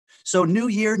So new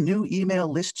year, new email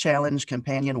list challenge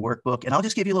companion workbook. And I'll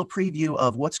just give you a little preview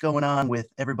of what's going on with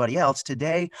everybody else.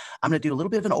 Today, I'm going to do a little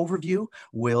bit of an overview.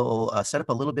 We'll set up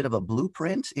a little bit of a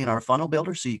blueprint in our funnel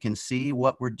builder so you can see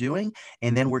what we're doing.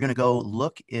 And then we're going to go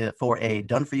look for a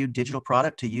done-for-you digital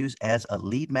product to use as a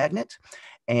lead magnet.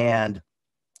 And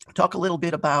talk a little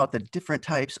bit about the different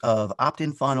types of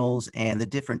opt-in funnels and the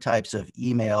different types of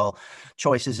email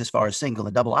choices as far as single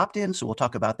and double opt-in. So we'll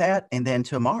talk about that. And then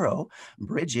tomorrow,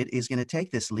 Bridget is going to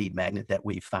take this lead magnet that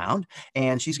we found,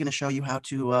 and she's going to show you how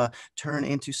to turn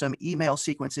into some email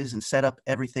sequences and set up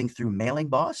everything through Mailing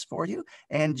Boss for you.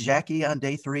 And Jackie on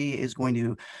day 3 is going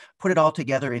to put it all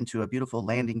together into a beautiful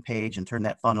landing page and turn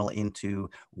that funnel into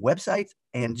website.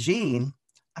 And Jean,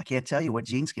 I can't tell you what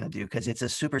Jean's going to do because it's a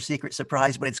super secret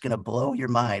surprise, but it's going to blow your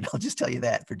mind. I'll just tell you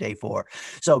that for day 4.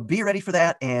 So be ready for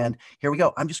that. And here we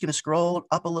go. I'm just going to scroll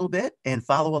up a little bit and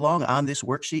follow along on this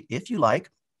worksheet if you like.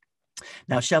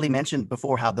 Now, Shelly mentioned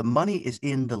before how the money is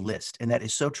in the list, and that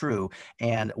is so true.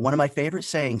 And one of my favorite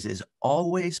sayings is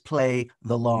always play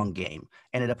the long game.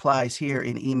 And it applies here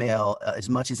in email as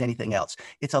much as anything else.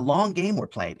 It's a long game we're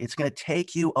playing. It's going to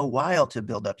take you a while to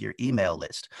build up your email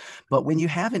list. But when you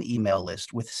have an email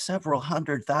list with several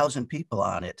 100,000 people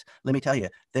on it, let me tell you,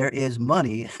 there is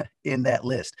money in that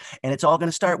list. And it's all going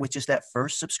to start with just that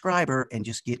first subscriber and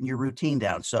just getting your routine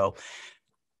down. So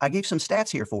I gave some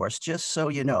stats here for us, just so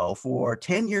you know. For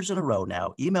 10 years in a row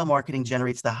now, email marketing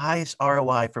generates the highest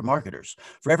ROI for marketers.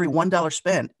 For every $1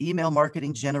 spent, email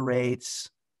marketing generates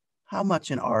how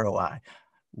much in ROI?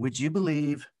 Would you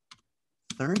believe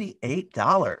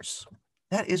 $38?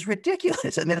 That is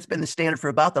ridiculous. And that's been the standard for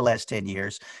about the last 10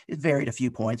 years. It varied a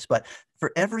few points, but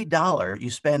for every dollar you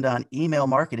spend on email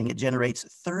marketing, it generates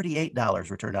 $38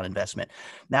 return on investment.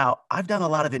 Now, I've done a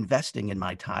lot of investing in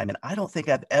my time, and I don't think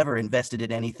I've ever invested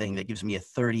in anything that gives me a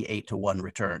 38-to-1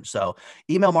 return. So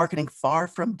email marketing, far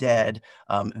from dead,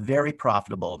 very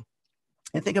profitable.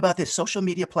 And think about this, social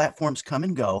media platforms come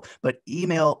and go, but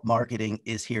email marketing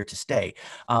is here to stay.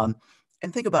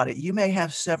 And think about it, you may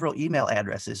have several email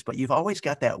addresses, but you've always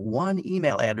got that one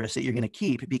email address that you're going to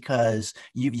keep because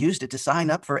you've used it to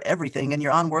sign up for everything in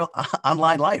your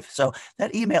online life. So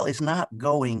that email is not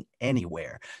going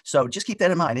anywhere. So just keep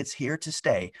that in mind. It's here to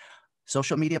stay.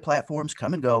 Social media platforms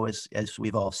come and go, as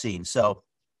we've all seen. So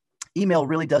email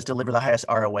really does deliver the highest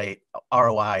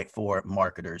ROI for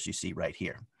marketers, you see right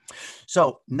here.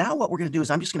 So now what we're going to do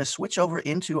is I'm just going to switch over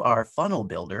into our funnel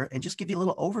builder and just give you a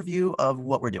little overview of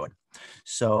what we're doing.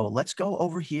 So let's go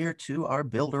over here to our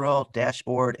Builderall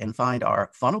dashboard and find our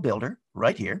funnel builder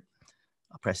right here.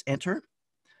 I'll press enter.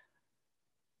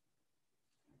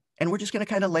 And we're just going to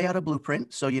kind of lay out a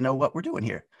blueprint so you know what we're doing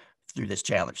here through this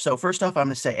challenge. So first off, I'm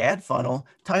going to say add funnel,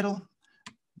 title,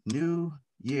 new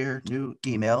year, new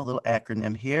email, little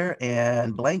acronym here,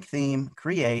 and blank theme,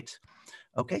 create.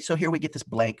 Okay, so here we get this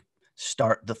blank,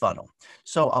 start the funnel.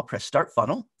 So I'll press start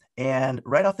funnel, and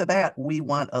right off the bat, we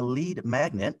want a lead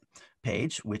magnet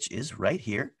page, which is right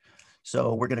here.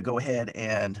 So we're gonna go ahead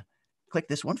and click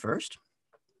this one first.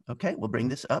 Okay, we'll bring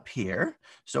this up here.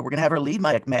 So we're gonna have our lead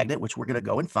magnet, which we're gonna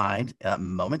go and find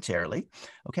momentarily.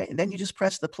 Okay, and then you just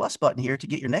press the plus button here to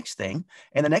get your next thing.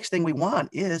 And the next thing we want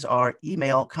is our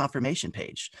email confirmation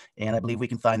page. And I believe we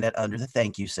can find that under the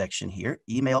thank you section here,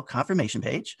 email confirmation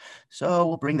page. So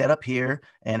we'll bring that up here.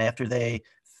 And after they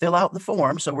fill out the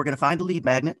form, so we're gonna find a lead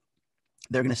magnet.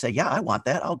 They're going to say, yeah, I want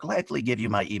that. I'll gladly give you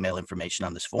my email information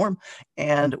on this form.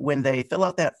 And when they fill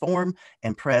out that form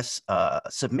and press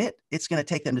submit, it's going to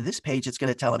take them to this page. It's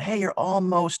going to tell them, hey, you're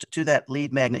almost to that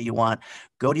lead magnet you want.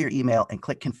 Go to your email and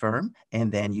click confirm,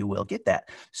 and then you will get that.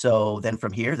 So then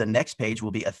from here, the next page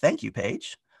will be a thank you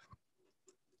page.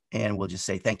 And we'll just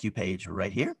say thank you page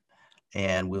right here.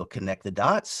 And we'll connect the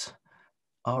dots.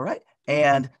 All right.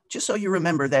 And just so you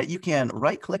remember that you can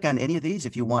right click on any of these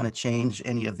if you want to change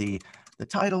any of the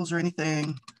titles or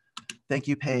anything. Thank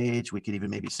you page. We could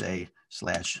even maybe say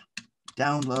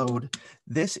 /download.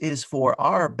 This is for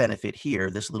our benefit here,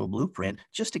 this little blueprint,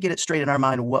 just to get it straight in our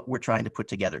mind what we're trying to put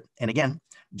together. And again,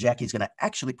 Jackie's going to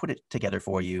actually put it together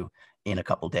for you in a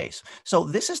couple days. So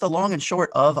this is the long and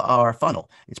short of our funnel.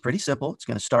 It's pretty simple. It's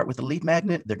going to start with a lead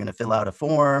magnet. They're going to fill out a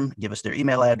form, give us their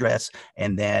email address,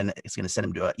 and then it's going to send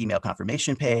them to an email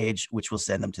confirmation page, which will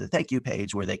send them to the thank you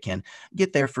page where they can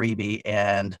get their freebie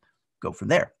and go from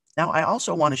there. Now, I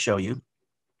also want to show you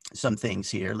some things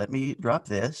here. Let me drop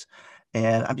this.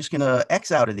 And I'm just going to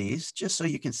X out of these just so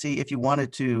you can see if you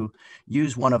wanted to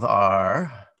use one of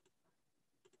our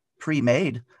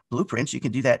pre-made blueprints, you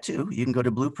can do that too. You can go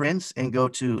to blueprints and go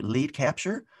to lead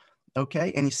capture.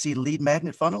 Okay. And you see lead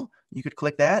magnet funnel. You could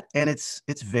click that, and it's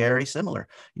very similar.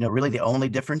 You know, really the only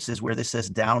difference is where this says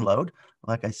download.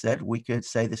 Like I said, we could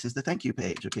say this is the thank you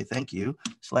page. Okay, thank you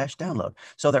 /download.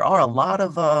 So there are a lot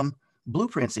of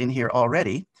blueprints in here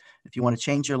already. If you want to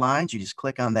change your lines, you just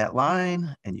click on that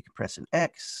line and you can press an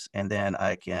X, and then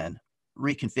I can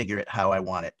reconfigure it how I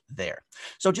want it there.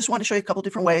 So just want to show you a couple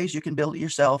different ways you can build it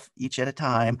yourself, each at a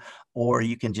time, or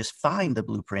you can just find the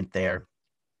blueprint there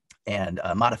and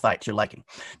modify it to your liking.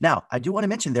 Now, I do want to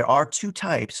mention there are two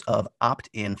types of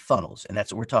opt-in funnels, and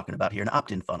that's what we're talking about here, an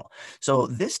opt-in funnel. So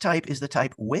this type is the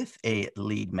type with a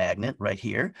lead magnet right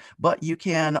here, but you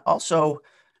can also,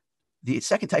 the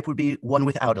second type would be one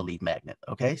without a lead magnet,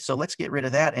 okay? So let's get rid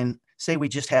of that and say we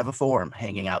just have a form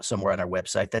hanging out somewhere on our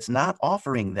website that's not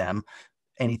offering them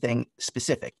anything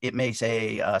specific. It may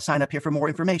say, sign up here for more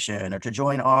information or to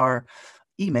join our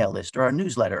email list or our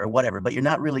newsletter or whatever, but you're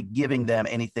not really giving them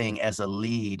anything as a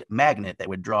lead magnet that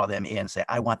would draw them in and say,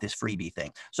 I want this freebie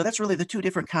thing. So that's really the two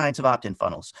different kinds of opt-in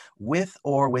funnels, with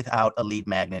or without a lead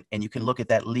magnet. And you can look at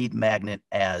that lead magnet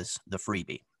as the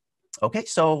freebie. Okay,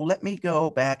 so let me go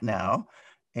back now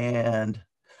and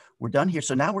we're done here.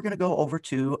 So now we're going to go over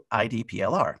to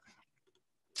IDPLR.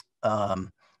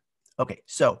 Okay,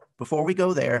 so before we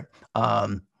go there,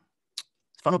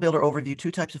 funnel builder overview,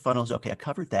 two types of funnels. Okay, I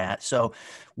covered that. So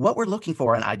what we're looking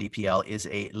for on IDPL is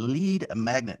a lead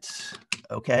magnet,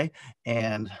 okay?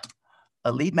 And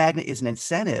a lead magnet is an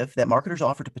incentive that marketers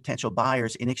offer to potential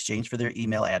buyers in exchange for their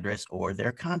email address or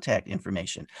their contact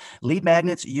information. Lead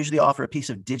magnets usually offer a piece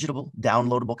of digital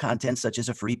downloadable content such as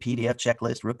a free PDF,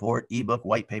 checklist, report, ebook,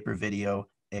 white paper, video,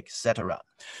 etc.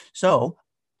 So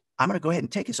I'm going to go ahead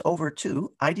and take us over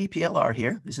to IDPLR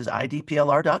here. This is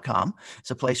idplr.com. It's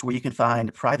a place where you can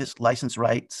find private license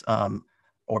rights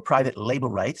or private label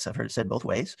rights. I've heard it said both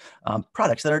ways.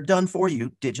 Products that are done for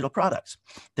you, digital products.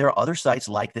 There are other sites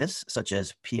like this, such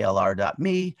as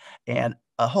plr.me and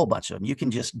a whole bunch of them. You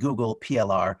can just Google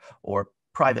PLR or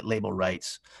private label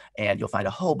rights, and you'll find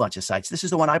a whole bunch of sites. This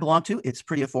is the one I belong to. It's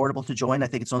pretty affordable to join. I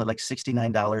think it's only like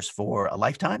 $69 for a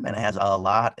lifetime, and it has a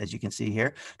lot, as you can see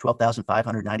here,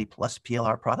 12,590 plus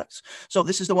PLR products. So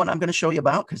this is the one I'm going to show you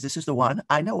about because this is the one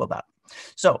I know about.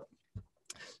 So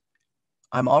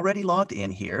I'm already logged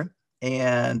in here,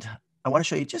 and I want to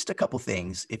show you just a couple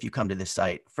things if you come to this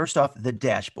site. First off, the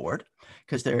dashboard,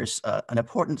 because there's an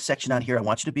important section on here I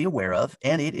want you to be aware of,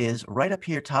 and it is right up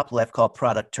here top left called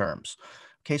product terms.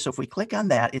 Okay, so if we click on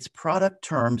that, it's product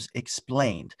terms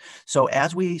explained. So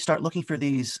as we start looking for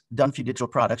these done for you digital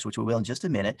products, which we will in just a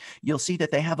minute, you'll see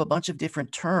that they have a bunch of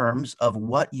different terms of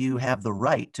what you have the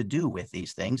right to do with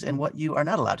these things and what you are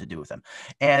not allowed to do with them.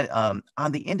 And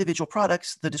on the individual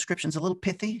products, the description's a little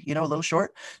pithy, you know, a little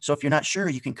short. So if you're not sure,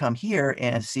 you can come here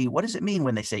and see what does it mean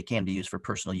when they say can be used for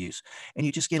personal use, and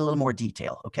you just get a little more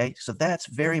detail. Okay, so that's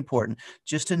very important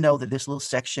just to know that this little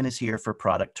section is here for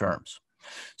product terms.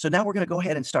 So now we're going to go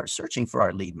ahead and start searching for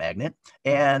our lead magnet,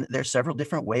 and there's several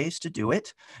different ways to do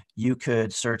it. You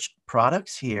could search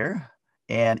products here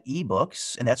and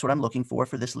ebooks, and that's what I'm looking for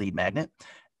this lead magnet,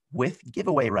 with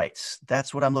giveaway rights.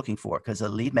 That's what I'm looking for because a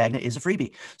lead magnet is a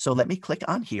freebie. So let me click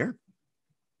on here.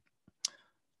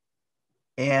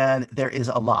 And there is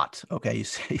a lot. Okay, you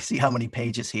see how many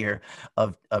pages here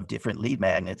of different lead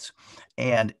magnets.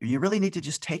 And you really need to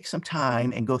just take some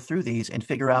time and go through these and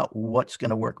figure out what's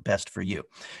going to work best for you.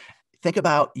 Think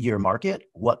about your market,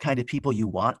 what kind of people you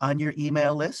want on your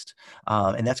email list.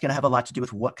 And that's going to have a lot to do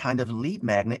with what kind of lead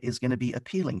magnet is going to be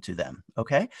appealing to them.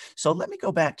 Okay, so let me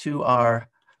go back to our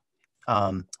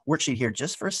worksheet here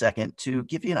just for a second to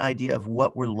give you an idea of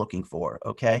what we're looking for.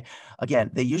 Okay. Again,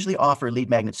 they usually offer lead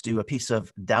magnets to a piece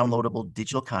of downloadable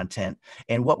digital content.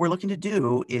 And what we're looking to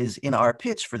do is in our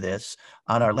pitch for this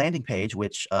on our landing page,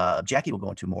 which Jackie will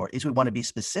go into more, is we want to be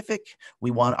specific.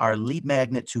 We want our lead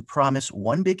magnet to promise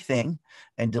one big thing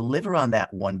and deliver on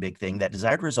that one big thing, that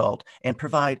desired result, and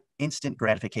provide instant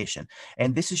gratification.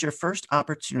 And this is your first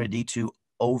opportunity to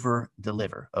over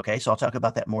deliver. Okay, so I'll talk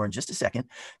about that more in just a second,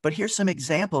 but here's some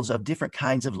examples of different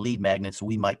kinds of lead magnets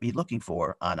we might be looking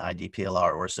for on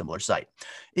IDPLR or a similar site.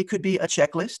 It could be a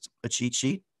checklist, a cheat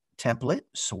sheet, template,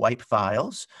 swipe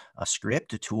files, a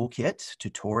script, a toolkit,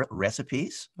 tutorial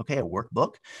recipes, okay, a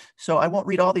workbook. So I won't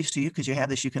read all these to you because you have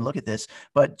this, you can look at this,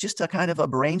 but just a kind of a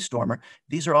brainstormer.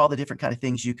 These are all the different kind of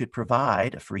things you could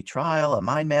provide: a free trial, a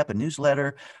mind map, a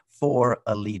newsletter for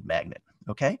a lead magnet,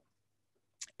 okay?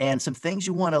 And some things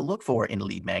you want to look for in a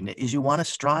lead magnet is you want to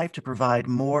strive to provide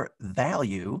more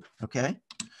value, okay,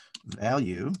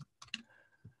 value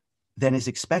than is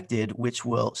expected, which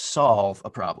will solve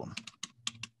a problem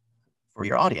for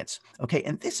your audience. Okay,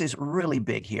 and this is really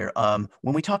big here.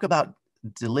 When we talk about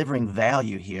delivering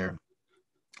value here,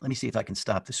 Let me see if I can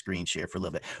stop the screen share for a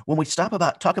little bit. When we talk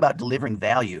about delivering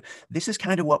value, this is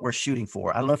kind of what we're shooting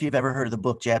for. I don't know if you've ever heard of the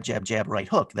book Jab, Jab, Jab, Right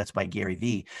Hook. That's by Gary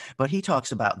Vee. But he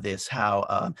talks about this,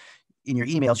 how in your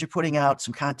emails, you're putting out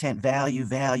some content, value,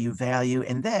 value, value,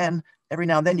 and then every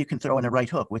now and then you can throw in a right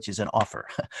hook, which is an offer.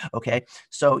 Okay.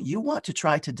 So you want to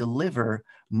try to deliver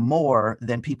more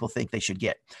than people think they should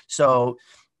get. So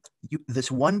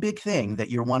this one big thing that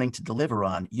you're wanting to deliver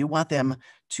on, you want them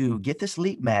to get this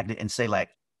lead magnet and say like,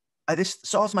 this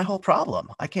solves my whole problem.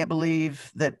 I can't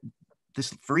believe that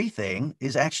this free thing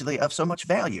is actually of so much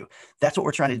value. That's what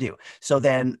we're trying to do. So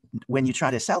then when you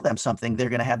try to sell them something, they're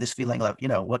going to have this feeling of,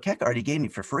 what Keck already gave me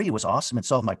for free was awesome and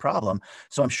solved my problem.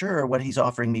 So I'm sure what he's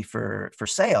offering me for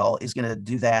sale is going to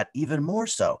do that even more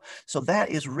so. So that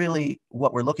is really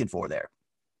what we're looking for there.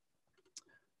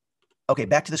 Okay,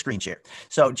 back to the screen share.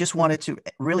 So just wanted to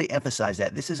really emphasize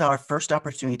that this is our first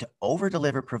opportunity to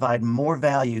over-deliver, provide more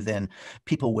value than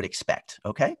people would expect,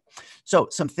 okay? So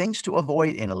some things to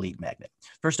avoid in a lead magnet.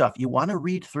 First off, you want to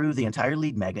read through the entire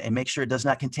lead magnet and make sure it does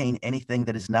not contain anything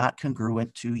that is not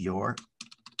congruent to your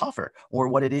offer or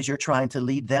what it is you're trying to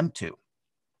lead them to.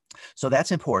 So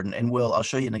that's important, and I'll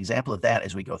show you an example of that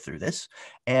as we go through this.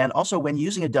 And also, when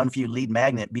using a done-for-you lead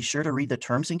magnet, be sure to read the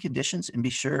terms and conditions and be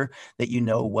sure that you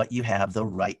know what you have the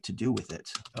right to do with it.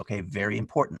 Okay, very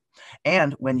important.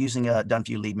 And when using a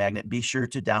done-for-you lead magnet, be sure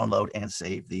to download and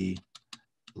save the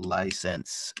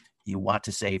license. You want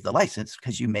to save the license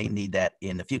because you may need that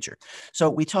in the future. So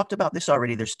we talked about this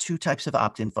already. There's two types of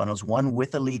opt-in funnels, one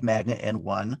with a lead magnet and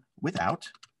one without.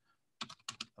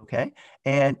 Okay,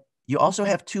 and you also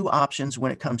have two options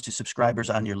when it comes to subscribers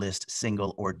on your list,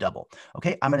 single or double.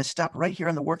 Okay, I'm going to stop right here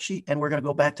on the worksheet and we're going to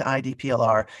go back to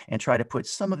IDPLR and try to put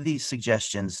some of these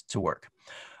suggestions to work.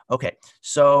 Okay,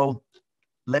 so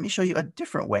let me show you a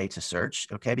different way to search,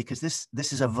 okay, because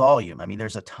this is a volume. I mean,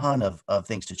 there's a ton of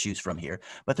things to choose from here,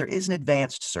 but there is an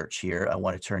advanced search here I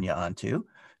want to turn you on to.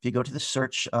 If you go to the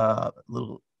search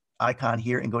little icon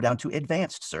here and go down to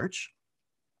advanced search,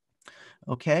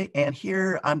 okay, and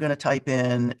here I'm going to type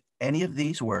in any of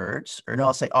these words, or no,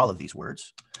 I'll say all of these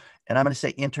words, and I'm going to say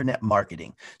internet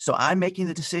marketing. So I'm making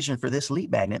the decision for this lead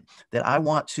magnet that I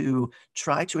want to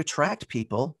try to attract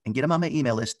people and get them on my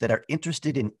email list that are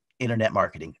interested in internet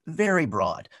marketing. Very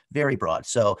broad, very broad.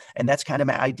 So, and that's kind of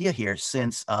my idea here,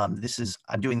 since I'm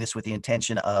doing this with the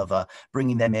intention of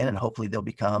bringing them in and hopefully they'll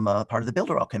become part of the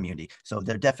Builderall community. So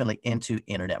they're definitely into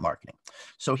internet marketing.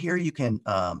 So here you can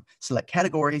select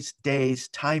categories, days,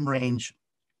 time range,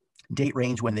 date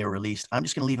range when they were released. I'm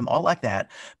just going to leave them all like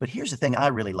that. But here's the thing I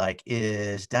really like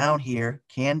is down here,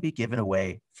 can be given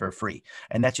away for free.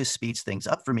 And that just speeds things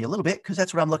up for me a little bit because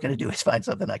that's what I'm looking to do, is find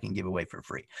something I can give away for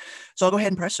free. So I'll go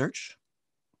ahead and press search.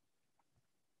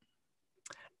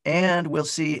 And we'll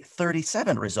see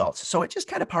 37 results. So it just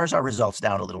kind of pars our results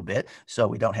down a little bit, so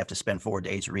we don't have to spend 4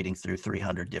 days reading through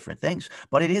 300 different things.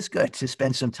 But it is good to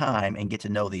spend some time and get to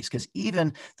know these, because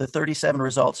even the 37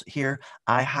 results here,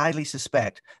 I highly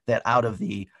suspect that out of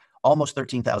the almost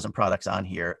 13,000 products on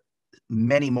here,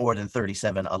 many more than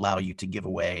 37 allow you to give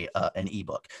away an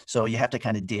ebook. So you have to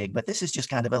kind of dig, but this is just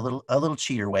kind of a little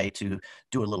cheater way to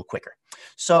do it a little quicker.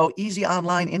 So easy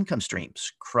online income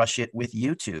streams, crush it with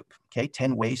YouTube. Okay,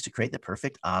 10 ways to create the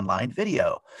perfect online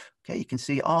video. Okay, you can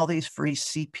see all these free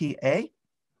CPA,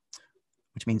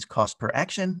 which means cost per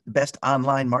action, best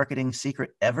online marketing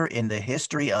secret ever in the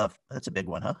history of, that's a big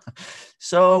one, huh?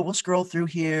 So we'll scroll through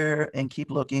here and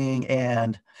keep looking,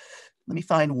 and let me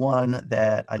find one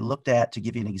that I looked at to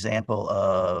give you an example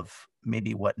of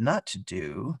maybe what not to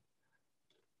do.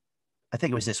 I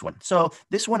think it was this one. So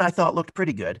this one I thought looked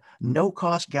pretty good. No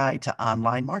cost guide to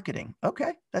online marketing.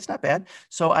 Okay, that's not bad.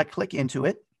 So I click into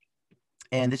it.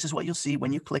 And this is what you'll see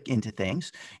when you click into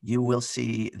things. You will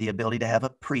see the ability to have a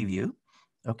preview,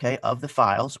 okay, of the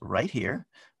files right here.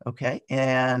 Okay,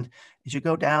 and as you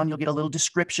go down, you'll get a little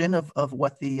description of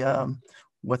what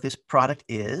what this product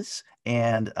is,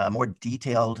 and more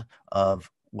detailed of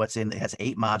what's in. It has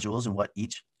 8 modules and what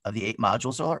each of the 8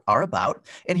 modules are about.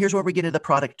 And here's where we get into the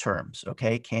product terms.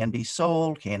 Okay, can be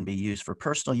sold, can be used for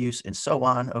personal use, and so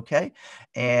on. Okay,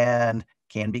 and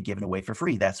can be given away for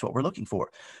free. That's what we're looking for.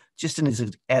 Just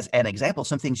as an example,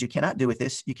 some things you cannot do with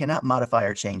this: you cannot modify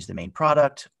or change the main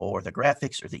product or the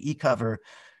graphics or the e-cover.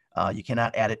 You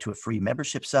cannot add it to a free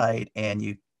membership site, and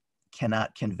you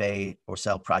cannot convey or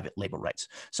sell private label rights.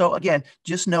 So again,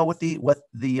 just know what the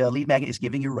lead magnet is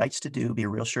giving you rights to do. Be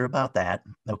real sure about that,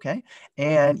 okay?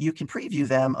 And you can preview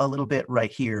them a little bit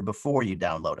right here before you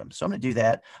download them. So I'm going to do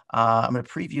that. I'm going to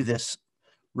preview this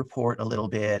report a little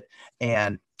bit,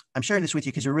 and I'm sharing this with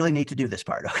you because you really need to do this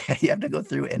part, okay? You have to go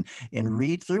through and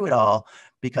read through it all,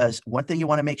 because one thing you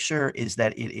want to make sure is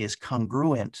that it is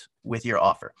congruent with your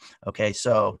offer, okay?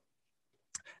 So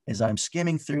as I'm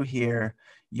skimming through here,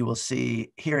 you will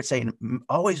see here it's saying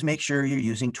always make sure you're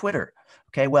using Twitter.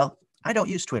 Okay, well, I don't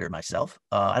use Twitter myself.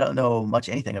 I don't know much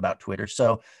anything about Twitter.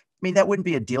 So, I mean, that wouldn't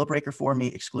be a deal breaker for me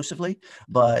exclusively,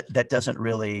 but that doesn't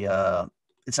really,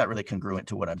 it's not really congruent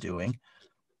to what I'm doing.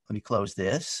 Let me close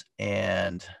this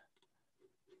and,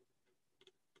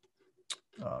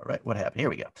 all right, what happened? Here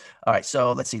we go. All right,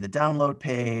 so let's see the download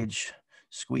page,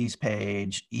 squeeze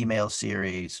page, email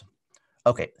series.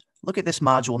 Okay, look at this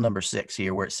module number 6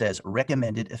 here where it says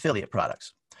recommended affiliate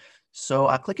products. So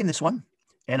I'll click in this one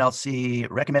and I'll see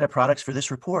recommended products for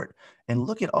this report. And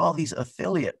look at all these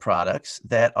affiliate products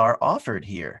that are offered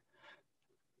here.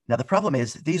 Now, the problem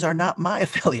is these are not my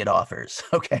affiliate offers,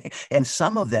 okay? And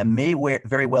some of them may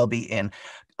very well be in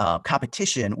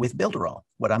competition with Builderall,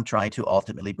 what I'm trying to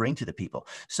ultimately bring to the people.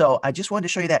 So I just wanted to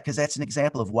show you that because that's an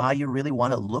example of why you really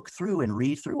want to look through and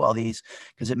read through all these,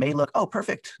 because it may look, oh,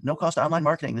 perfect, no cost online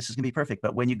marketing, this is going to be perfect.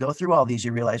 But when you go through all these,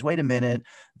 you realize, wait a minute,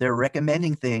 they're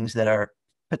recommending things that are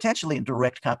potentially in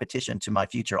direct competition to my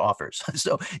future offers.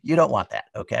 So you don't want that,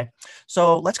 okay?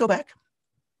 So let's go back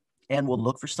and we'll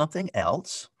look for something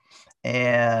else.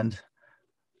 And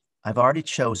I've already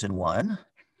chosen one,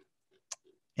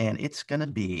 and it's going to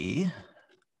be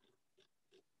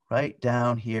right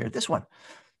down here, this one.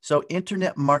 So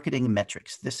internet marketing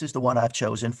metrics. This is the one I've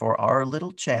chosen for our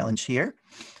little challenge here.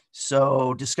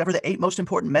 So discover the 8 most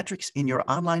important metrics in your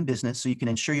online business so you can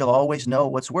ensure you'll always know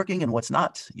what's working and what's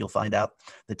not. You'll find out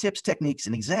the tips, techniques,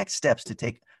 and exact steps to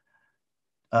take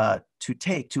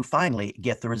to finally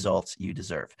get the results you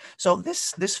deserve. So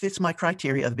this fits my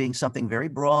criteria of being something very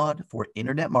broad for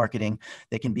internet marketing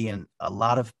that can be in a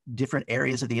lot of different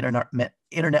areas of the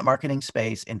internet marketing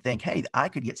space and think, hey, I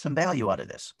could get some value out of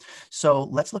this. So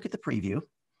let's look at the preview.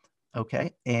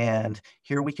 Okay, and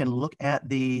here we can look at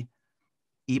the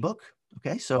ebook.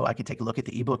 Okay, so I can take a look at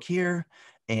the ebook here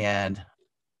and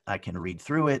I can read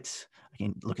through it. I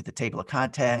can look at the table of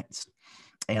contents.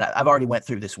 And I've already went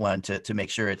through this one to make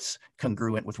sure it's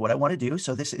congruent with what I want to do.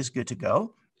 So this is good to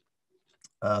go.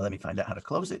 Let me find out how to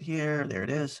close it here. There it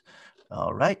is.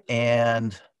 All right.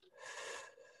 And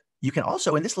you can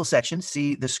also, in this little section,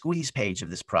 see the squeeze page of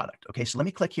this product. Okay, so let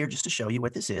me click here just to show you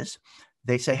what this is.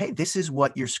 They say, hey, this is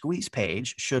what your squeeze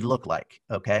page should look like.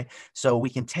 Okay, so we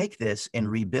can take this and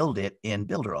rebuild it in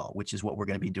Builderall, which is what we're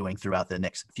going to be doing throughout the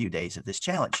next few days of this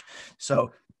challenge.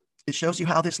 So it shows you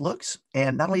how this looks.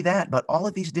 And not only that, but all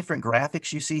of these different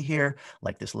graphics you see here,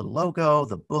 like this little logo,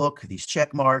 the book, these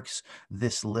check marks,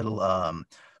 this little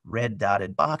red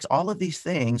dotted box, all of these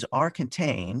things are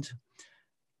contained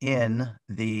in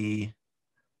the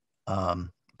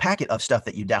packet of stuff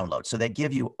that you download. So they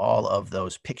give you all of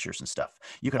those pictures and stuff.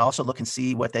 You can also look and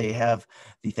see what they have,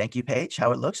 the thank you page,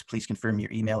 how it looks. Please confirm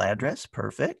your email address.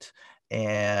 Perfect.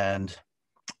 And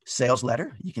sales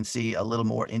letter. You can see a little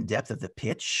more in depth of the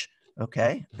pitch.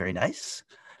 Okay, very nice.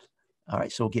 All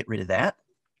right, so we'll get rid of that.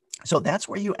 So that's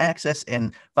where you access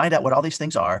and find out what all these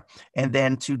things are. And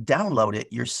then to download it,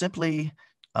 you're simply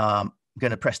going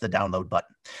to press the download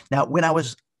button. Now, when I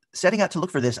was setting out to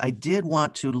look for this, I did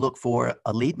want to look for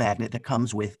a lead magnet that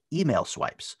comes with email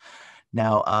swipes.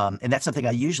 Now, and that's something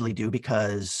I usually do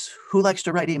because who likes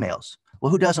to write emails? Well,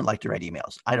 who doesn't like to write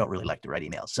emails? I don't really like to write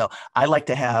emails. So I like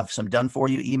to have some done for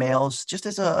you emails just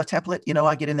as a template. You know,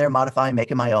 I get in there, modify,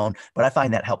 make it my own, but I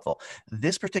find that helpful.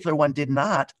 This particular one did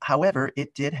not. However,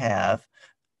 it did have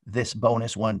this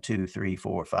bonus 1, 2, 3,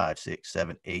 4, 5, 6,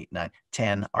 7, 8, 9,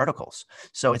 10 articles.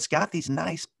 So it's got these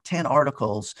nice 10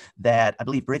 articles that I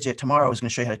believe Bridget tomorrow is going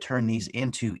to show you how to turn these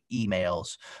into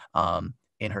emails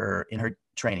in her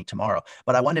training tomorrow.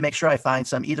 But I wanted to make sure I find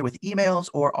some either with emails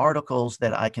or articles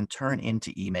that I can turn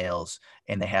into emails,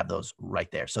 and they have those right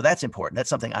there. So that's important. That's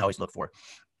something I always look for.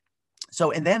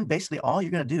 So, and then basically all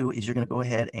you're going to do is you're going to go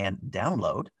ahead and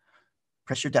download.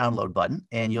 Press your download button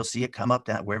and you'll see it come up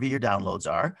down wherever your downloads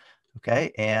are.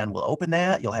 Okay, and we'll open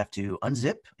that. You'll have to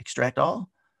unzip, extract all.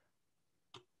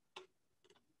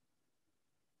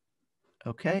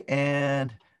 Okay,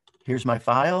 and here's my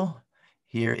file.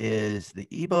 Here is the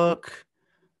ebook.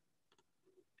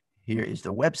 Here is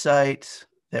the website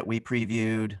that we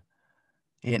previewed.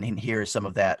 And here is some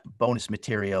of that bonus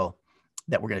material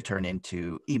that we're going to turn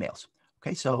into emails.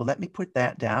 Okay, so let me put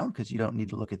that down because you don't need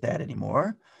to look at that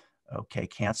anymore. Okay,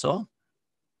 cancel.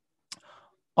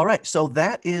 All right, so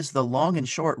that is the long and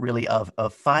short really of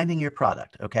finding your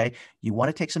product, okay? You want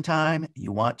to take some time,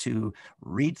 you want to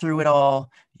read through it all,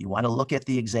 You want to look at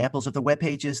the examples of the web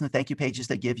pages and the thank you pages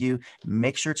they give you.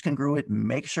 Make sure it's congruent.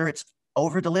 Make sure it's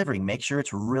over delivering. Make sure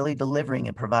it's really delivering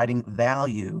and providing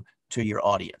value to your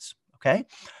audience. Okay.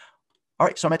 All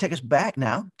right. So I'm going to take us back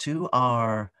now to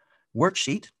our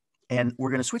worksheet, and we're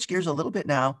going to switch gears a little bit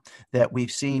now that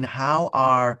we've seen how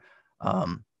our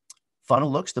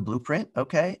funnel looks, the blueprint.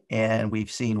 Okay. And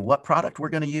we've seen what product we're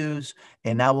going to use.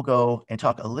 And now we'll go and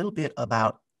talk a little bit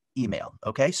about email.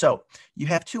 Okay. So you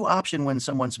have two options when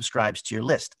someone subscribes to your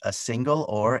list, a single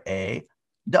or a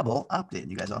double opt-in.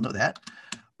 You guys all know that,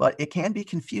 but it can be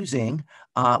confusing.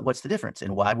 What's the difference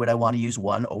and why would I want to use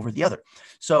one over the other?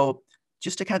 So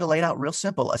just to kind of lay it out real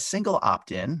simple, a single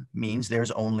opt-in means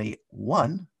there's only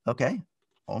one, okay?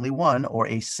 Only one or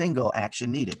a single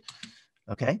action needed,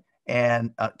 okay?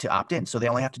 And to opt in. So they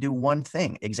only have to do one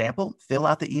thing. Example, fill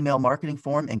out the email marketing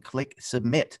form and click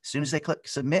submit. As soon as they click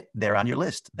submit, they're on your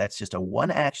list. That's just a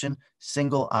one action,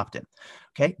 single opt-in.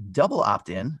 Okay, double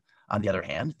opt-in, on the other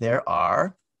hand, there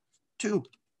are two.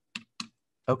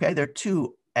 Okay, there are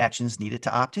two actions needed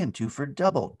to opt in, two for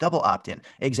double opt-in.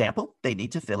 Example, they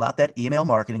need to fill out that email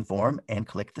marketing form and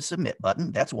click the submit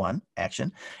button. That's one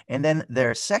action. And then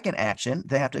their second action,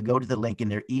 they have to go to the link in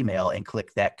their email and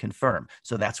click that confirm.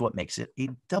 So that's what makes it a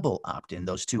double opt-in,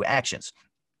 those two actions.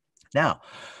 Now,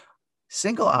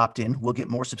 single opt-in will get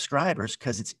more subscribers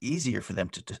because it's easier for them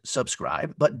to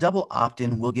subscribe, but double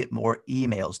opt-in will get more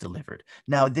emails delivered.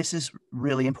 Now, this is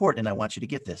really important, and I want you to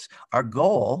get this. Our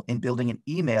goal in building an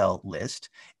email list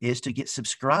is to get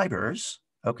subscribers,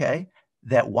 okay,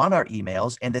 that want our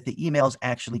emails and that the emails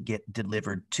actually get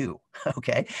delivered to,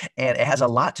 okay? And it has a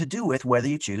lot to do with whether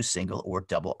you choose single or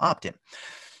double opt-in.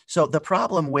 So the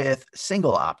problem with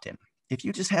single opt-in, if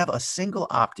you just have a single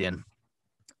opt-in,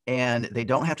 and they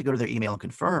don't have to go to their email and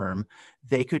confirm,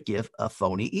 they could give a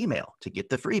phony email to get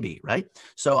the freebie, right?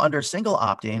 So under single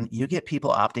opt-in, you get people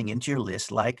opting into your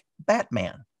list like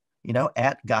Batman, you know,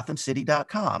 at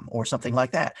gothamcity.com or something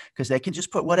like that, because they can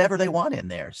just put whatever they want in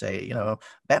there, say, you know,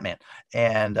 Batman,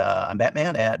 and I'm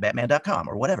Batman at batman.com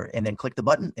or whatever, and then click the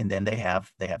button, and then they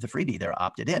have the freebie. They're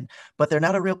opted in, but they're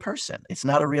not a real person. It's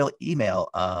not a real email.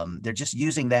 They're just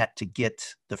using that to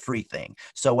get the free thing.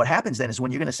 So what happens then is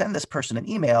when you're going to send this person an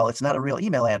email, it's not a real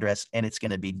email address, and it's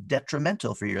going to be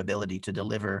detrimental for your ability to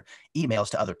deliver emails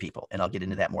to other people. And I'll get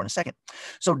into that more in a second.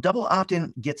 So double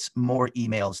opt-in gets more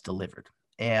emails delivered.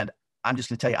 And I'm just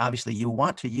going to tell you, obviously, you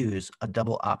want to use a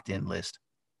double opt-in list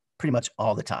pretty much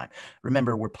all the time.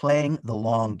 Remember, we're playing the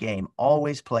long game.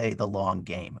 Always play the long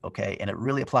game, okay? And it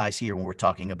really applies here when we're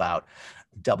talking about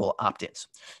double opt-ins.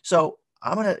 So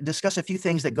I'm going to discuss a few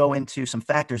things that go into some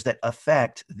factors that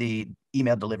affect the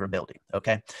email deliverability,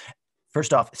 okay?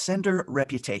 First off, sender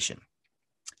reputation.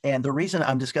 And the reason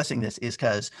I'm discussing this is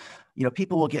because, you know,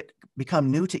 people will become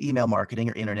new to email marketing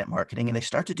or internet marketing, and they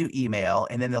start to do email,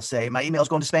 and then they'll say, my email is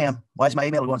going to spam. Why is my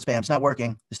email going to spam? It's not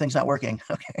working. This thing's not working.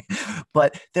 Okay.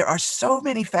 But there are so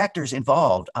many factors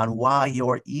involved on why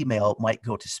your email might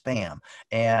go to spam.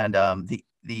 And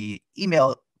the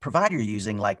email provider you're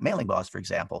using, like Mailing Boss, for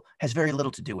example, has very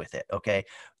little to do with it, okay?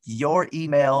 Your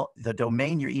email, the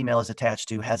domain your email is attached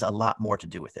to, has a lot more to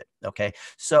do with it, okay?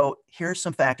 So here's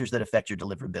some factors that affect your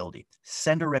deliverability.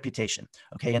 Sender reputation,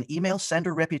 okay? An email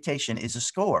sender reputation is a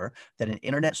score that an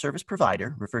internet service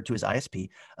provider, referred to as ISP,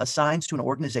 assigns to an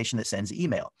organization that sends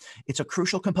email. It's a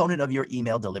crucial component of your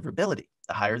email deliverability.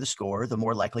 The higher the score, the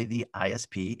more likely the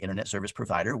ISP, internet service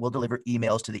provider, will deliver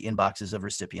emails to the inboxes of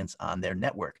recipients on their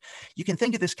network. You can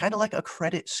think of this kind of like a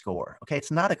credit score, okay? It's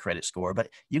not a credit score, but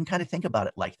you can kind of think about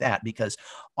it like that, because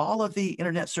all of the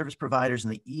internet service providers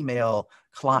and the email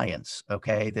clients,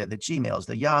 okay, the Gmails,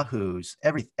 the Yahoos,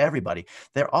 everybody,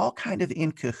 they're all kind of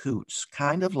in cahoots,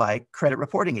 kind of like credit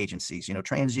reporting agencies, you know,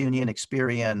 TransUnion,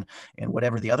 Experian, and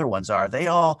whatever the other ones are. They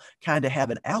all kind of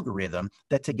have an algorithm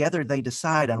that together they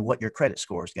decide on what your credit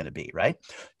score is going to be, right?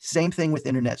 Same thing with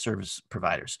internet service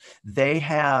providers. They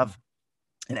have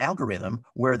an algorithm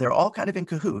where they're all kind of in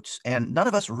cahoots, and none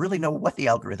of us really know what the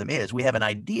algorithm is. We have an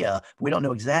idea, but we don't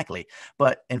know exactly.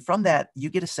 And from that, you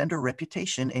get a sender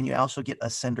reputation, and you also get a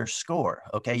sender score.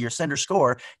 Okay, your sender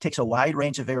score takes a wide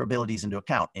range of variabilities into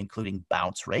account, including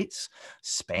bounce rates,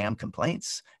 spam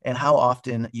complaints, and how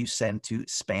often you send to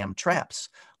spam traps.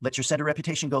 Let your sender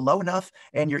reputation go low enough,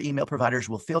 and your email providers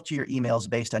will filter your emails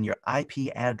based on your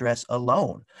IP address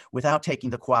alone, without taking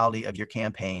the quality of your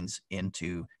campaigns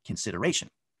into consideration.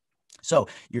 So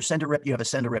you have a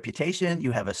sender reputation,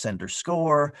 you have a sender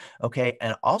score, okay?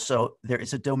 And also there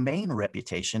is a domain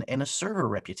reputation and a server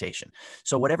reputation.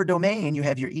 So whatever domain you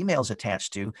have your emails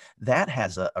attached to, that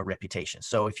has a reputation.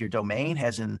 So if your domain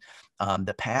has in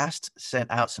the past sent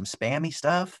out some spammy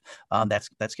stuff, that's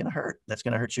going to hurt. That's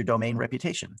going to hurt your domain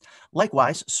reputation.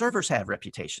 Likewise, servers have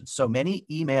reputations. So many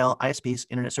email ISPs,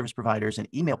 internet service providers, and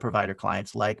email provider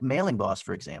clients like Mailing Boss,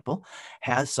 for example,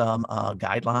 has some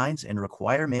guidelines and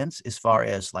requirements as far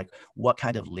as like what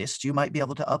kind of list you might be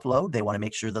able to upload. They want to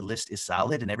make sure the list is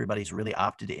solid and everybody's really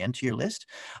opted into your list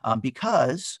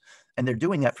and they're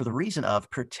doing that for the reason of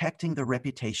protecting the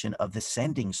reputation of the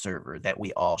sending server that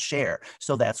we all share.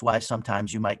 So that's why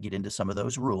sometimes you might get into some of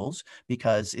those rules,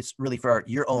 because it's really for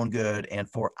your own good and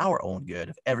for our own good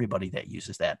of everybody that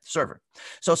uses that server.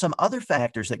 So some other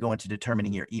factors that go into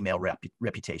determining your email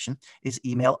reputation is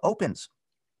email opens.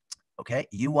 Okay,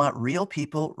 you want real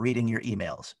people reading your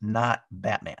emails, not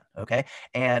Batman. Okay,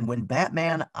 and when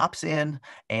Batman opts in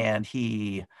and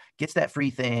he gets that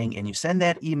free thing and you send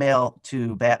that email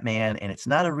to Batman and it's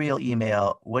not a real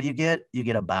email, what do you get? You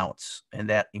get a bounce, and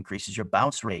that increases your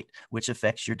bounce rate, which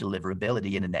affects your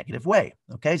deliverability in a negative way.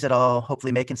 Okay, is that all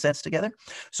hopefully making sense together?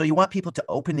 So you want people to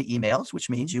open the emails, which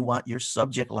means you want your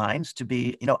subject lines to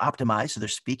be, optimized so they're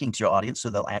speaking to your audience,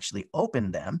 so they'll actually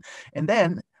open them. And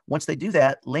then once they do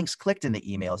that, links clicked in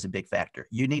the email is a big factor.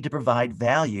 You need to provide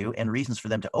value and reasons for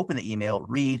them to open the email,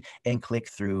 read, and click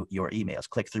through your emails,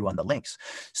 click through on the links.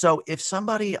 So if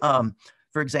somebody,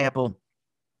 for example,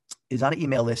 is on an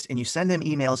email list and you send them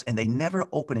emails and they never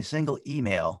open a single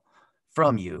email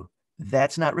from you,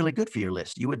 that's not really good for your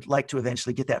list. You would like to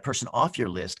eventually get that person off your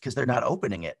list because they're not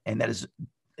opening it. And that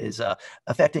is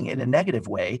affecting in a negative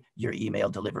way your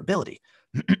email deliverability.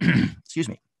 Excuse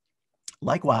me.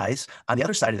 Likewise, on the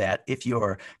other side of that, if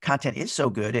your content is so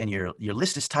good and your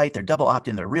list is tight, they're double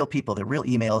opt-in, they're real people, they're real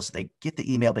emails, they get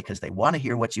the email because they want to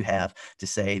hear what you have to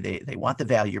say, they want the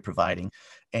value you're providing,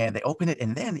 and they open it.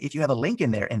 And then if you have a link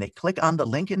in there and they click on the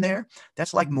link in there,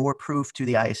 that's like more proof to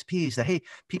the ISPs that, hey,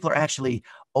 people are actually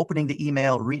opening the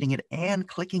email, reading it, and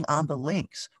clicking on the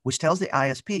links, which tells the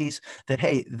ISPs that,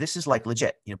 hey, this is like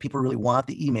legit. People really want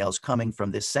the emails coming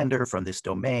from this sender, from this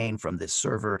domain, from this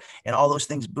server, and all those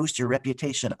things boost your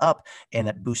reputation up, and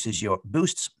that boosts your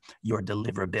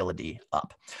deliverability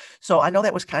up. So I know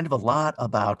that was kind of a lot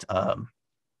about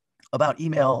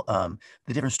email,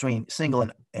 the difference between single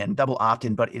and double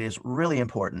opt-in, but it is really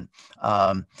important.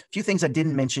 A few things I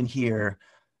didn't mention here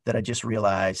that I just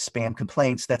realized: spam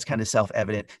complaints, that's kind of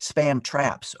self-evident. Spam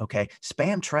traps, okay?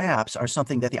 Spam traps are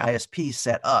something that the ISP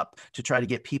set up to try to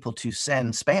get people to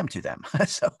send spam to them.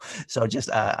 so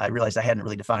just, I realized I hadn't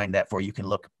really defined that for you. You can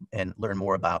look and learn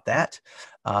more about that.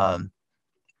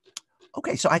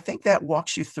 Okay, so I think that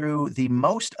walks you through the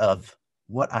most of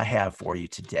what I have for you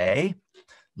today.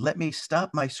 Let me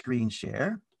stop my screen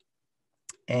share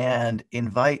and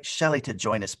invite Shelly to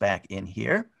join us back in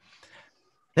here.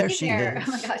 There she is.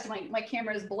 Oh my gosh, my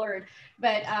camera is blurred.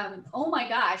 But oh my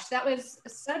gosh, that was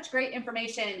such great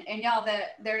information. And y'all,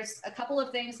 there's a couple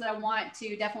of things that I want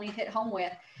to definitely hit home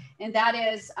with. And that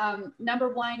is number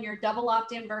one, your double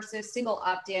opt-in versus single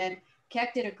opt-in.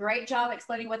 Keck did a great job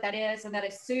explaining what that is. And that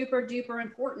is super duper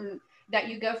important that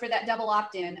you go for that double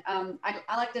opt-in.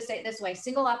 I like to say it this way: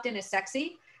 single opt-in is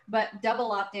sexy, but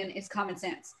double opt-in is common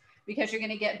sense, because you're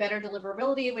going to get better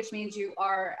deliverability, which means you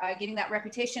are getting that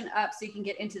reputation up so you can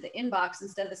get into the inbox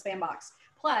instead of the spam box.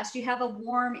 Plus, you have a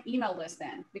warm email list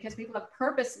then, because people have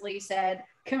purposely said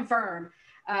confirm.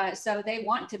 So they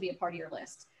want to be a part of your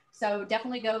list. So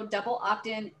definitely go double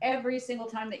opt-in every single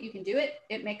time that you can do it.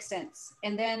 It makes sense.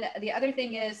 And then the other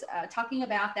thing is talking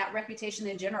about that reputation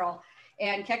in general.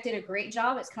 And Keck did a great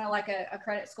job. It's kind of like a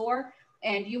credit score.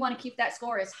 And you want to keep that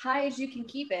score as high as you can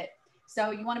keep it.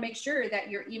 So you want to make sure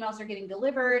that your emails are getting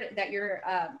delivered, that you're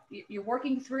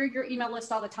working through your email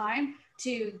list all the time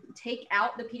to take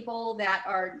out the people that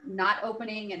are not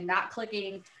opening and not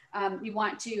clicking. You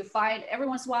want to find, every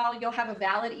once in a while, you'll have a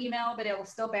valid email, but it will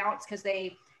still bounce because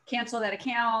they cancel that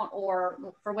account or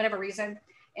for whatever reason.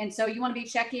 And so you want to be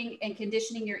checking and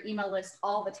conditioning your email list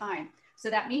all the time. So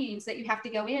that means that you have to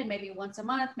go in maybe once a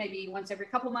month, maybe once every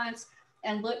couple months,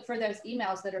 and look for those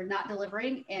emails that are not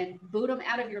delivering and boot them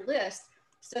out of your list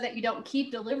so that you don't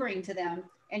keep delivering to them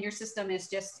and your system is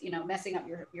just, messing up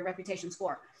your reputation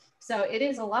score. So it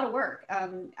is a lot of work.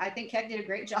 I think Keck did a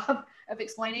great job of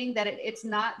explaining that it's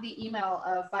not the email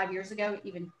of 5 years ago,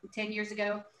 even 10 years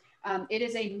ago. It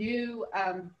is a new,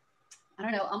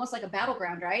 almost like a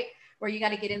battleground, right? Where you got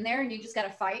to get in there and you just got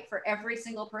to fight for every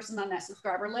single person on that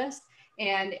subscriber list.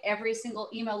 And every single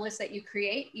email list that you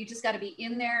create, you just got to be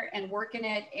in there and working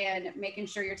it and making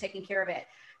sure you're taking care of it.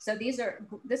 So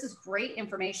this is great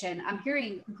information. I'm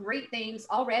hearing great things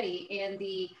already in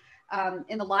the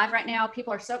live right now.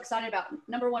 People are so excited about,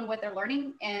 number one, what they're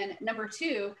learning, and number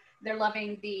two, they're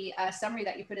loving the summary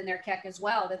that you put in there, Keck, as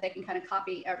well, that they can kind of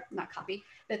copy, or not copy,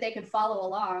 that they can follow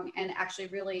along and actually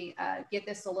really get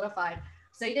this solidified.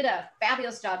 So you did a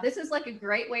fabulous job. This is like a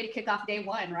great way to kick off day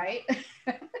one, right?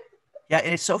 Yeah,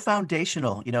 and it's so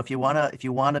foundational. You know, if you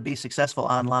wanna be successful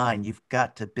online, you've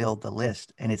got to build the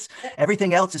list. And it's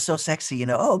everything else is so sexy, you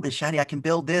know, oh, Miss Shiny, I can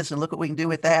build this and look what we can do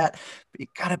with that. But you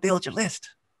gotta build your list.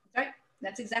 Right.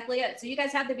 That's exactly it. So you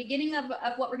guys have the beginning of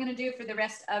what we're gonna do for the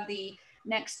rest of the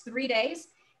next 3 days.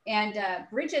 And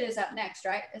Bridget is up next,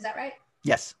 right? Is that right?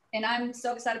 Yes. And I'm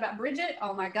so excited about Bridget.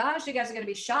 Oh my gosh, you guys are gonna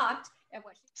be shocked at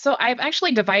what So I've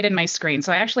actually divided my screen.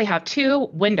 So I actually have two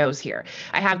windows here.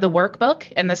 I have the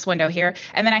workbook in this window here,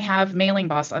 and then I have Mailing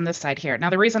Boss on this side here. Now,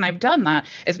 the reason I've done that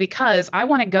is because I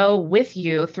want to go with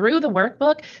you through the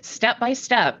workbook step by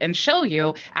step and show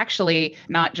you, actually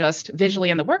not just visually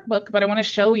in the workbook, but I want to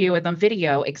show you in the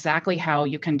video exactly how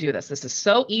you can do this. This is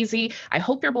so easy. I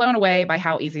hope you're blown away by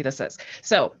how easy this is.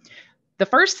 So the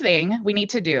first thing we need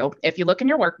to do, if you look in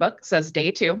your workbook, it says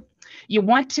day 2. You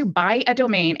want to buy a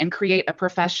domain and create a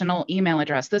professional email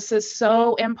address. This is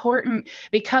so important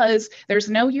because there's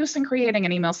no use in creating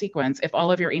an email sequence if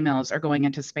all of your emails are going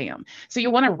into spam. So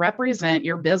you want to represent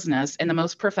your business in the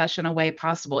most professional way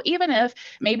possible, even if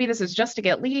maybe this is just to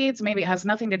get leads, maybe it has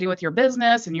nothing to do with your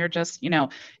business and you're just,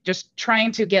 just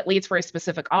trying to get leads for a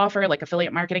specific offer like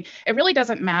affiliate marketing. It really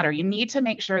doesn't matter. You need to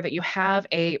make sure that you have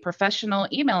a professional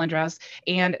email address.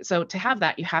 And so to have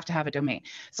that, you have to have a domain.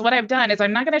 So what I've done is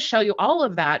I'm not going to show you all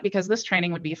of that because this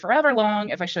training would be forever long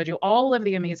if I showed you all of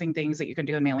the amazing things that you can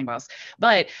do in Mailing Boss.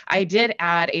 But I did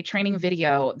add a training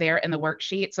video there in the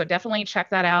worksheet. So definitely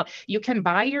check that out. You can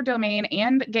buy your domain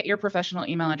and get your professional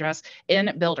email address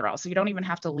in Builderall. So you don't even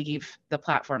have to leave the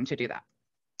platform to do that.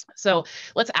 So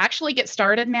let's actually get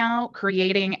started now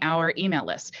creating our email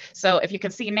list. So if you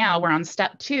can see now, we're on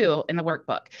step 2 in the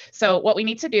workbook. So what we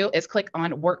need to do is click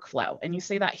on workflow, and you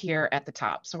see that here at the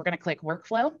top. So we're going to click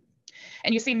workflow.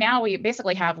 And you see now we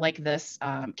basically have like this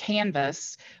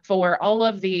canvas for all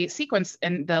of the sequence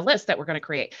in the list that we're going to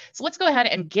create. So let's go ahead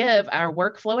and give our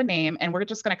workflow a name, and we're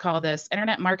just going to call this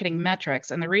Internet Marketing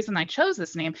Metrics. And the reason I chose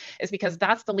this name is because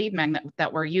that's the lead magnet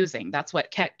that we're using. That's what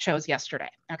Keck chose yesterday.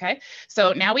 Okay,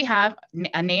 so now we have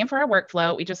a name for our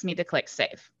workflow. We just need to click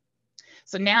Save.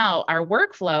 So now our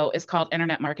workflow is called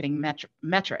Internet Marketing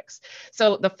Metrics.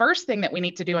 So the first thing that we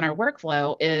need to do in our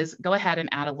workflow is go ahead and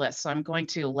add a list. So I'm going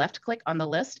to left click on the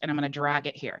list and I'm going to drag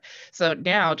it here. So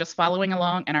now just following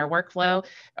along in our workflow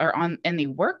or in the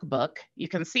workbook, you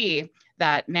can see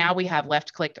that now we have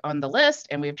left clicked on the list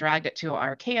and we've dragged it to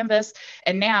our canvas.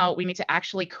 And now we need to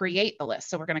actually create the list.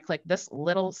 So we're going to click this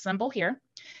little symbol here.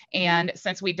 And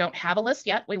since we don't have a list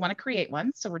yet, we want to create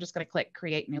one. So we're just going to click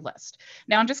Create New List.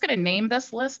 Now I'm just going to name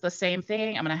this list the same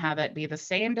thing. I'm going to have it be the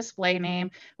same display name.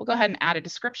 We'll go ahead and add a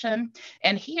description.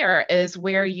 And here is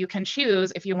where you can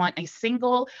choose if you want a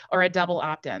single or a double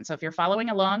opt-in. So if you're following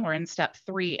along, we're in step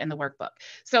 3 in the workbook.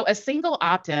 So a single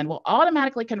opt-in will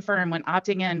automatically confirm when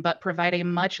opting in, but provide a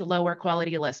much lower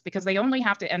quality list because they only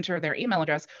have to enter their email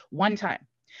address one time.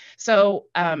 So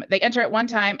they enter it one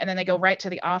time and then they go right to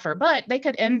the offer, but they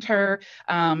could enter,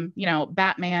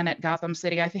 Batman at Gotham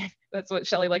City. I think that's what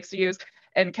Shelly likes to use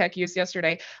and Keck used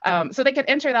yesterday. So they could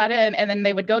enter that in and then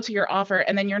they would go to your offer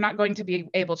and then you're not going to be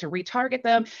able to retarget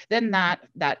them. Then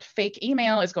that fake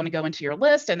email is going to go into your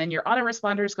list and then your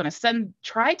autoresponder is going to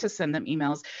try to send them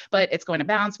emails, but it's going to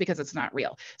bounce because it's not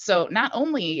real. So not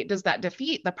only does that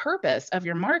defeat the purpose of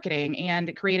your marketing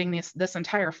and creating this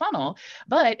entire funnel,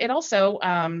 but it also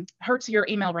hurts your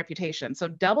email reputation. So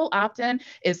double opt-in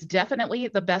is definitely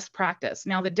the best practice.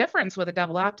 Now, the difference with a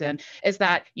double opt-in is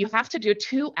that you have to do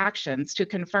 2 actions to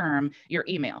confirm your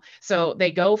email. So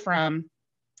they go from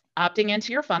opting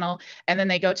into your funnel, and then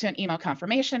they go to an email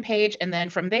confirmation page. And then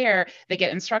from there, they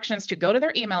get instructions to go to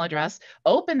their email address,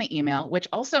 open the email, which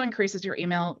also increases your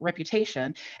email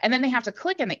reputation. And then they have to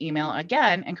click in the email,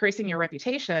 again, increasing your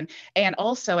reputation, and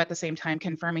also at the same time,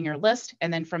 confirming your list.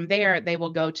 And then from there, they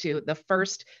will go to the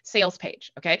first sales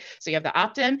page. Okay. So you have the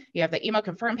opt-in, you have the email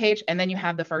confirm page, and then you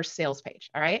have the first sales page.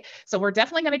 All right. So we're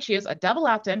definitely going to choose a double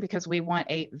opt-in because we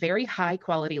want a very high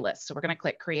quality list. So we're going to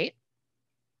click create.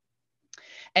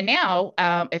 And now,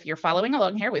 if you're following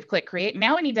along here, we've clicked create.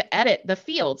 Now we need to edit the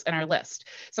fields in our list.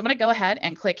 So I'm going to go ahead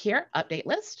and click here, update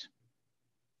list.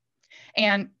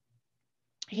 And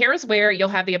here's where you'll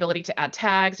have the ability to add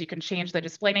tags. You can change the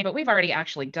display name, but we've already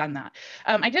actually done that.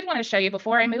 I did want to show you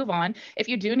before I move on, if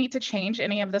you do need to change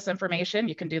any of this information,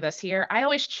 you can do this here. I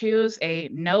always choose a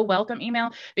no welcome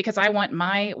email because I want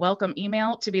my welcome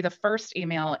email to be the first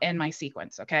email in my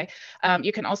sequence, okay?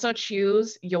 You can also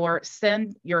choose your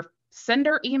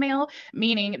sender email,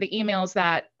 meaning the emails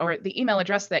that, or the email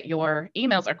address that your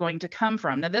emails are going to come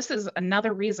from. Now, this is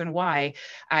another reason why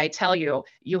I tell you,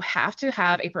 you have to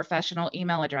have a professional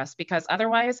email address, because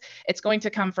otherwise it's going to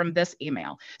come from this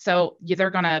email. So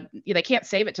they can't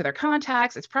save it to their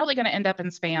contacts. It's probably going to end up in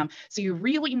spam. So you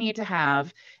really need to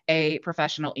have a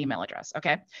professional email address,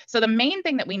 okay? So the main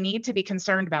thing that we need to be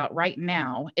concerned about right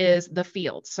now is the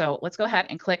fields. So let's go ahead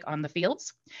and click on the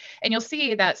fields. And you'll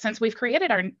see that since we've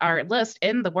created our list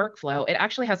in the workflow, it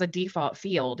actually has a default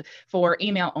field for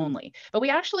email only. But we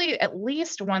actually at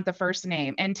least want the first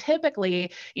name. And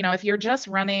typically, if you're just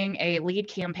running a lead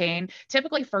campaign,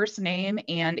 typically first name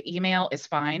and email is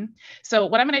fine. So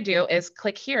what I'm going to do is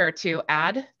click here to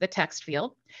add the text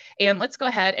field. And let's go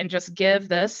ahead and just give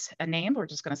this a name. We're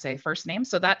just going to say first name.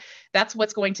 So that's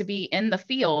what's going to be in the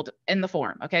field in the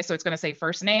form. Okay, so it's going to say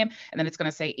first name, and then it's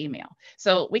going to say email.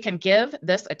 So we can give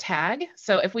this a tag.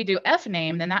 So if we do F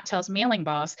name, then that tells Mailing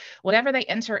Boss whatever they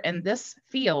enter in this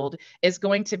field is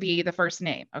going to be the first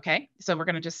name. Okay, so we're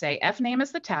going to just say F name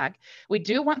is the tag. We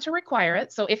do want to require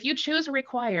it. So if you choose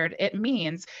required, it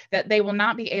means that they will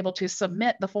not be able to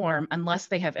submit the form unless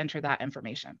they have entered that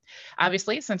information.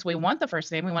 Obviously, since we want the first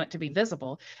name, we want it to be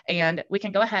visible, and we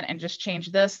can go ahead and just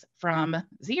change this from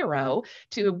 0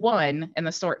 to 1 in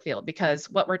the sort field, because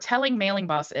what we're telling Mailing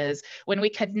Boss is when we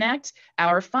connect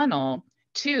our funnel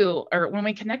when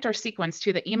we connect our sequence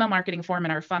to the email marketing form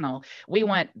in our funnel, we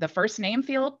want the first name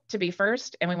field to be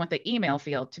first, and we want the email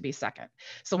field to be second.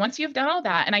 So once you've done all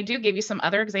that, and I do give you some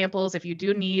other examples, if you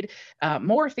do need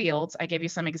more fields, I gave you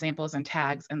some examples and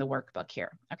tags in the workbook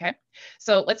here, okay?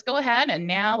 So let's go ahead and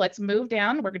now let's move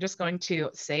down. We're just going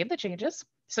to save the changes.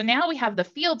 So now we have the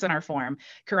fields in our form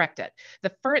corrected.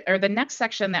 The next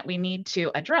section that we need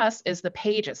to address is the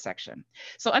pages section.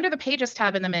 So under the pages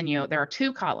tab in the menu, there are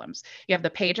 2 columns. You have the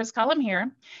pages column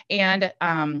here, and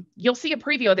you'll see a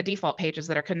preview of the default pages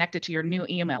that are connected to your new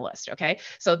email list, okay?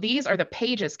 So these are the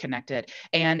pages connected,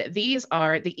 and these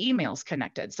are the emails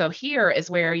connected. So here is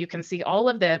where you can see all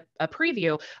of a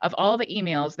preview of all the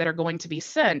emails that are going to be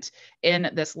sent in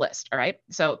this list, all right?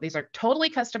 So these are totally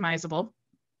customizable.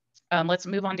 Let's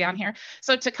move on down here.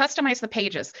 So to customize the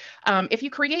pages, if you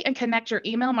create and connect your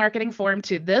email marketing form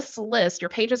to this list, your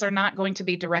pages are not going to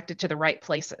be directed to the right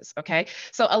places, okay?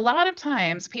 So a lot of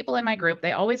times people in my group,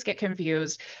 they always get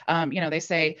confused. They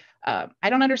say, I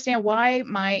don't understand why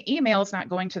my email is not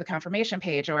going to the confirmation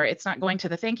page, or it's not going to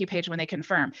the thank you page when they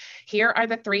confirm. Here are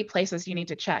the 3 places you need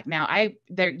to check. Now,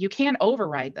 you can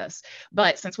override this,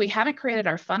 but since we haven't created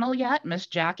our funnel yet, Miss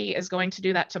Jackie is going to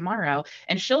do that tomorrow,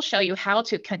 and she'll show you how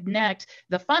to connect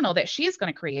the funnel that she's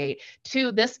going to create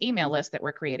to this email list that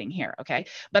we're creating here, okay?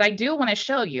 But I do want to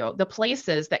show you the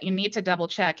places that you need to double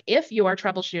check if you are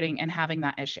troubleshooting and having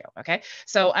that issue, okay?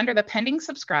 So under the pending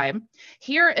subscribe,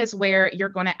 here is where you're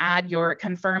going to add your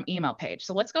confirm email page.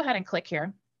 So let's go ahead and click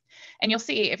here. And you'll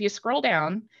see if you scroll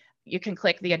down, you can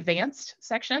click the advanced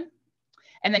section.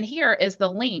 And then here is the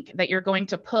link that you're going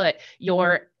to put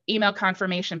your email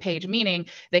confirmation page, meaning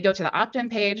they go to the opt-in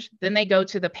page, then they go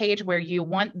to the page where you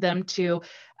want them to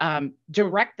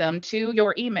direct them to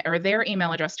your email or their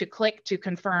email address to click to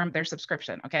confirm their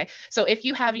subscription, okay? So if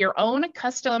you have your own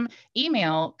custom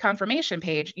email confirmation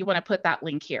page, you want to put that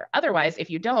link here. Otherwise,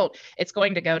 if you don't, it's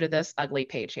going to go to this ugly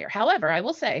page here. However, I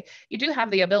will say you do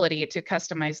have the ability to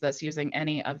customize this using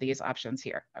any of these options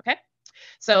here, okay?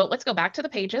 So let's go back to the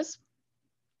pages.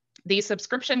 The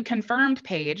subscription confirmed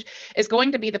page is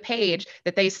going to be the page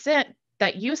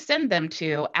that you send them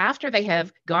to after they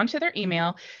have gone to their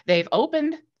email, they've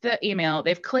opened the email,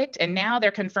 they've clicked, and now they're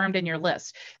confirmed in your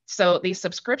list. So the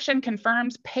subscription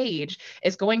confirmed page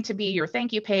is going to be your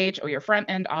thank you page or your front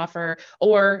end offer,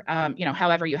 or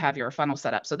however you have your funnel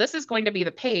set up. So this is going to be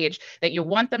the page that you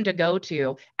want them to go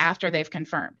to after they've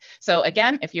confirmed. So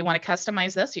again, if you want to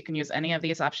customize this, you can use any of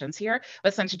these options here.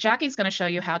 But since Jackie's going to show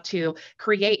you how to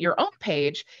create your own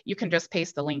page, you can just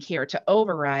paste the link here to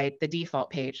override the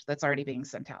default page that's already being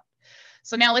sent out.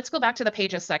 So now let's go back to the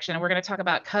pages section, and we're going to talk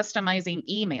about customizing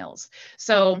emails.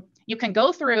 So you can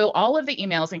go through all of the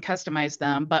emails and customize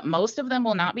them, but most of them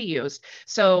will not be used.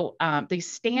 So the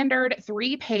standard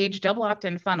 3-page double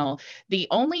opt-in funnel, the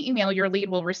only email your lead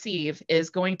will receive is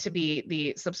going to be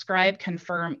the subscribe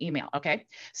confirm email. Okay,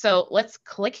 so let's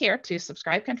click here to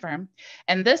subscribe confirm,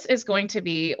 and this is going to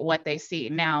be what they see.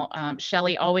 Now,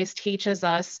 Shelly always teaches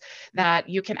us that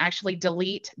you can actually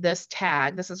delete this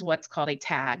tag. This is what's called a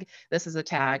tag. This is a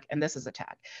tag, and this is a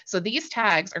tag. So these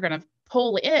tags are going to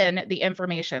pull in the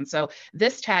information. So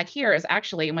this tag here is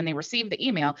actually, when they receive the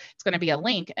email, it's going to be a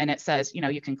link, and it says,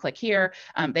 you can click here.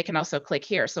 They can also click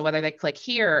here. So whether they click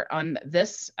here on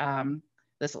this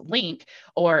this link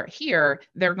or here,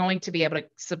 they're going to be able to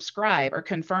subscribe or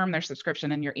confirm their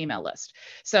subscription in your email list.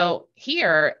 So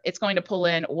here, it's going to pull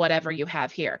in whatever you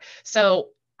have here. So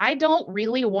I don't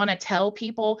really want to tell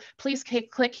people, please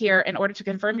click here in order to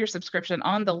confirm your subscription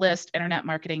on the list Internet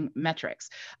Marketing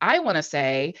Metrics. I want to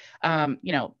say,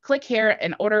 click here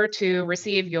in order to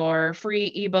receive your free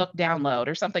ebook download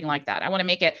or something like that. I want to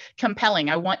make it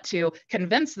compelling. I want to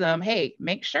convince them, hey,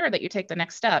 make sure that you take the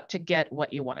next step to get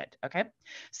what you wanted. Okay,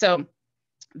 so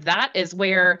that is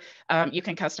where you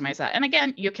can customize that. And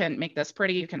again, you can make this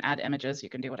pretty, you can add images, you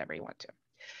can do whatever you want to.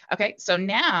 Okay, so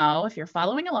now if you're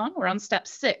following along, we're on step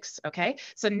 6, okay?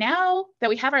 So now that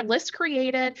we have our list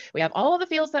created, we have all of the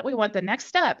fields that we want, the next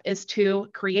step is to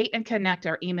create and connect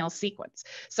our email sequence.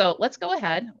 So let's go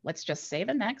ahead, let's just save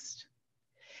and next,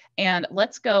 and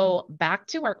let's go back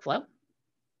to workflow.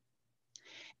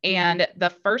 And the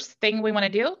first thing we want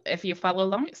to do, if you follow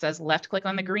along, it says left click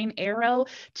on the green arrow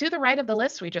to the right of the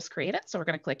list we just created. So we're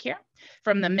going to click here.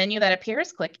 From the menu that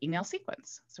appears, click email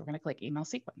sequence. So we're going to click email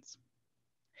sequence.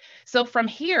 So from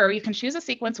here, you can choose a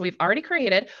sequence we've already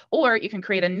created, or you can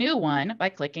create a new one by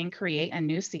clicking create a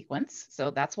new sequence.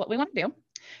 So that's what we want to do.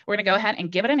 We're going to go ahead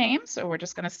and give it a name. So we're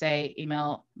just going to say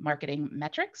email marketing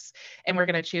metrics, and we're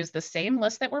going to choose the same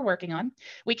list that we're working on.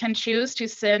 We can choose to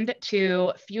send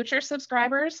to future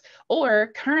subscribers or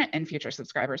current and future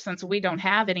subscribers. Since we don't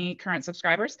have any current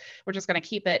subscribers, we're just going to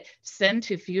keep it send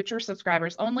to future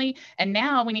subscribers only. And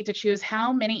now we need to choose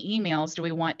how many emails do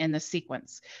we want in the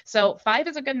sequence. So 5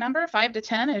 is a good number. 5 to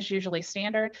 10 is usually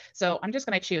standard. So I'm just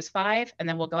going to choose 5, and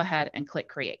then we'll go ahead and click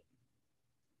create.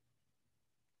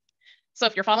 So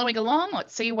if you're following along,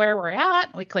 let's see where we're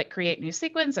at. We click create new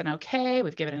sequence and okay,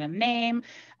 we've given it a name.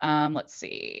 Let's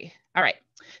see. All right,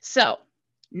 so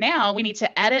now we need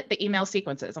to edit the email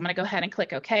sequences. I'm going to go ahead and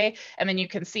click OK, and then you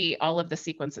can see all of the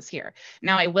sequences here.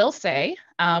 Now I will say,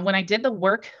 when I did the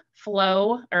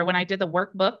workflow, or when I did the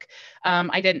workbook,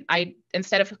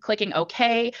 instead of clicking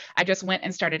OK, I just went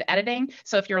and started editing.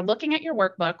 So if you're looking at your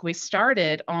workbook, we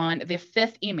started on the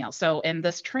 5th email. So in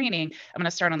this training, I'm going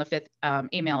to start on the 5th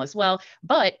email as well,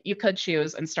 but you could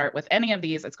choose and start with any of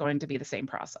these. It's going to be the same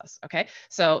process. Okay.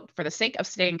 So for the sake of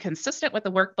staying consistent with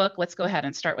the workbook, let's go ahead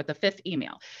and start with the 5th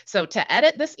email. So to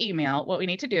edit this email, what we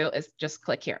need to do is just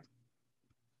click here.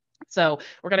 So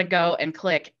we're going to go and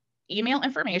click email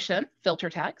information, filter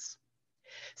tags.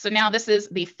 So now this is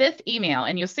the 5th email,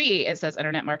 and you'll see it says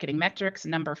Internet Marketing Metrics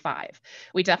number 5.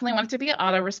 We definitely want it to be an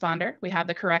autoresponder. We have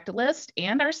the correct list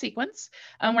and our sequence.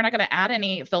 We're not going to add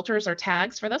any filters or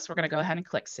tags for this. We're going to go ahead and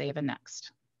click Save and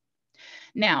Next.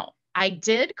 Now, I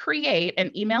did create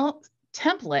an email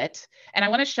template, and I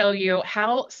want to show you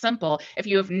how simple. If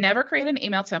you have never created an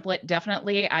email template,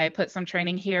 definitely I put some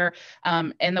training here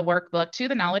in the workbook to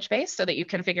the knowledge base so that you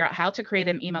can figure out how to create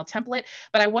an email template.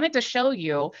 But I wanted to show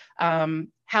you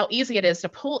how easy it is to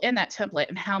pull in that template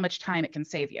and how much time it can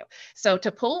save you. So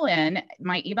to pull in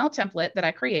my email template that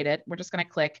I created, we're just going to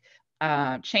click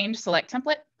Change Select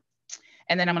Template,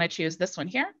 and then I'm going to choose this one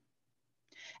here.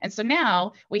 And so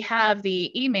now we have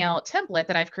the email template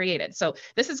that I've created. So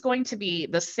this is going to be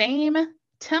the same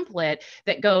template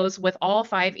that goes with all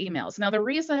 5 emails. Now, the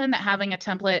reason that having a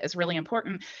template is really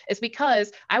important is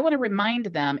because I want to remind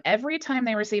them every time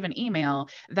they receive an email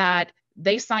that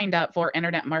they signed up for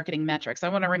Internet Marketing Metrics. I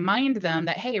want to remind them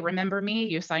that, hey, remember me,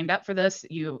 you signed up for this,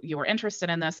 you were interested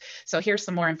in this, so here's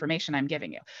some more information I'm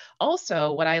giving you.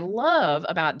 Also, what I love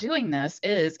about doing this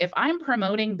is if I'm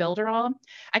promoting Builderall,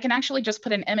 I can actually just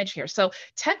put an image here. So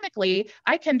technically,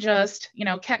 I can just,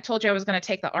 Keck told you I was going to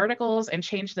take the articles and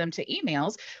change them to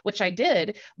emails, which I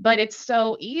did, but it's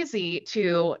so easy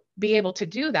to be able to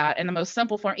do that in the most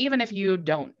simple form. Even if you've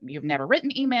never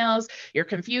written emails, you're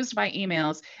confused by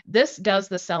emails, this does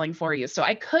the selling for you. So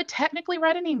I could technically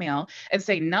write an email and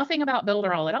say nothing about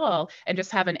Builderall at all and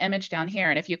just have an image down here.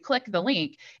 And if you click the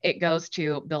link, it goes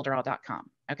to builderall.com.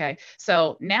 Okay,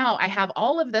 so now I have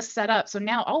all of this set up. So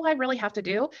now all I really have to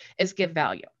do is give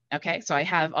value. Okay, so I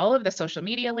have all of the social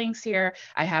media links here.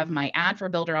 I have my ad for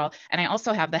Builderall, and I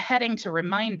also have the heading to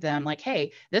remind them like,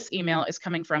 hey, this email is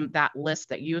coming from that list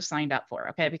that you signed up for.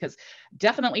 Okay, because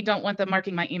definitely don't want them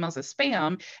marking my emails as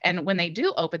spam. And when they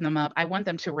do open them up, I want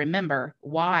them to remember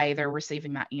why they're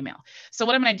receiving that email. So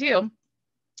what I'm going to do,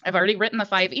 I've already written the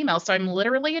 5 emails, so I'm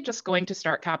literally just going to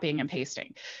start copying and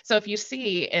pasting. So if you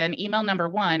see in email number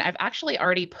 1, I've actually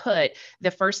already put the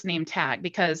first name tag,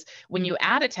 because when you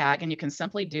add a tag, and you can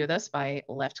simply do this by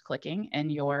left clicking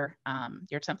in your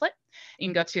template, you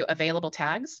can go to available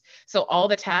tags. So all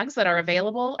the tags that are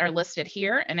available are listed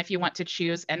here. And if you want to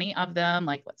choose any of them,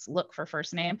 like let's look for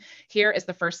first name, here is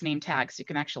the first name tag. So you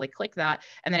can actually click that,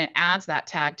 and then it adds that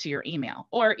tag to your email,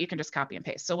 or you can just copy and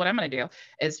paste. So what I'm going to do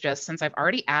is just, since I've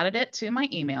already added it to my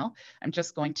email, I'm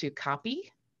just going to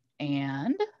copy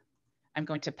and I'm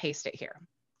going to paste it here.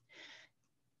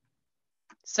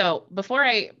 So before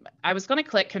I was going to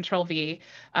click Control V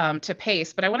to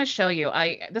paste, but I want to show you,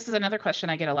 this is another question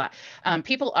I get a lot.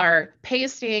 People are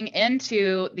pasting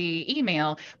into the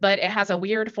email, but it has a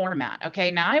weird format.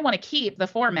 Okay, now I want to keep the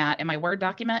format in my Word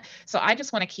document. So I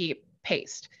just want to keep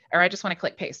paste, or I just want to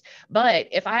click paste. But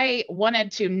if I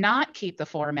wanted to not keep the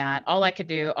format, all I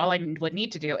would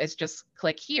need to do is just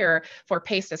click here for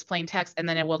paste as plain text, and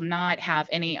then it will not have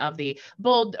any of the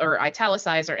bold or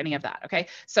italicized or any of that. Okay,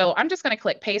 so I'm just going to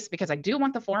click paste because I do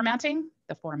want the formatting,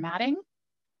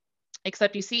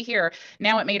 except you see here,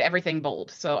 now it made everything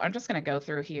bold. So I'm just going to go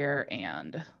through here,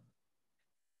 and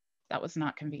that was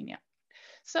not convenient.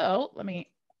 So let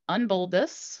me unbold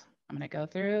this. I'm going to go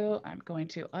through, I'm going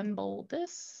to unbold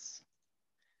this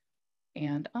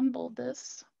and unbold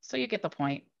this. So you get the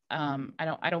point. I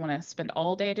don't want to spend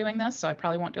all day doing this, so I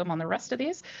probably won't do them on the rest of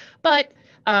these. But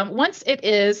once it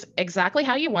is exactly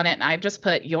how you want it, and I've just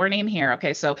put your name here.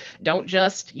 Okay, so don't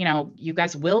just, you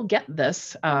guys will get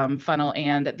this funnel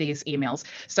and these emails.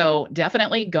 So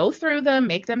definitely go through them,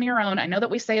 make them your own. I know that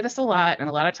we say this a lot, and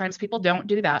a lot of times people don't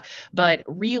do that, but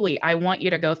really, I want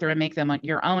you to go through and make them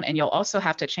your own. And you'll also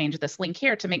have to change this link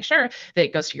here to make sure that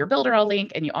it goes to your Builderall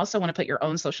link, and you also want to put your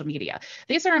own social media.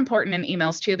 These are important in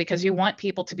emails too, because you want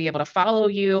people to be able to follow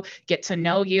you, get to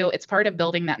know you. It's part of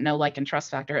building that know, like, and trust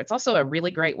factor. It's also a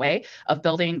really great way of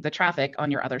building the traffic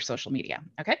on your other social media.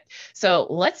 Okay, so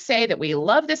let's say that we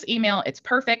love this email, it's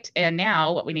perfect, and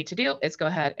now what we need to do is go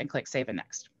ahead and click Save and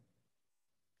Next.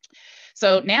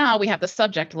 So now we have the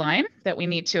subject line that we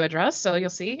need to address. So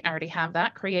you'll see I already have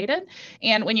that created.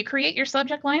 And when you create your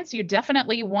subject lines, you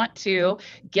definitely want to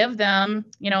give them,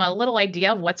 a little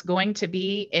idea of what's going to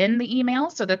be in the email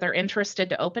so that they're interested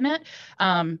to open it.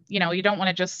 You don't want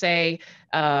to just say,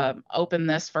 open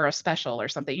this for a special or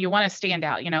something. You want to stand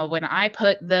out. When I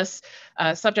put this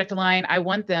subject line, I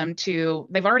want them to,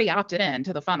 they've already opted in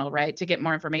to the funnel, right, to get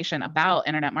more information about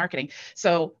internet marketing.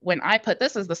 So when I put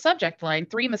this as the subject line,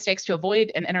 3 mistakes to avoid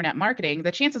in internet marketing,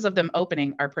 the chances of them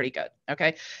opening are pretty good.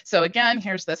 Okay, so again,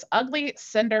 here's this ugly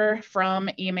sender from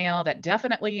email that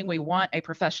definitely we want a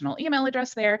professional email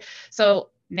address there. So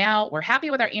now we're happy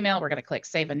with our email. We're going to click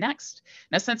Save and Next.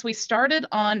 Now, since we started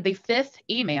on the 5th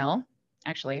email,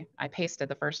 actually, I pasted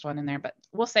the first one in there, but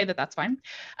we'll say that that's fine.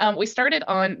 We started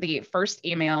on the first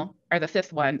email, or the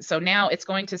 5th one. So now it's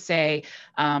going to say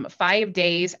 5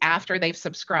 days after they've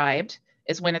subscribed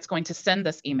is when it's going to send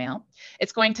this email.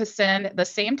 It's going to send the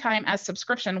same time as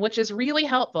subscription, which is really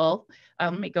helpful.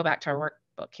 Let me go back to our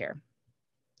workbook here.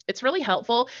 It's really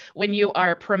helpful when you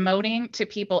are promoting to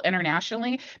people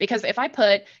internationally, because if I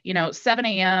put, 7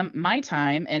 a.m. my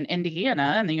time in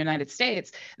Indiana in the United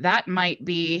States, that might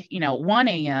be, 1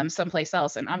 a.m. someplace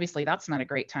else. And obviously that's not a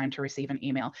great time to receive an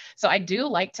email. So I do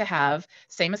like to have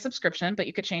same as subscription, but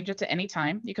you could change it to any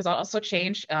time. You could also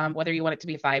change whether you want it to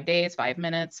be 5 days, 5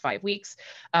 minutes, 5 weeks.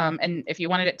 And if you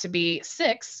wanted it to be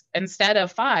 6 instead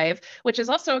of 5, which is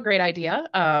also a great idea,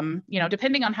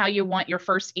 depending on how you want your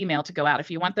first email to go out. If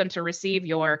you want them to receive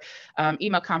your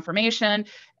email confirmation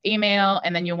email,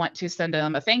 and then you want to send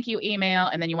them a thank you email,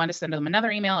 and then you want to send them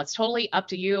another email, it's totally up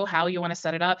to you how you want to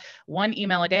set it up. 1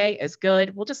 email a day is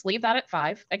good. We'll just leave that at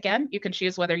 5. Again, you can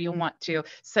choose whether you want to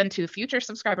send to future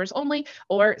subscribers only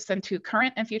or send to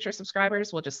current and future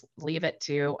subscribers. We'll just leave it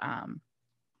to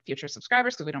future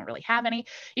subscribers because we don't really have any.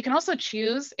 You can also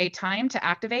choose a time to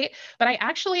activate, but I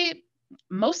actually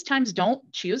most times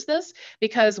don't choose this,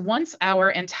 because once our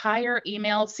entire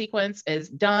email sequence is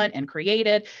done and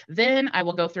created, then I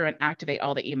will go through and activate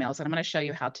all the emails. And I'm going to show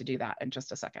you how to do that in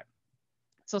just a second.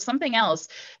 So something else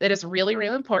that is really,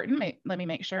 really important, let me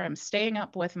make sure I'm staying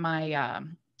up with my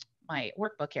my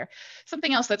workbook here.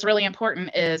 Something else that's really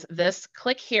important is this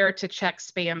click here to check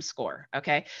spam score,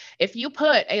 okay? If you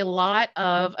put a lot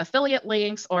of affiliate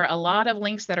links or a lot of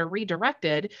links that are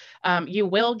redirected, you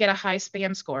will get a high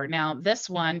spam score. Now this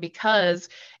one, because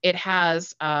it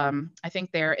has, I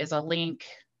think there is a link,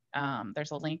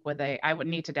 there's a link with I would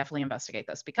need to definitely investigate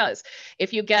this, because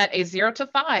if you get a 0 to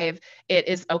 5, it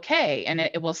is okay and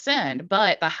it will send,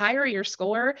 but the higher your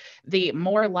score, the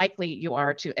more likely you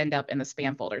are to end up in the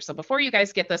spam folder. So before you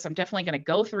guys get this, I'm definitely going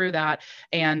to go through that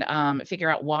and figure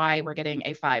out why we're getting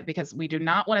a 5, because we do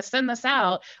not want to send this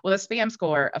out with a spam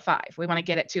score of 5. We want to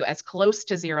get it to as close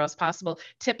to 0 as possible.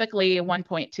 Typically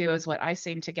 1.2 is what I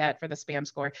seem to get for the spam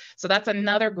score. So that's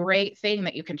another great thing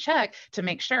that you can check to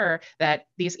make sure that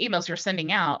these emails you're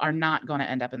sending out are not going to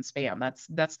end up in spam.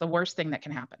 That's the worst thing that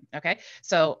can happen. Okay,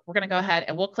 so we're going to go ahead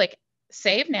and we'll click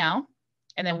save now,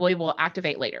 and then we will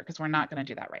activate later, because we're not going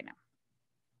to do that right now.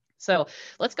 So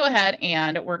let's go ahead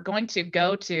and we're going to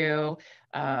go to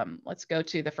let's go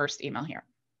to the first email here.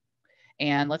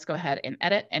 And let's go ahead and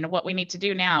edit. And what we need to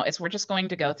do now is we're just going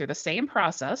to go through the same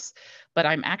process, but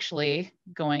I'm actually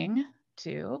going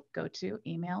to go to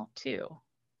email 2.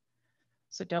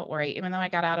 So don't worry, even though I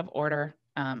got out of order,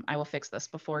 I will fix this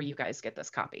before you guys get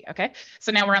this copy, okay?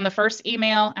 So now we're on the first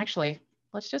email. Actually,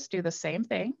 let's just do the same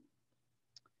thing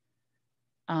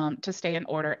to stay in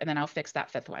order, and then I'll fix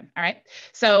that 5th one, all right?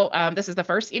 So this is the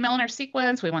first email in our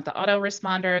sequence. We want the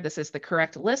autoresponder. This is the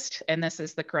correct list, and this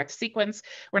is the correct sequence.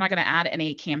 We're not gonna add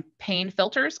any campaign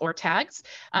filters or tags.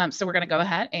 So we're gonna go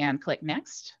ahead and click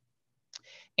next.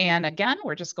 And again,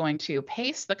 we're just going to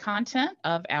paste the content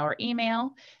of our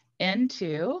email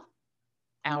into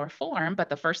our form, but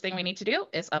the first thing we need to do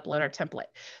is upload our template.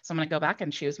 So I'm going to go back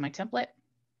and choose my template.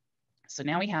 So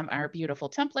now we have our beautiful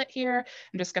template here.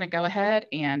 I'm just going to go ahead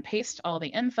and paste all the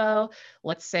info.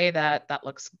 Let's say that that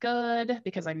looks good,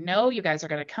 because I know you guys are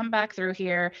going to come back through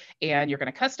here and you're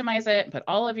going to customize it and put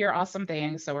all of your awesome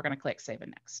things. So we're going to click save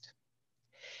and next.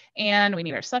 And we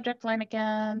need our subject line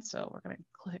again. So we're going to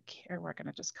click here. We're going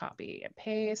to just copy and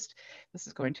paste. This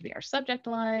is going to be our subject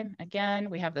line. Again,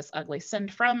 we have this ugly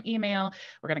send from email.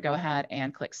 We're going to go ahead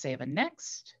and click save and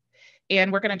next.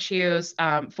 And we're going to choose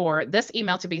for this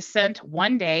email to be sent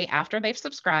 1 day after they've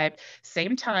subscribed,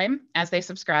 same time as they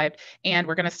subscribed. And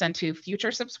we're going to send to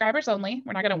future subscribers only.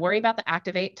 We're not going to worry about the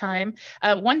activate time.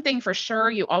 One thing for sure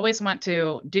you always want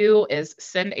to do is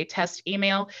send a test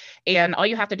email. And all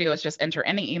you have to do is just enter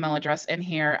any email address in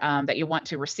here that you want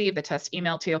to receive the test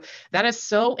email to. That is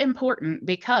so important,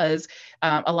 because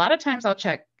a lot of times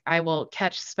I will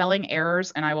catch spelling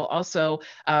errors, and I will also,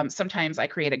 sometimes I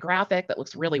create a graphic that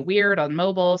looks really weird on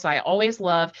mobile. So I always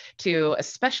love to,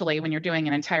 especially when you're doing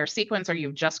an entire sequence or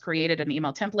you've just created an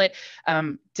email template,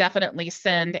 definitely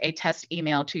send a test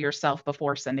email to yourself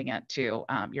before sending it to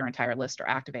your entire list or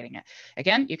activating it.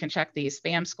 Again, you can check the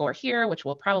spam score here, which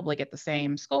will probably get the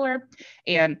same score.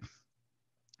 And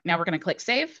now we're going to click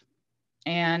save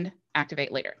and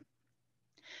activate later.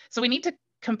 So we need to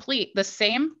complete the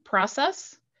same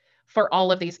process for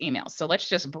all of these emails. So let's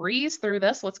just breeze through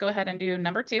this. Let's go ahead and do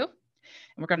number 2. And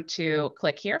we're going to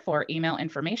click here for email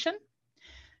information.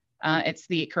 It's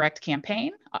the correct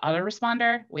campaign,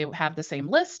 autoresponder. We have the same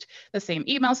list, the same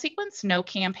email sequence, no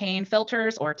campaign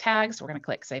filters or tags. We're going to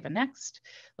click save and next.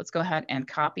 Let's go ahead and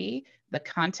copy the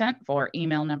content for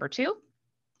email number 2.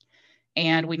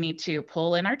 And we need to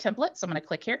pull in our template. So I'm going to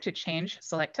click here to change,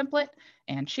 select template,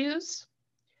 and choose.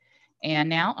 And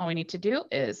now all we need to do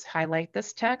is highlight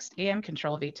this text and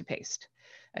Control V to paste.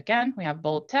 Again, we have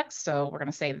bold text, so we're going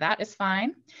to say that is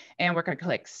fine. And we're going to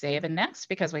click save and next,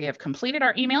 because we have completed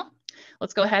our email.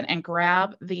 Let's go ahead and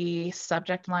grab the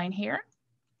subject line here.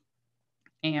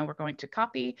 And we're going to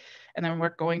copy, and then we're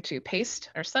going to paste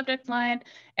our subject line,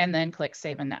 and then click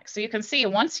save and next. So you can see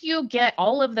once you get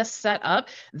all of this set up,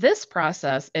 this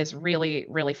process is really,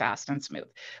 really fast and smooth.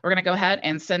 We're going to go ahead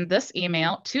and send this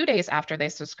email 2 days after they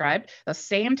subscribed, the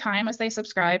same time as they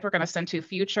subscribed. We're going to send to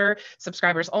future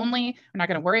subscribers only. We're not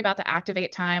going to worry about the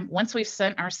activate time. Once we've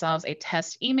sent ourselves a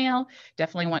test email,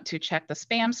 definitely want to check the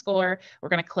spam score. We're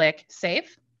going to click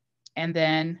save and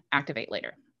then activate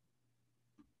later.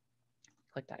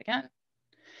 Click that again.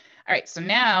 All right, so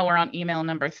now we're on email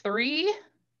number 3.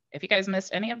 If you guys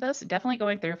missed any of this, definitely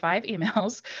going through 5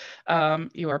 emails.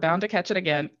 You are bound to catch it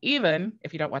again, even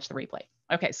if you don't watch the replay.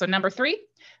 Okay, so number 3,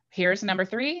 here's number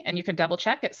 3, and you can double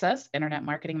check. It says Internet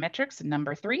Marketing Metrics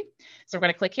number 3. So we're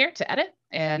going to click here to edit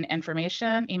and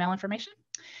information, email information.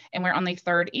 And we're on the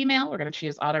 3rd email. We're going to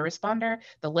choose autoresponder.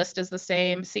 The list is the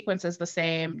same, sequence is the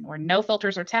same. We're no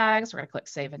filters or tags. We're going to click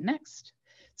save and next.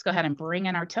 Let's go ahead and bring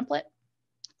in our template.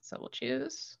 So we'll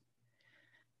choose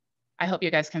I hope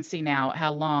you guys can see now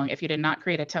how long, if you did not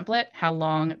create a template, how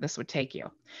long this would take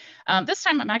you. This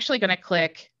time I'm actually going to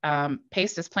click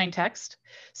paste as plain text.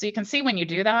 So you can see when you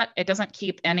do that, it doesn't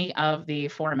keep any of the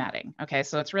formatting. Okay,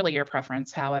 so it's really your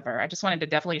preference. However, I just wanted to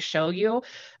definitely show you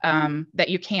that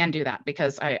you can do that,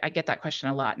 because I get that question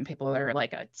a lot and people are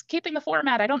like, it's keeping the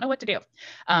format, I don't know what to do.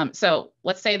 So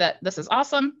let's say that this is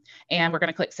awesome and we're going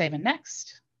to click save and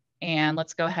next. And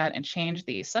let's go ahead and change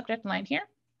the subject line here.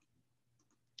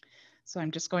 So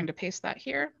I'm just going to paste that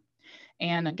here.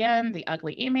 And again, the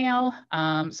ugly email.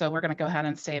 So we're going to go ahead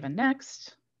and save and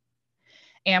next.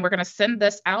 And we're going to send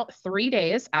this out 3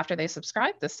 days after they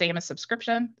subscribe, the same as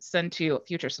subscription, send to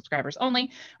future subscribers only.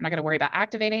 We're not going to worry about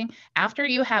activating. After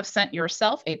you have sent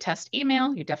yourself a test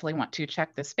email, you definitely want to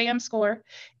check the spam score.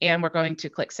 And we're going to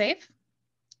click save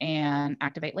and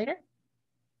activate later.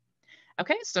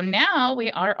 Okay, so now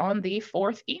we are on the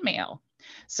 4th email.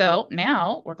 So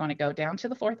now we're going to go down to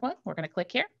the 4th one. We're going to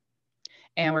click here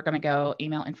and we're going to go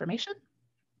email information.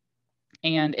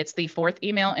 And it's the 4th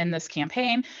email in this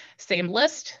campaign. Same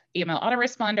list, email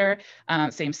autoresponder,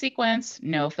 same sequence,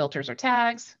 no filters or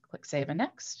tags. Click save and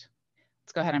next.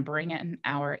 Let's go ahead and bring in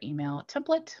our email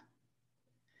template.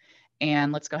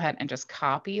 And let's go ahead and just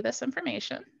copy this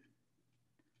information.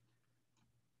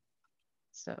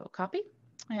 So copy,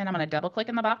 and I'm going to double click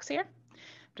in the box here.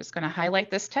 I'm just going to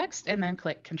highlight this text and then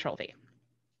click Control V.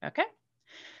 Okay.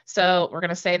 So we're going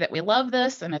to say that we love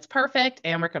this and it's perfect,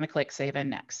 and we're going to click save and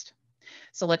next.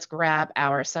 So let's grab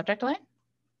our subject line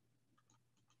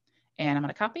and I'm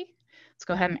going to copy. Let's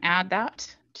go ahead and add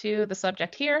that to the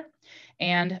subject here.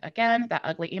 And again, that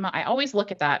ugly email, I always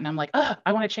look at that and I'm like, oh,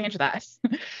 I want to change that.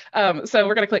 So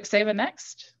we're going to click save and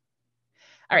next.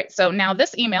 All right, so now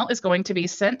this email is going to be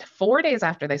sent 4 days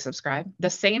after they subscribe, the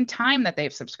same time that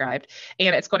they've subscribed,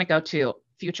 and it's going to go to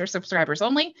future subscribers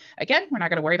only. Again, we're not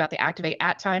going to worry about the activate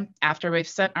at time. After we've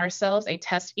sent ourselves a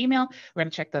test email, we're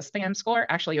going to check the spam score.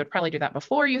 Actually, you would probably do that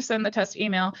before you send the test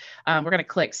email. We're going to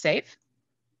click save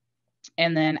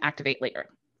and then activate later.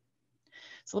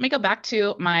 So let me go back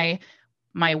to my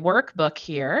workbook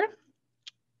here.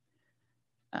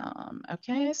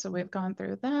 Okay, so we've gone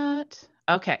through that.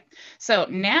 Okay, so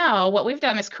now what we've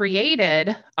done is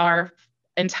created our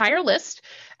entire list,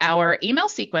 our email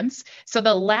sequence. So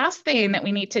the last thing that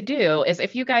we need to do is,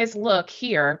 if you guys look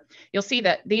here, you'll see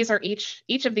that these are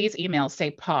each of these emails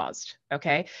say paused.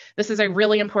 Okay, this is a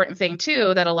really important thing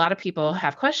too that a lot of people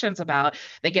have questions about.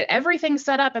 They get everything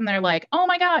set up and they're like, oh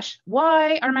my gosh,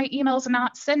 why are my emails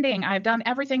not sending? I've done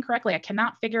everything correctly, I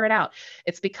cannot figure it out.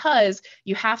 It's because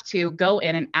you have to go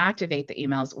in and activate the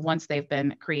emails once they've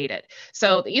been created.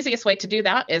 So the easiest way to do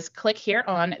that is click here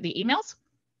on the emails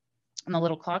and the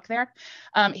little clock there.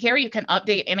 Here you can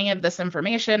update any of this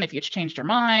information if you changed your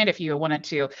mind, if you wanted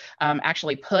to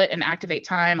actually put an activate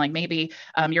time, like maybe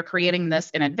you're creating this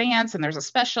in advance and there's a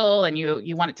special and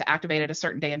you want it to activate at a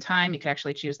certain day and time, you can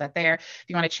actually choose that there. If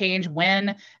you want to change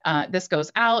when this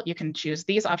goes out, you can choose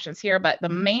these options here, but the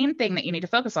main thing that you need to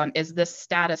focus on is this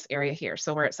status area here.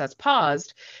 So where it says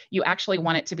paused, you actually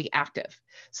want it to be active.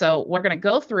 So we're going to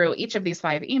go through each of these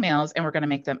 5 emails and we're going to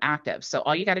make them active. So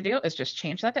all you got to do is just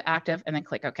change that to active and then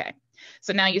click OK.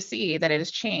 So now you see that it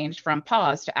has changed from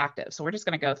pause to active. So we're just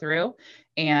going to go through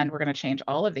and we're going to change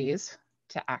all of these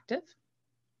to active.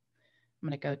 I'm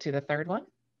going to go to the 3rd one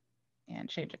and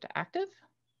change it to active.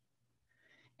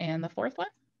 And the 4th one,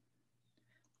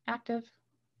 active.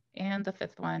 And the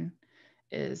 5th one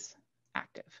is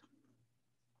active.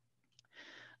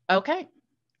 Okay.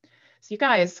 So you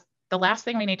guys, the last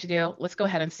thing we need to do, let's go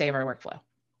ahead and save our workflow.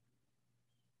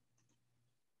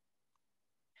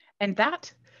 And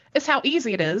that is how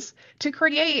easy it is to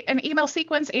create an email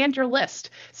sequence and your list.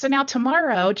 So now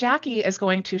tomorrow, Jackie is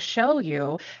going to show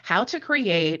you how to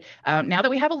create, now that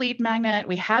we have a lead magnet,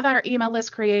 we have our email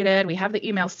list created, we have the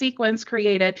email sequence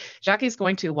created, Jackie's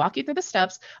going to walk you through the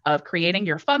steps of creating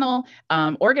your funnel,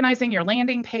 organizing your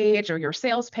landing page or your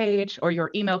sales page or your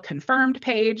email confirmed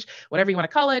page, whatever you want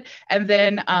to call it. And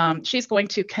then she's going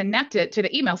to connect it to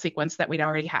the email sequence that we'd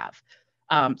already have.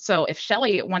 So if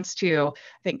Shelly wants to,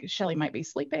 I think Shelly might be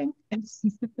sleeping.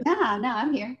 No,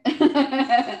 I'm here.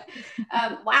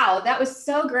 Wow, that was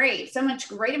so great. So much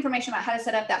great information about how to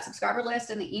set up that subscriber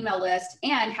list and the email list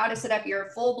and how to set up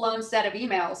your full-blown set of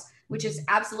emails, which is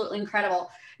absolutely incredible.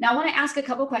 Now, I want to ask a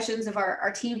couple questions of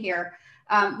our team here.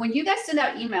 When you guys send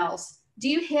out emails, do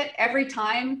you hit every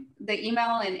time the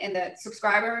email and the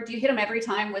subscriber, do you hit them every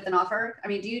time with an offer? I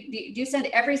mean, do you send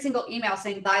every single email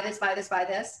saying buy this, buy this, buy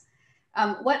this?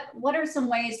 What are some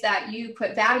ways that you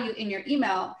put value in your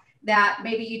email that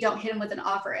maybe you don't hit them with an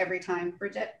offer every time,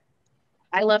 Bridget?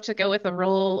 I love to go with the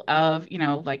rule of,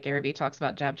 like Gary Vee talks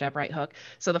about jab, jab, right hook.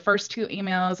 So the first two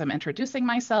emails, I'm introducing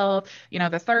myself.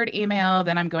 The third email,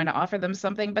 then I'm going to offer them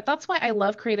something. But that's why I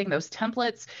love creating those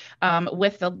templates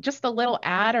with just the little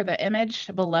ad or the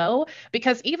image below,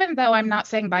 because even though I'm not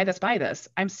saying buy this,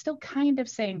 I'm still kind of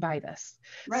saying buy this.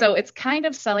 Right. So it's kind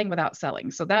of selling without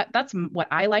selling. So that's what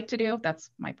I like to do. That's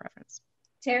my preference.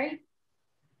 Terry?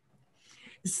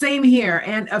 Same here.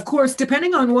 And of course,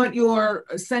 depending on what you're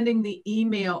sending the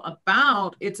email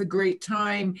about, it's a great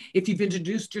time if you've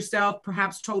introduced yourself,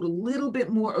 perhaps told a little bit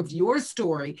more of your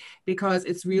story, because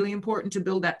it's really important to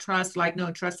build that trust, like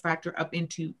no trust factor up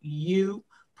into you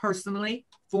personally,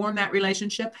 form that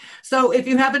relationship. So if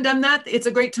you haven't done that, it's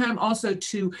a great time also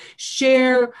to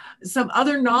share some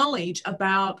other knowledge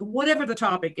about whatever the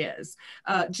topic is,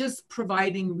 just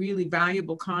providing really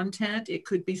valuable content. It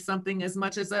could be something as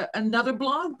much as another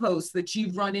blog post that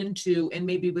you've run into, and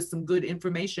maybe with some good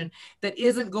information that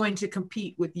isn't going to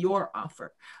compete with your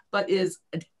offer, but is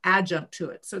an adjunct to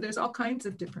it. So there's all kinds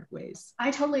of different ways.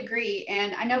 I totally agree.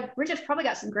 And I know Bridget's probably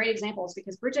got some great examples,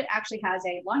 because Bridget actually has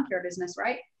a lawn care business,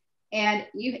 right? And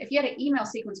if you had an email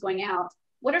sequence going out,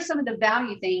 what are some of the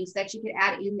value things that you could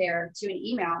add in there to an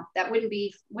email that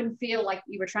wouldn't feel like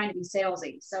you were trying to be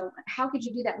salesy? So how could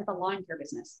you do that with a lawn care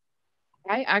business?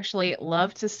 I actually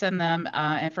love to send them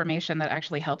information that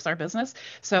actually helps our business.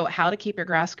 So how to keep your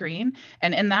grass green.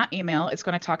 And in that email, it's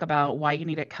going to talk about why you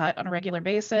need it cut on a regular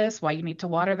basis, why you need to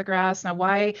water the grass. Now,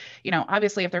 why,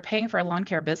 obviously, if they're paying for a lawn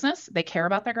care business, they care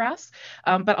about their grass.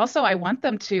 But also, I want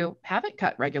them to have it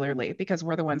cut regularly because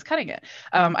we're the ones cutting it.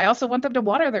 I also want them to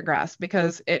water their grass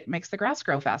because it makes the grass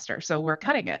grow faster. So we're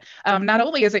cutting it. Not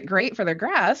only is it great for their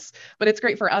grass, but it's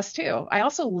great for us too. I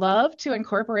also love to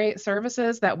incorporate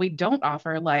services that we don't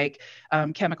offer, like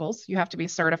chemicals. You have to be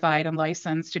certified and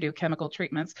licensed to do chemical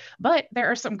treatments, but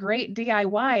there are some great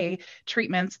DIY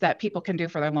treatments that people can do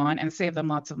for their lawn and save them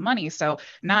lots of money. So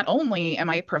not only am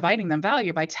I providing them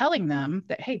value by telling them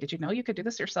that, hey, did you know you could do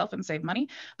this yourself and save money?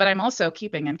 But I'm also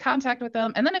keeping in contact with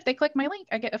them. And then if they click my link,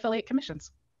 I get affiliate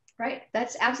commissions. Right.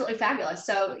 That's absolutely fabulous.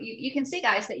 So you can see,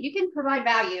 guys, that you can provide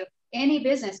value. Any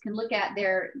business can look at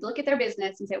their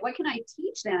business and say, what can I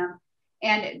teach them?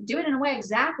 And do it in a way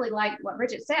exactly like what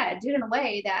Bridget said. Do it in a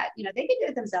way that, they can do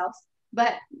it themselves,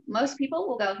 but most people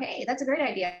will go, hey, that's a great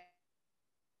idea.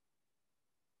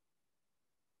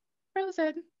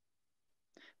 Frozen.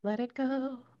 Let it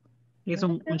go. Yeah,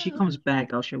 so when she comes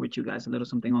back, I'll share with you guys a little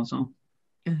something also.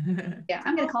 Yeah,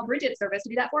 I'm going to call Bridget's service to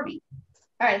do that for me.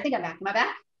 All right, I think I'm back. Am I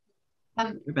back?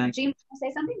 You're back. Gene,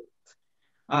 say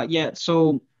something? Yeah,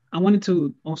 so I wanted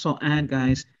to also add,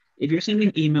 guys, if you're sending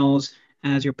emails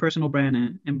as your personal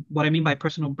brand, and what I mean by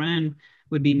personal brand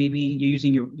would be maybe you're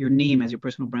using your name as your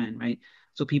personal brand, right?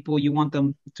 So you want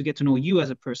them to get to know you as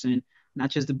a person,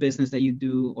 not just the business that you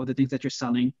do or the things that you're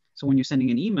selling. So when you're sending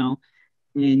an email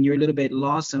and you're a little bit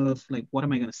lost of like, what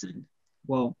am I going to send?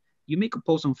 Well, you make a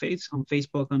post on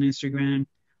Facebook, on Instagram,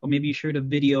 or maybe you shared a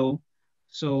video.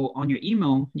 So on your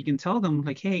email, you can tell them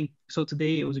like, hey, so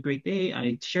today it was a great day.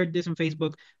 I shared this on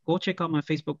Facebook. Go check out my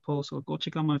Facebook post, or go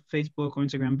check out my Facebook or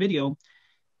Instagram video.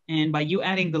 And by you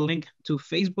adding the link to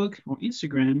Facebook or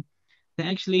Instagram, that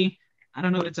actually, I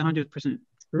don't know if it's 100%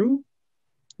 true,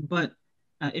 but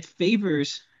it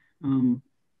favors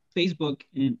Facebook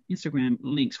and Instagram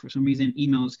links for some reason,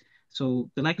 emails. So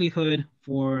the likelihood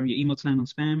for your email to land on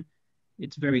spam,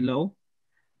 it's very low.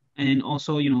 And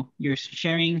also, you're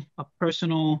sharing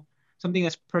something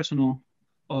that's personal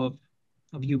of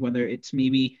you, whether it's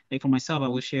maybe like for myself, I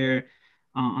will share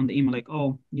on the email, like,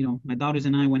 oh, my daughters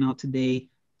and I went out today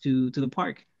to the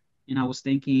park and I was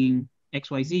thinking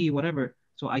XYZ, whatever.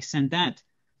 So I sent that.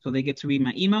 So they get to read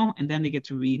my email and then they get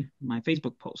to read my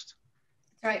Facebook post.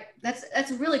 Right.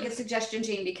 That's a really good suggestion,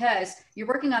 Gene, because you're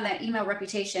working on that email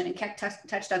reputation, and Keck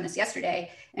touched on this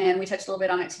yesterday, and we touched a little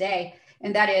bit on it today.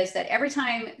 And that is that every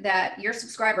time that your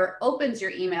subscriber opens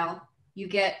your email, you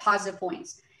get positive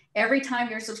points. Every time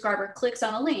your subscriber clicks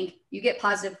on a link, you get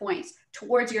positive points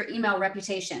towards your email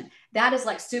reputation. That is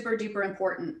like super duper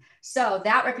important. So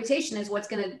that reputation is what's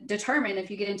going to determine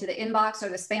if you get into the inbox or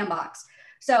the spam box.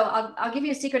 So I'll give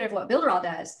you a secret of what Builderall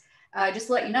does. Just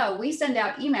to let you know, we send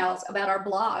out emails about our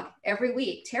blog every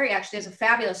week. Terry actually does a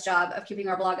fabulous job of keeping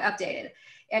our blog updated.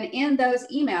 And in those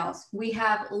emails, we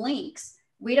have links.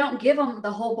 We don't give them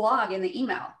the whole blog in the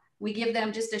email. We give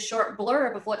them just a short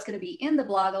blurb of what's going to be in the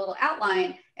blog, a little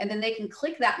outline, and then they can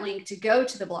click that link to go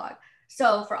to the blog.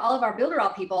 So for all of our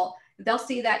Builderall people, they'll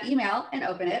see that email and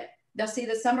open it. They'll see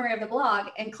the summary of the blog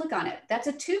and click on it. That's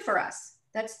a 2 for us.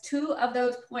 That's 2 of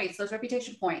those points, those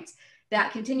reputation points.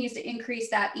 That continues to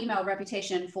increase that email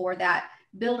reputation for that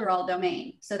Builderall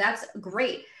domain. So that's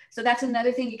great. So that's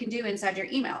another thing you can do inside your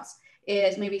emails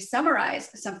is maybe summarize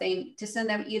something to send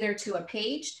them either to a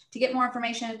page to get more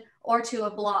information or to a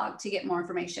blog to get more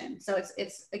information. So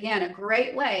it's again, a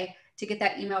great way to get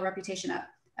that email reputation up.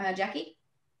 Jackie?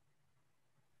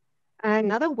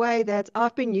 Another way that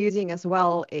I've been using as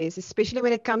well is, especially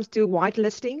when it comes to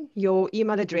whitelisting your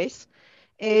email address,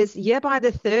 is hereby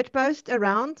the third post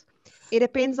around. It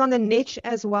depends on the niche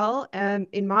as well.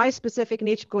 In my specific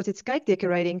niche, because it's cake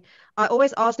decorating, I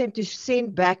always ask them to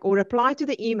send back or reply to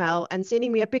the email and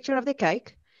sending me a picture of the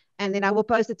cake. And then I will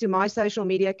post it to my social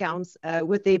media accounts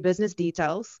with their business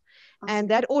details. Awesome. And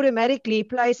that automatically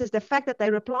places the fact that they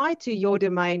reply to your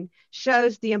domain,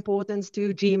 shows the importance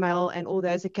to Gmail and all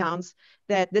those accounts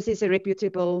that this is a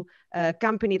reputable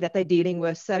company that they're dealing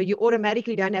with. So you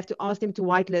automatically don't have to ask them to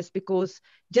whitelist, because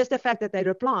just the fact that they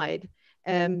replied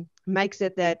makes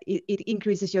it that it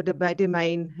increases your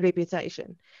domain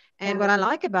reputation. And what I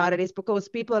like about it is because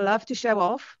people love to show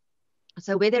off.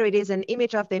 So whether it is an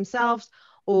image of themselves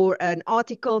or an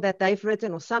article that they've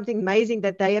written or something amazing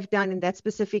that they have done in that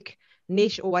specific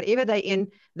niche or whatever they're in,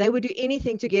 they would do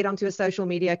anything to get onto a social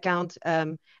media account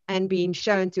and being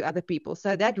shown to other people.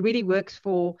 So that really works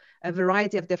for a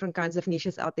variety of different kinds of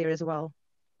niches out there as well.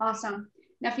 Awesome.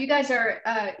 Now, if you guys are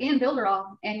in Builderall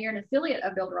and you're an affiliate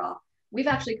of Builderall, we've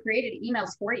actually created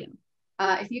emails for you.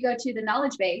 If you go to the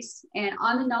knowledge base, and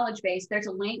on the knowledge base, there's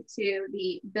a link to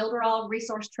the Builderall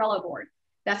resource Trello board.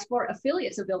 That's for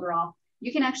affiliates of Builderall.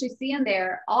 You can actually see in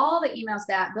there all the emails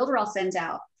that Builderall sends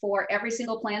out for every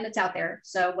single plan that's out there.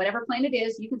 So whatever plan it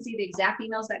is, you can see the exact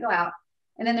emails that go out.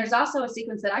 And then there's also a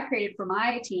sequence that I created for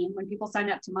my team. When people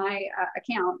sign up to my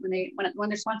account, when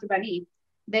they're sponsored by me,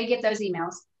 they get those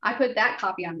emails. I put that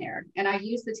copy on there, and I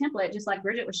use the template just like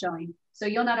Bridget was showing. So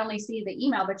you'll not only see the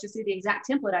email, but you'll see the exact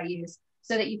template I use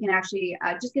so that you can actually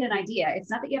just get an idea. It's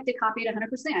not that you have to copy it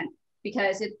 100%,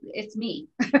 because it's me,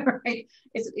 right?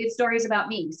 It's stories about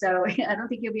me. So I don't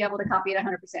think you'll be able to copy it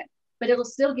 100%, but it'll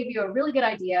still give you a really good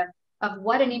idea of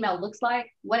what an email looks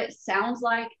like, what it sounds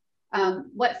like,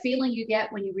 what feeling you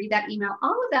get when you read that email.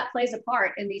 All of that plays a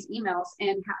part in these emails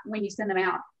and when you send them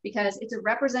out, because it's a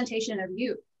representation of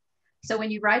you. So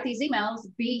when you write these emails,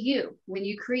 be you. When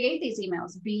you create these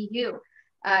emails, be you,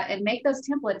 and make those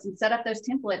templates and set up those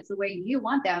templates the way you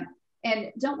want them.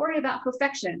 And don't worry about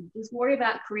perfection. Just worry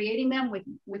about creating them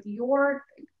with your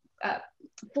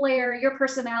flair, your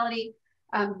personality.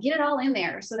 Get it all in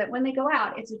there so that when they go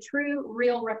out, it's a true,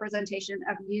 real representation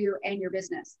of you and your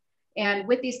business. And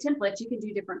with these templates, you can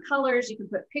do different colors. You can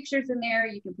put pictures in there.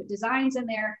 You can put designs in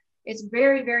there. It's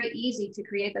very, very easy to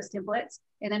create those templates.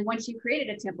 And then once you created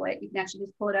a template, you can actually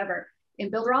just pull it over.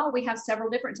 In Builderall, we have several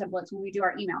different templates when we do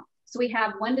our email. So we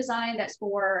have one design that's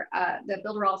for the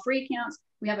Builderall free accounts.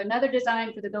 We have another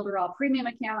design for the Builderall premium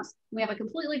accounts. We have a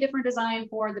completely different design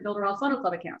for the Builderall Funnel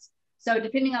Club accounts. So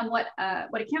depending on what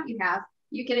account you have,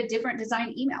 you get a different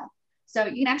design email. So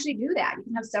you can actually do that. You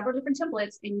can have several different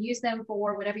templates and use them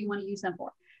for whatever you want to use them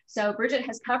for. So Bridget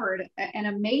has covered an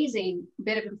amazing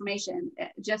bit of information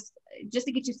just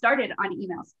to get you started on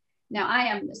emails. Now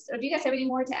so do you guys have any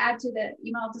more to add to the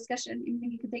email discussion?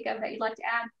 Anything you can think of that you'd like to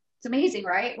add? It's amazing,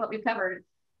 right? What we've covered.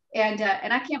 And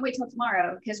I can't wait till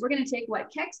tomorrow, because we're going to take what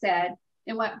Keck said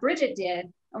and what Bridget did,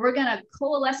 and we're going to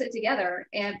coalesce it together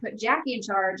and put Jackie in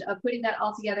charge of putting that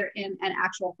all together in an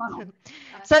actual funnel.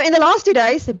 So in the last 2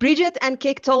 days, Bridget and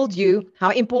Keck told you how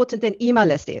important an email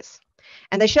list is.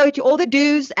 And they showed you all the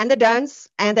do's and the don'ts,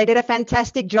 and they did a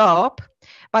fantastic job.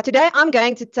 But today I'm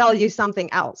going to tell you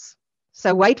something else.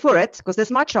 So wait for it, because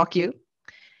this might shock you,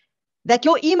 that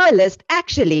your email list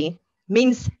actually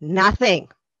means nothing.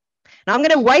 Now I'm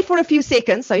going to wait for a few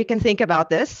seconds so you can think about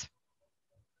this.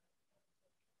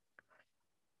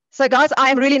 So guys,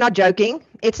 I am really not joking.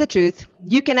 It's the truth.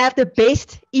 You can have the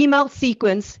best email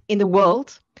sequence in the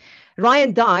world.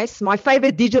 Ryan Dice, my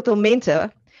favorite digital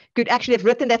mentor, could actually have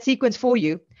written that sequence for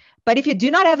you. But if you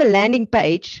do not have a landing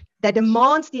page that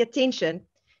demands the attention,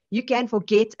 you can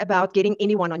forget about getting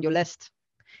anyone on your list.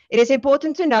 It is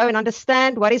important to know and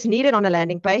understand what is needed on a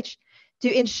landing page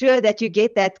to ensure that you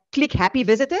get that click happy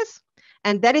visitors.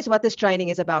 And that is what this training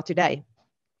is about today.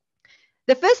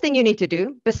 The first thing you need to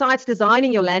do, besides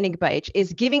designing your landing page,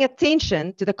 is giving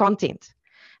attention to the content.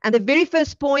 And the very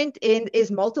first point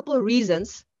is multiple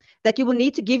reasons that you will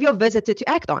need to give your visitor to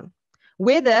act on.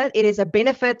 Whether it is a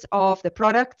benefit of the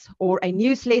product or a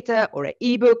newsletter or an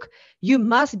ebook, you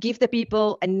must give the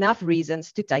people enough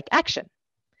reasons to take action.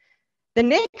 The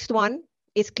next one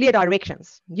is clear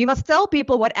directions. You must tell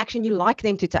people what action you like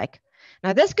them to take.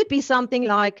 Now, this could be something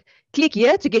like click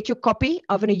here to get your copy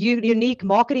of a unique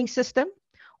marketing system,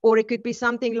 or it could be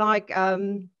something like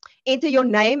enter your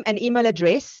name and email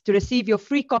address to receive your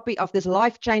free copy of this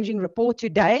life-changing report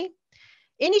today.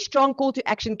 Any strong call to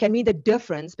action can mean the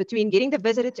difference between getting the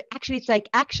visitor to actually take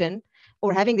action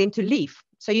or having them to leave.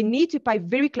 So you need to pay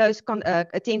very close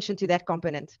attention to that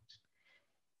component.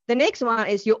 The next one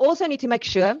is you also need to make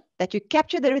sure that you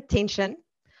capture their attention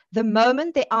the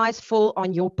moment their eyes fall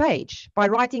on your page by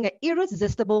writing an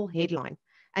irresistible headline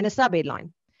and a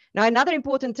subheadline. Now, another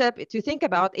important tip to think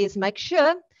about is make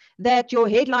sure that your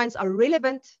headlines are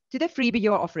relevant to the freebie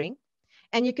you're offering,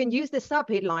 and you can use the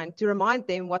subheadline to remind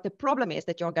them what the problem is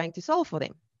that you're going to solve for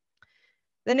them.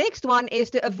 The next one is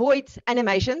to avoid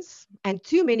animations and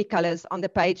too many colors on the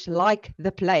page like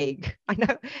the plague. I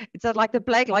know it's not like the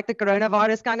plague, like the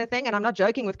coronavirus kind of thing, and I'm not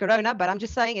joking with corona, but I'm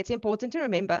just saying it's important to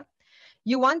remember.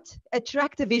 You want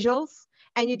attractive visuals,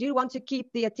 and you do want to keep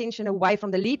the attention away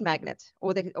from the lead magnet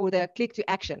or the click to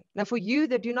action. Now, for you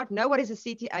that do not know what is a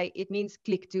CTA, it means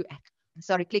click to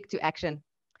action.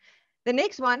 The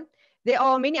next one, there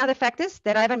are many other factors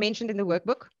that I haven't mentioned in the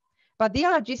workbook, but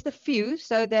there are just a few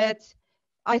so that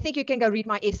I think you can go read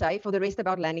my essay for the rest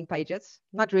about landing pages.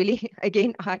 Not really.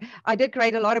 Again, I did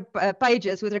create a lot of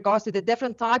pages with regards to the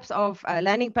different types of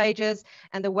landing pages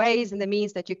and the ways and the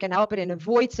means that you can help it and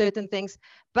avoid certain things.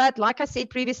 But like I said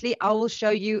previously, I will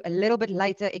show you a little bit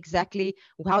later exactly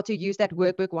how to use that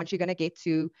workbook once you're going to get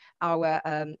to our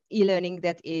e-learning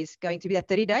that is going to be at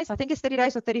 30 days. I think it's 30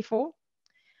 days or 34.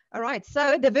 All right.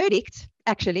 So the verdict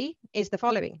actually is the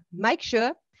following. Make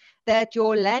sure that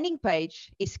your landing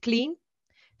page is clean,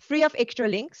 free of extra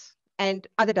links and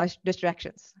other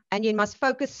distractions. And you must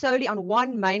focus solely on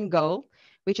one main goal,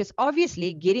 which is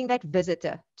obviously getting that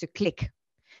visitor to click.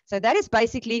 So that is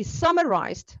basically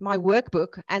summarized my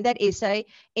workbook and that essay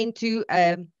into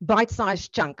a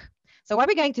bite-sized chunk. So what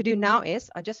we're going to do now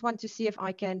is, I just want to see if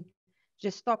I can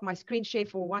just stop my screen share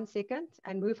for 1 second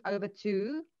and move over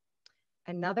to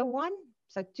another one.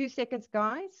 So 2 seconds,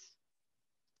 guys.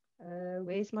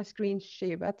 Where's my screen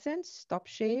share button? Stop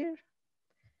share.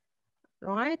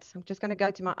 Right, I'm just going to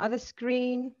go to my other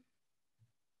screen.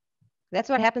 That's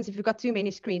what happens if you've got too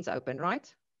many screens open,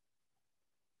 right?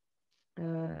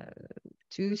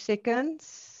 2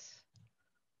 seconds.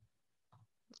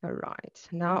 All right,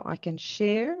 now I can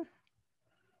share.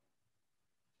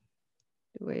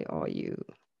 Where are you?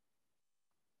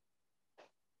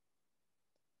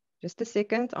 Just a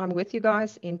second, I'm with you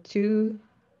guys in 2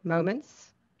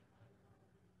 moments.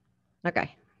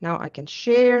 Okay, now I can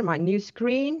share my new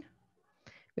screen,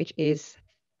 which is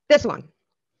this one.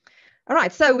 All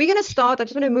right, so we're going to start. I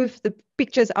just want to move the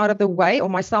pictures out of the way, or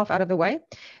myself out of the way.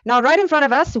 Now, right in front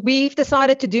of us, we've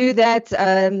decided to do that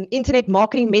internet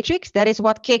marketing metrics. That is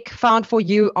what Keck found for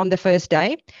you on the first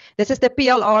day. This is the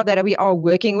PLR that we are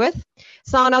working with.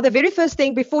 So now the very first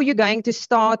thing before you're going to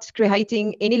start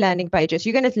creating any landing pages,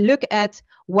 you're going to look at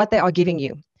what they are giving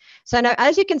you. So now,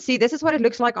 as you can see, this is what it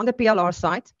looks like on the PLR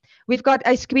site. We've got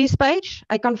a squeeze page,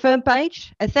 a confirm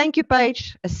page, a thank you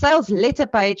page, a sales letter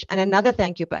page, and another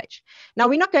thank you page. Now,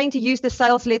 we're not going to use the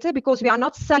sales letter because we are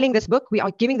not selling this book. We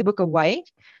are giving the book away.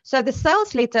 So the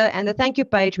sales letter and the thank you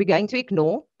page, we're going to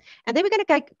ignore. And then we're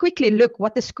going to quickly look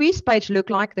what the squeeze page look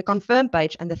like, the confirm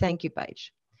page, and the thank you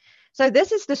page. So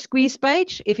this is the squeeze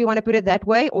page, if you want to put it that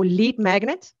way, or lead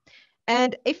magnet.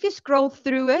 And if you scroll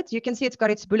through it, you can see it's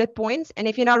got its bullet points. And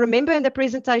if you now remember in the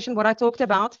presentation what I talked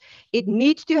about, it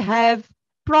needs to have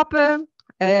proper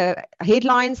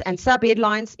headlines and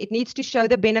sub-headlines. It needs to show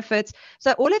the benefits.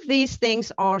 So all of these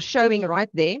things are showing right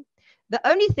there. The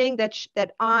only thing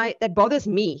that bothers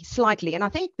me slightly, and I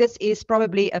think this is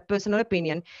probably a personal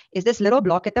opinion, is this little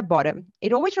block at the bottom.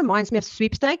 It always reminds me of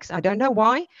sweepstakes. I don't know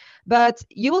why, but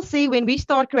you will see when we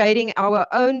start creating our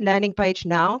own landing page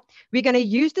now, we're going to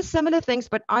use the similar things,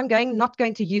 but I'm not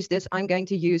going to use this. I'm going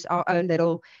to use our own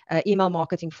little email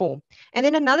marketing form. And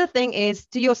then another thing is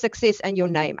to your success and your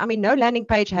name. I mean, no landing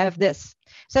page have this.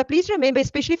 So please remember,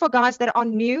 especially for guys that are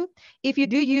new, if you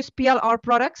do use PLR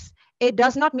products, it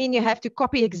does not mean you have to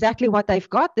copy exactly what they've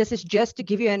got. This is just to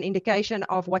give you an indication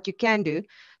of what you can do.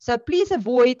 So please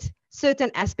avoid certain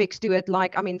aspects to it.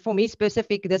 Like, I mean, for me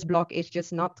specific, this block is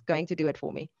just not going to do it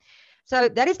for me. So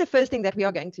that is the first thing that we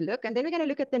are going to look. And then we're going to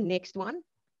look at the next one.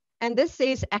 And this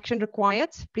says action required.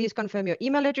 Please confirm your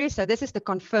email address. So this is the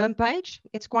confirm page.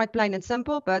 It's quite plain and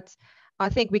simple, but I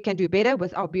think we can do better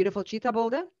with our beautiful cheetah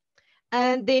builder.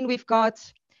 And then we've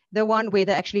got the one where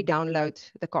they actually download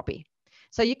the copy.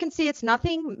 So you can see it's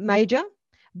nothing major,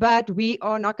 but we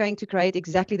are not going to create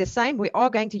exactly the same. We are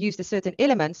going to use the certain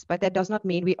elements, but that does not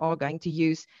mean we are going to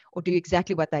use or do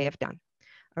exactly what they have done.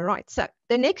 All right, so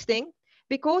the next thing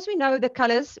because we know the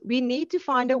colors, we need to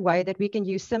find a way that we can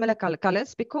use similar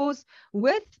colors, because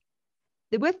with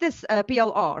this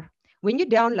PLR, when you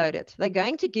download it, they're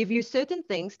going to give you certain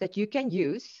things that you can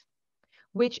use,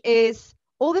 which is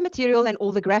all the material and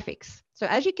all the graphics. So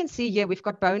as you can see here, we've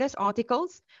got bonus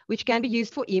articles, which can be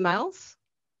used for emails.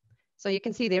 So you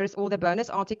can see there is all the bonus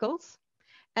articles.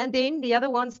 And then the other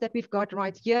ones that we've got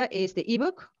right here is the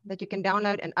ebook that you can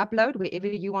download and upload wherever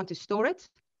you want to store it.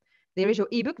 There is your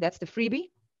ebook, that's the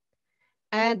freebie.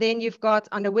 And then you've got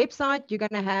on the website, you're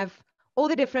going to have all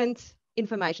the different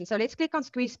information. So let's click on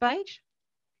squeeze page.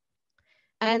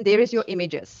 And there is your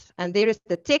images. And there is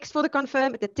the text for the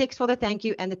confirm, the text for the thank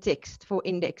you, and the text for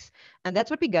index. And that's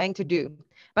what we're going to do.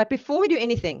 But before we do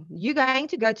anything, you're going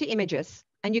to go to images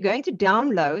and you're going to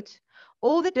download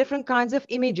all the different kinds of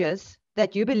images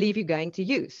that you believe you're going to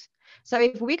use. So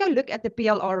if we go look at the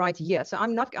PLR right here, so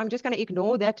I'm just going to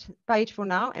ignore that page for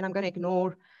now, and I'm going to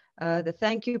ignore the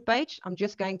thank you page. I'm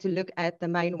just going to look at the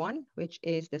main one, which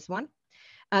is this one.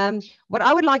 What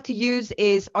I would like to use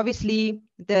is obviously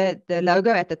the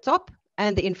logo at the top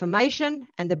and the information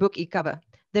and the book e-cover.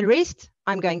 The rest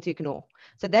I'm going to ignore.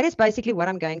 So that is basically what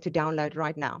I'm going to download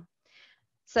right now.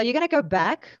 So you're going to go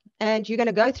back and you're going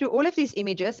to go through all of these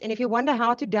images. And if you wonder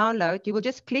how to download, you will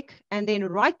just click and then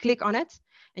right click on it.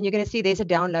 And you're going to see there's a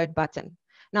download button.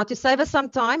 Now to save us some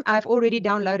time, I've already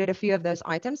downloaded a few of those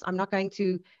items. I'm not going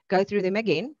to go through them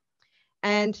again.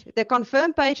 And the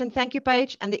confirm page and thank you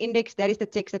page and the index, that is the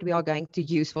text that we are going to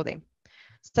use for them.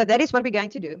 So that is what we're going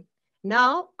to do.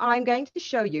 Now I'm going to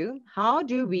show you how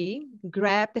do we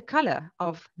grab the color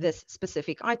of this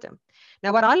specific item.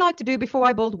 Now what I like to do before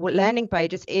I build landing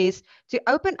pages is to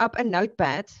open up a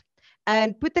notepad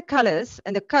and put the colors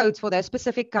and the codes for those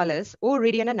specific colors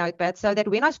already in a notepad so that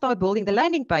when I start building the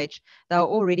landing page, they're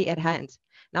already at hand.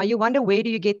 Now you wonder, where do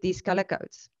you get these color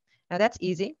codes? Now that's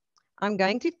easy. I'm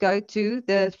going to go to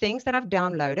the things that I've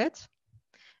downloaded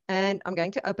and I'm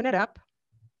going to open it up.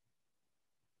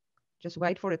 Just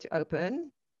wait for it to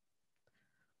open.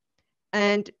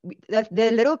 And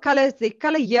the little colors, the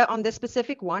color here on this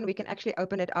specific one, we can actually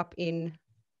open it up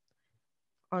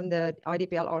on the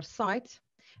IDPLR site.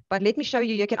 But let me show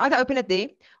you, you can either open it there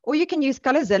or you can use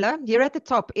Colorzilla. Here at the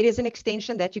top, it is an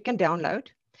extension that you can download.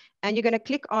 And you're going to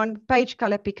click on Page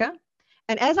Color Picker.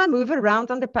 And as I move around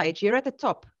on the page, here at the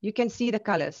top, you can see the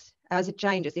colors as it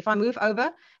changes. If I move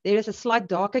over, there is a slight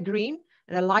darker green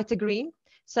and a lighter green.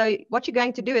 So what you're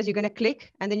going to do is you're going to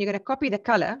click and then you're going to copy the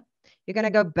color. You're going to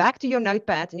go back to your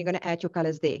notepad and you're going to add your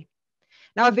colors there.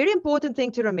 Now, a very important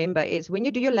thing to remember is when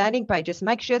you do your landing pages,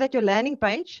 make sure that your landing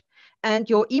page and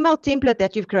your email template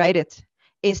that you've created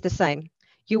is the same.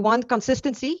 You want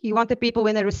consistency. You want the people,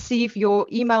 when they receive your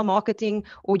email marketing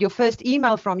or your first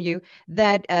email from you,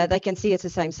 that they can see it's the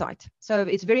same site. So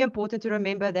it's very important to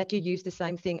remember that you use the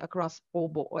same thing across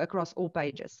all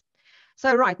pages.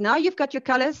 So right now you've got your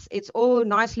colors. It's all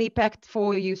nicely packed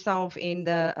for yourself in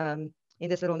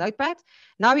this little notepad.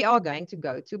 Now we are going to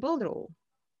go to Builderall.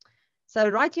 So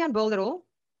right here on Builderall,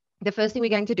 the first thing we're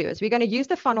going to do is we're going to use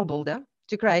the funnel builder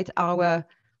to create our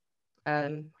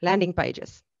landing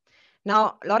pages.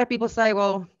 Now, a lot of people say,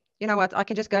 well, you know what, I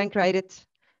can just go and create it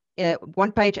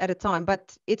one page at a time,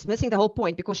 but it's missing the whole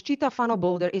point because Cheetah Funnel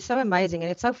Builder is so amazing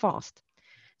and it's so fast.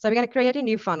 So we're going to create a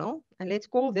new funnel and let's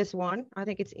call this one, I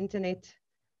think it's Internet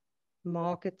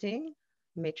Marketing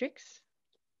Metrics.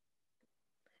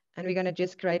 And we're going to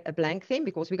just create a blank theme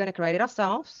because we're going to create it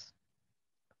ourselves.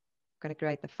 We're going to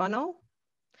create the funnel.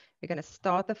 We're going to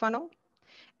start the funnel.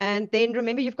 And then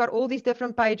remember, you've got all these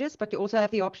different pages, but you also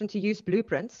have the option to use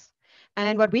blueprints.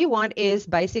 And what we want is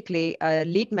basically a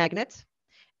lead magnet.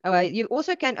 You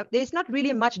also can, there's not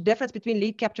really much difference between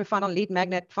lead capture funnel, lead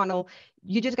magnet funnel.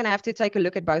 You're just going to have to take a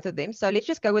look at both of them. So let's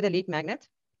just go with a lead magnet.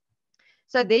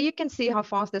 So there you can see how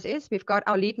fast this is. We've got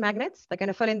our lead magnets. They're going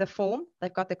to fill in the form.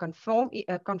 They've got the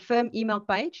confirm email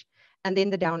page and then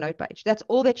the download page. That's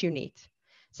all that you need.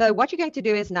 So what you're going to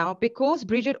do is now, because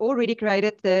Bridget already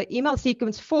created the email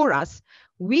sequence for us,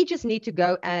 we just need to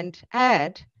go and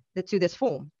add to this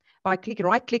form. By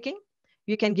right-clicking,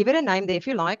 you can give it a name there if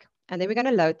you like, and then we're going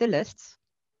to load the lists.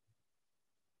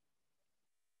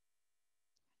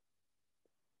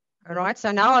 All right,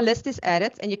 so now our list is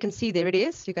added, and you can see there it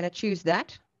is. You're going to choose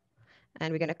that,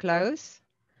 and we're going to close,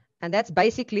 and that's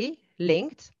basically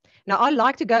linked. Now, I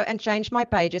like to go and change my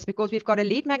pages because we've got a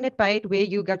lead magnet page where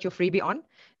you got your freebie on,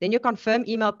 then your confirm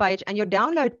email page, and your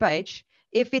download page.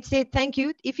 If it said thank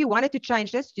you, if you wanted to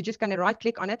change this, you're just going to right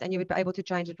click on it and you would be able to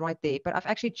change it right there. But I've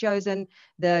actually chosen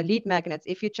the lead magnets.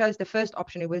 If you chose the first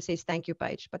option, it will say thank you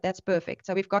page, but that's perfect.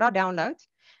 So we've got our download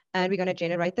and we're going to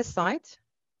generate the site.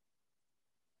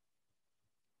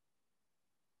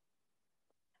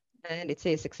 And it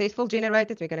says successful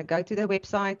generated. We're going to go to the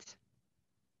website.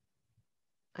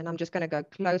 And I'm just going to go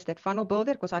close that funnel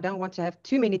builder because I don't want to have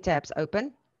too many tabs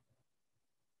open.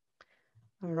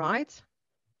 All right.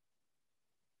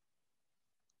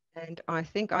 And I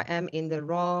think I am in the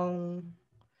wrong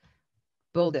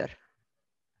builder.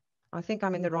 I think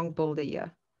I'm in the wrong builder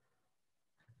here.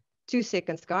 2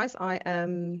 seconds, guys. I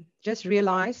just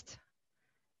realized.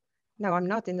 No, I'm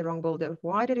not in the wrong builder.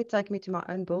 Why did it take me to my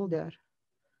own builder?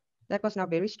 That was now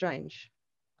very strange.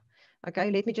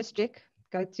 Okay, let me just check.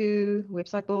 Go to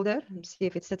website builder and see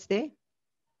if it sits there.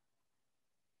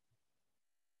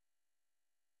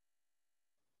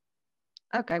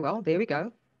 Okay, well, there we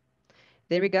go.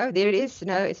 There we go. There it is.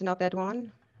 No, it's not that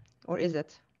one. Or is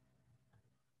it?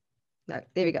 No,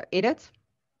 there we go. Edit.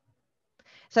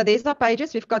 So there's our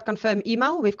pages. We've got confirm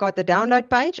email, we've got the download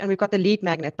page, and we've got the lead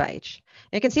magnet page.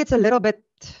 And you can see it's a little bit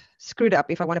screwed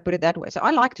up if I want to put it that way. So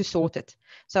I like to sort it.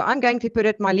 So I'm going to put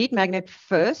it my lead magnet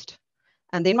first,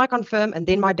 and then my confirm, and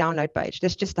then my download page.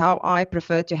 That's just how I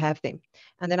prefer to have them.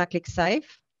 And then I click save.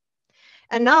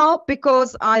 And now,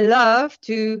 because I love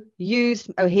to use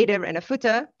a header and a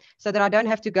footer so that I don't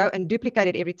have to go and duplicate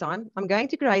it every time, I'm going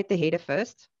to create the header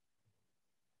first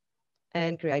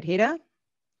and create header.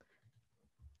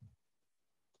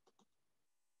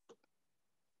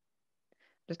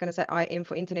 Just going to say IM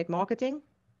for internet marketing.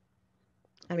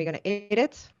 And we're going to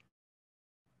edit.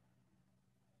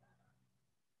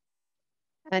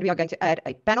 And we are going to add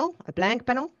a panel, a blank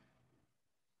panel.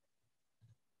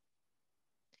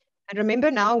 And remember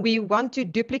now, we want to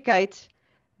duplicate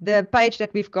the page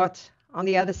that we've got on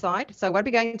the other side. So what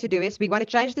we're going to do is we want to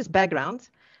change this background.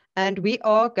 And we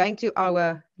are going to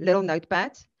our little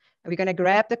notepad. And we're going to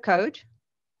grab the code.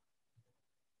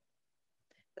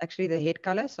 Actually, the head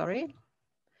color, sorry.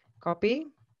 Copy.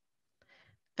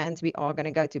 And we are going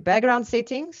to go to background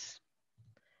settings.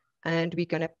 And we're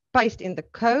going to paste in the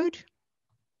code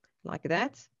like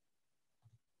that.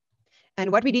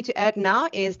 And what we need to add now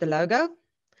is the logo.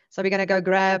 So we're going to go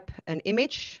grab an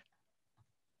image.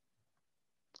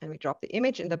 And we drop the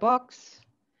image in the box.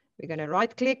 We're going to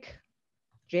right click,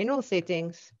 general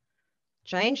settings,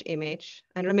 change image.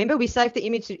 And remember, we saved the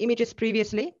images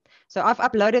previously. So I've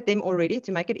uploaded them already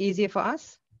to make it easier for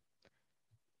us.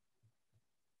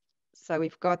 So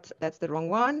we've got, that's the wrong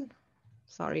one.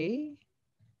 Sorry.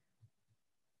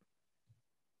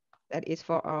 That is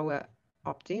for our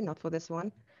opt-in, not for this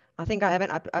one. I think I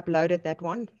haven't uploaded that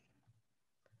one.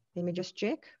 Let me just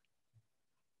check.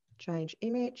 Change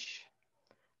image.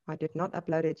 I did not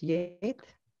upload it yet.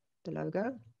 The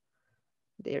logo.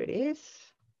 There it is.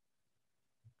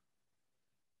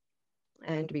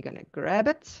 And we're going to grab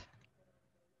it.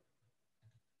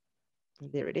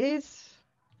 There it is.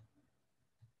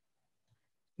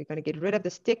 We're going to get rid of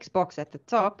this text box at the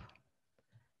top.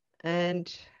 And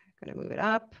going to move it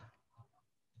up.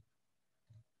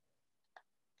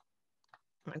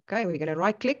 Okay, we're going to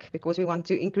right click because we want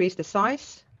to increase the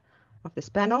size of this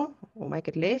panel or make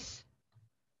it less.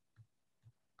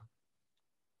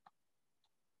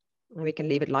 And we can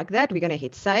leave it like that. We're going to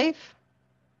hit save.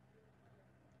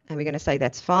 And we're going to say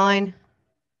that's fine.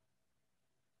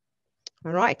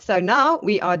 All right, so now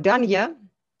we are done here.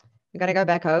 We're going to go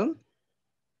back home.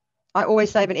 I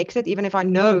always save and exit, even if I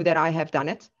know that I have done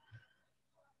it.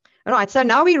 All right, so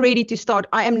now we're ready to start.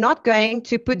 I am not going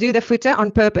to do the footer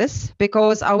on purpose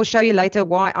because I will show you later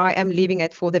why I am leaving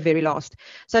it for the very last.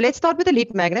 So let's start with the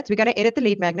lead magnet. We're going to edit the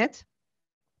lead magnet.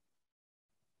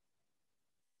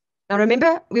 Now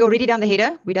remember, we already done the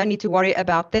header. We don't need to worry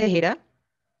about the header.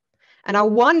 And our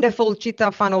wonderful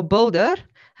Cheetah Funnel Builder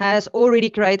has already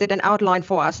created an outline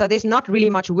for us. So there's not really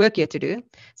much work here to do.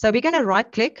 So we're going to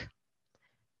right click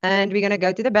and we're going to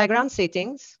go to the background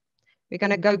settings. We're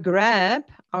going to go grab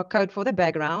our code for the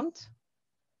background.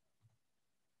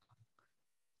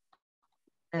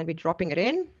 And we're dropping it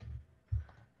in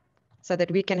so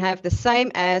that we can have the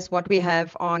same as what we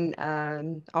have on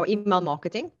our email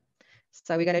marketing.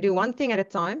 So we're going to do one thing at a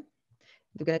time.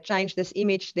 We're going to change this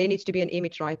image. There needs to be an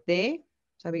image right there.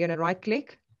 So we're going to right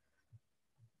click.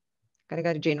 Going to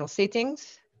go to general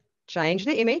settings, change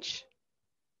the image.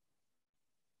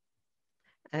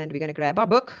 And we're going to grab our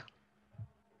book.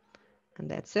 And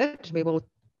that's it. We will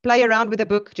play around with the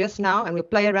book just now, and we'll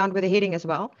play around with the heading as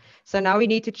well. So now we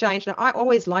need to change. Now, I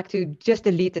always like to just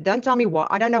delete it. Don't tell me why.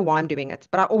 I don't know why I'm doing it,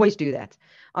 but I always do that.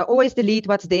 I always delete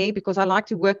what's there because I like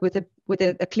to work with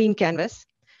a clean canvas.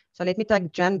 So let me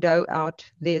take Jan Doe out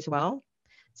there as well.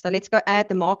 So let's go add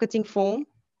the marketing form,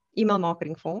 email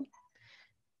marketing form.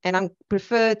 And I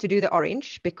prefer to do the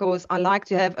orange because I like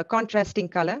to have a contrasting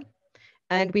color.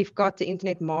 And we've got the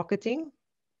internet marketing.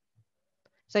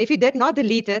 So if you did not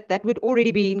delete it, that would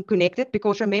already be connected,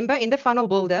 because remember in the funnel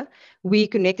builder, we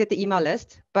connected the email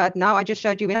list, but now I just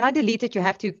showed you when I delete it, you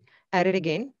have to add it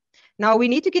again. Now we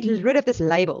need to get rid of this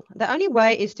label. The only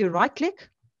way is to right click,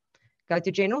 go to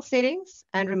general settings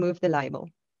and remove the label.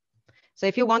 So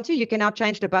if you want to, you can now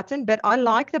change the button, but I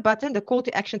like the button, the call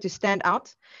to action, to stand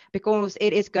out, because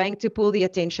it is going to pull the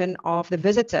attention of the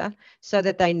visitor so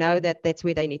that they know that that's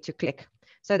where they need to click.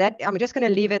 So that I'm just going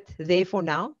to leave it there for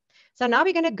now. So now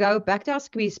we're going to go back to our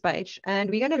squeeze page and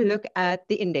we're going to look at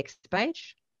the index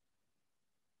page.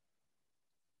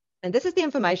 And this is the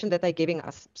information that they're giving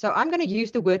us. So I'm going to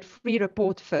use the word free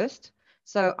report first.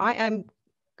 So I am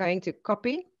going to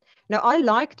copy. Now I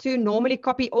like to normally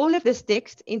copy all of this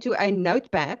text into a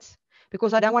notepad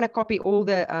because I don't want to copy all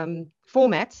the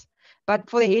formats. But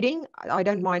for the heading, I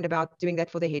don't mind about doing that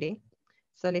for the heading.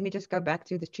 So let me just go back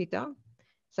to the cheetah.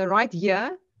 So right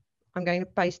here, I'm going to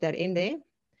paste that in there.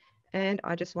 And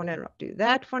I just want to do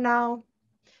that for now.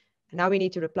 Now we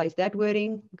need to replace that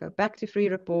wording, go back to free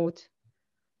report.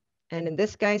 And in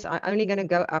this case, I'm only going to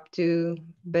go up to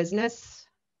business.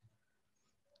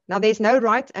 Now there's no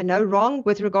right and no wrong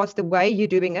with regards to the way you're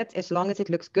doing it, as long as it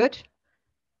looks good.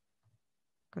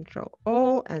 Control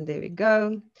all, and there we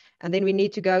go. And then we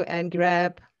need to go and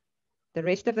grab the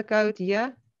rest of the code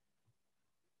here.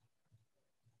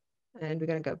 And we're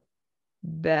going to go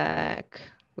back.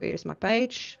 Where's my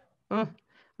page? Oh,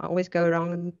 I always go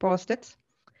around and past it.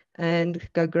 And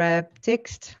go grab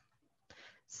text.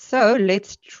 So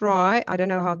let's try. I don't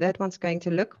know how that one's going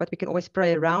to look, but we can always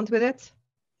play around with it.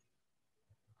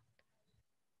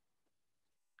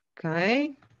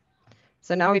 Okay.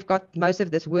 So now we've got most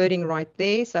of this wording right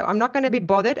there. So I'm not going to be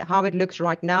bothered how it looks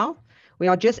right now. We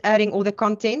are just adding all the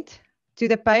content to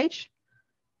the page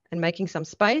and making some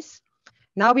space.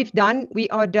 Now we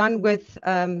are done with,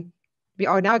 we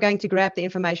are now going to grab the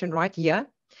information right here.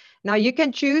 Now you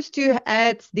can choose to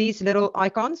add these little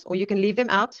icons or you can leave them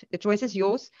out. The choice is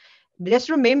yours. Just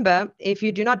remember, if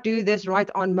you do not do this right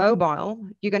on mobile,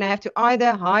 you're going to have to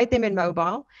either hide them in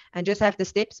mobile and just have the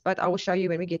steps, but I will show you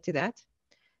when we get to that.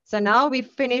 So now we've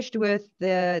finished with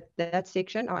that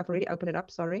section. Oh, I've already opened it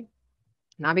up, sorry.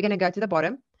 Now we're going to go to the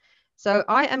bottom. So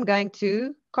I am going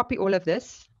to copy all of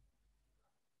this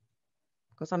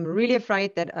because I'm really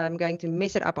afraid that I'm going to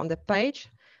mess it up on the page.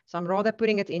 So I'm rather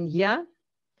putting it in here,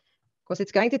 because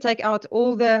it's going to take out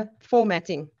all the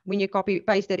formatting when you copy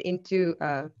paste it into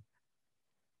a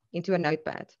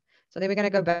notepad. So then we're going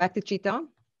to go back to Cheetah.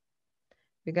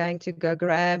 We're going to go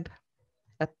grab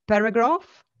a paragraph.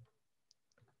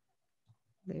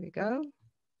 There we go.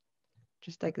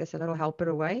 Just take this a little helper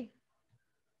away.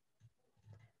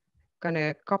 Going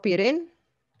to copy it in.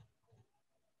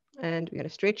 And we're going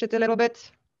to stretch it a little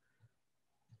bit,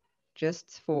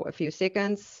 just for a few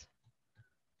seconds.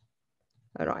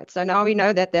 All right, so now we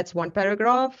know that that's one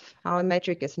paragraph. Our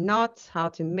metric is not, how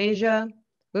to measure.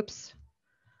 Whoops.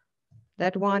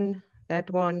 That one, that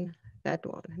one, that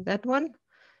one, that one.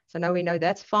 So now we know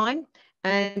that's fine.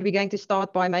 And we're going to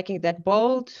start by making that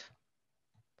bold,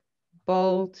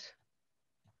 bold,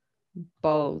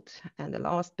 bold, and the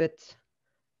last bit,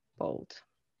 bold.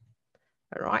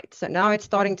 All right, so now it's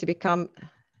starting to become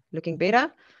looking better.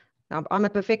 Now I'm a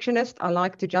perfectionist. I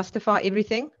like to justify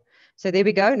everything. So there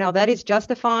we go. Now that is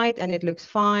justified and it looks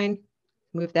fine.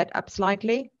 Move that up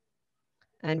slightly.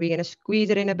 And we're going to squeeze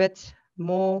it in a bit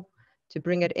more to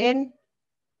bring it in.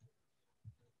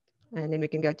 And then we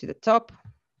can go to the top.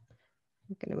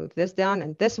 I'm going to move this down.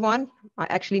 And this one, I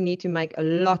actually need to make a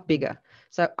lot bigger.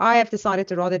 So I have decided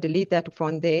to rather delete that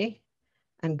one there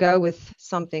and go with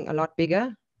something a lot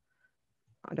bigger.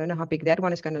 I don't know how big that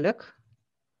one is going to look.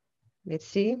 Let's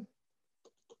see.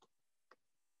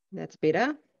 That's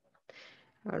better.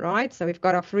 All right, so we've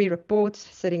got our free reports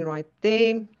sitting right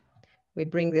there. We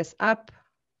bring this up.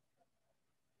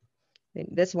 Then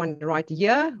this one right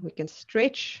here, we can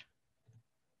stretch.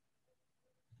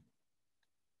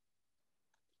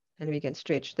 And we can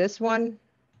stretch this one.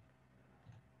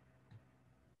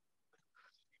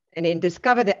 And then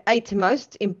discover the 8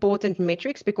 most important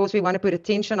metrics, because we want to put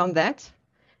attention on that.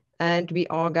 And we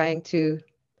are going to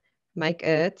make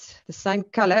it the same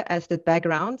color as the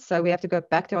background. So we have to go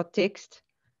back to our text.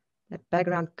 That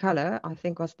background color, I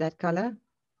think, was that color.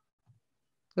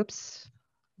 Oops,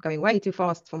 going way too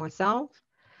fast for myself.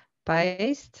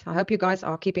 Paste. I hope you guys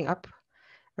are keeping up.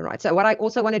 All right, so what I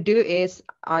also want to do is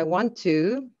I want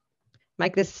to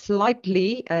make this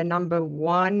slightly a number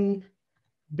 1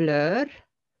 blur.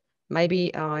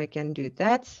 Maybe I can do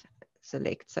that.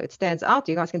 Select so it stands out.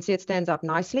 You guys can see it stands out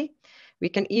nicely. We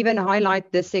can even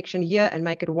highlight this section here and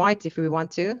make it white if we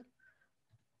want to.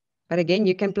 But again,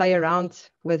 you can play around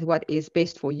with what is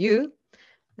best for you.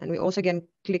 And we also can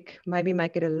click, maybe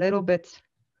make it a little bit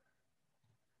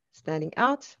standing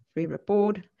out, free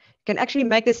report. You can actually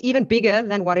make this even bigger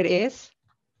than what it is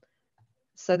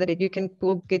so that you can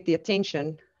get the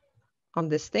attention on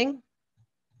this thing.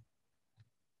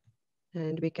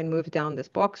 And we can move down this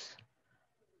box.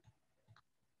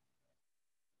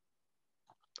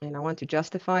 And I want to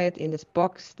justify it in this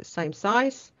box, the same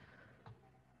size,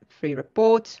 free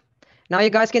report. Now you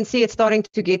guys can see it's starting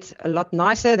to get a lot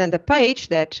nicer than the page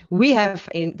that we have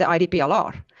in the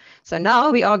IDPLR. So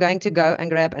now we are going to go and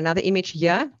grab another image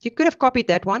here. You could have copied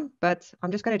that one, but I'm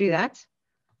just going to do that.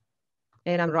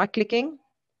 And I'm right clicking.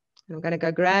 And I'm going to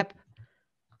go grab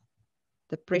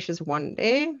the precious one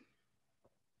there.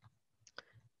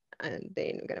 And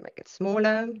then we're going to make it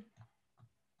smaller.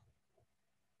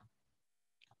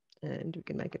 And we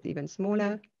can make it even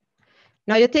smaller.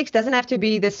 Now your text doesn't have to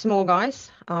be this small, guys.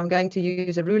 I'm going to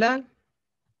use a ruler.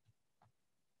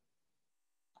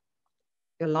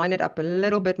 You'll line it up a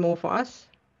little bit more for us.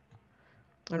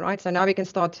 All right, so now we can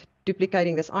start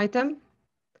duplicating this item.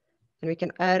 And we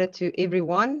can add it to every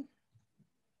one.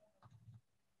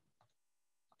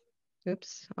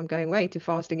 Oops, I'm going way too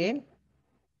fast again.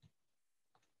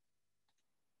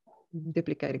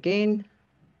 Duplicate again.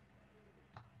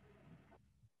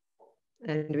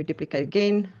 And we duplicate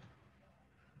again.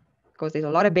 Because there's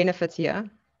a lot of benefits here.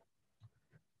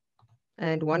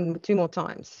 And two more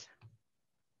times.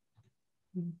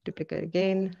 Duplicate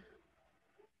again.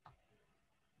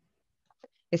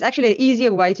 It's actually an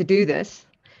easier way to do this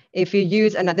if you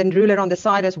use another ruler on the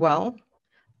side as well.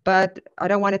 But I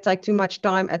don't want to take too much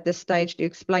time at this stage to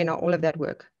explain how all of that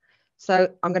works.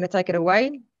 So I'm going to take it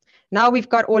away. Now we've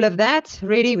got all of that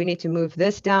ready. We need to move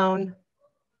this down.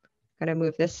 I'm going to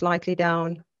move this slightly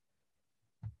down.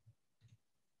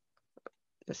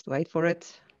 Just wait for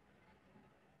it.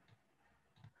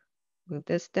 Move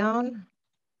this down.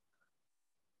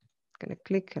 I'm going to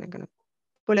click and I'm going to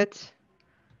pull it.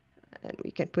 And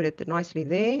we can put it nicely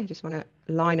there. I just want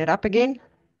to line it up again.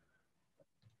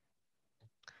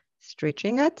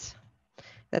 Stretching it.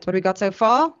 That's what we got so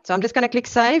far. So I'm just going to click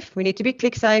save. We need to be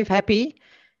click save happy.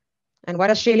 And what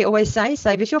does Shirley always say?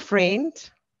 Save is your friend.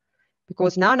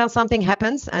 Because now something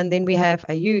happens and then we have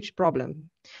a huge problem.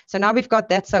 So now we've got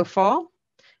that so far.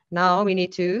 Now we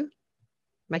need to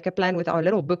make a plan with our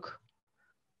little book.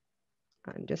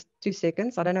 And just 2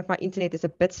 seconds. I don't know if my internet is a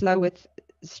bit slow with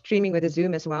streaming with the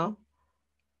Zoom as well.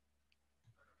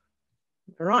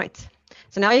 Right.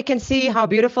 So now you can see how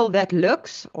beautiful that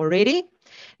looks already.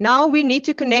 Now we need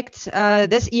to connect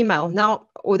this email now,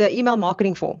 or the email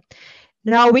marketing form.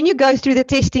 Now, when you go through the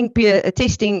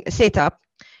testing setup,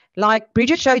 like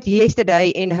Bridget showed yesterday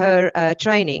in her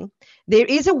training, there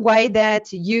is a way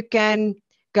that you can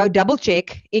go double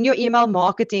check in your email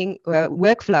marketing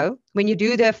workflow when you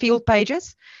do the field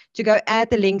pages to go add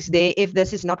the links there if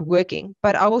this is not working.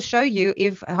 But I will show you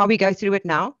how we go through it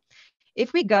now.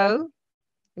 If we go,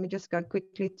 let me just go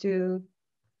quickly to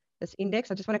this index.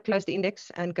 I just want to close the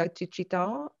index and go to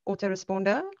Cheetah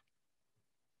autoresponder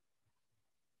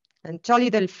and tell you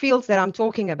the fields that I'm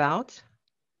talking about.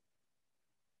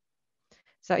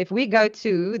 So if we go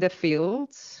to the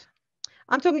fields,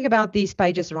 I'm talking about these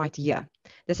pages right here.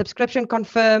 The subscription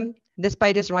confirm, this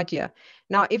page is right here.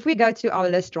 Now, if we go to our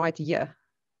list right here,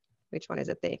 which one is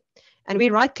it there? And we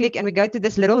right click and we go to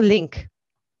this little link.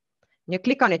 And you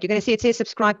click on it, you're going to see it says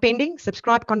subscribe pending,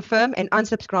 subscribe confirm, and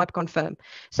unsubscribe confirm.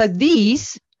 So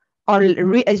these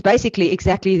is basically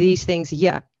exactly these things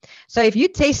here. So if you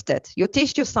test it, you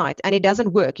test your site and it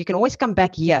doesn't work, you can always come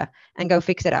back here and go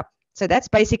fix it up. So that's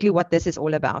basically what this is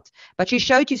all about. But she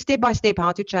showed you step by step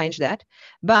how to change that.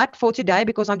 But for today,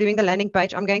 because I'm doing the landing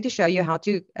page, I'm going to show you how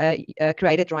to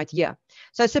create it right here.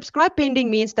 So subscribe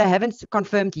pending means they haven't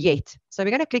confirmed yet. So we're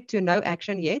going to click to no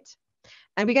action yet.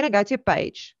 And we're going to go to a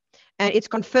page. And it's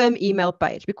confirm email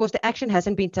page because the action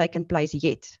hasn't been taken place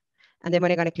yet. And then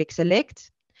we're going to click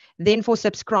select. Then for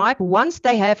subscribe, once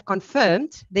they have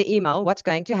confirmed the email, what's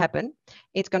going to happen?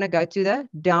 It's going to go to the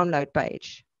download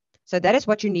page. So that is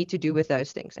what you need to do with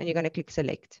those things. And you're going to click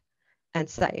select and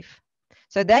save.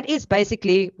 So that is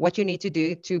basically what you need to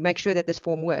do to make sure that this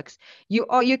form works.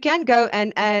 You can go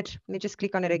and add, let me just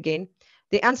click on it again.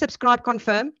 The unsubscribe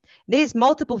confirm, there's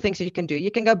multiple things that you can do.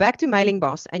 You can go back to Mailing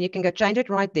Boss and you can go change it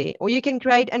right there. Or you can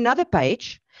create another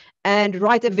page and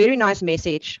write a very nice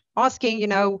message asking,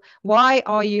 why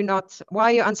are you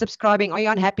unsubscribing? Are you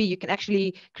unhappy? You can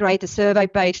actually create a survey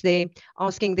page there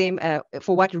asking them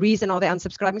for what reason are they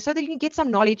unsubscribing so that you can get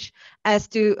some knowledge as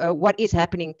to what is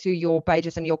happening to your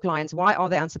pages and your clients. Why are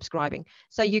they unsubscribing?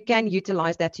 So you can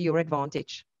utilize that to your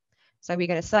advantage. So we're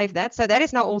going to save that. So that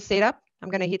is now all set up. I'm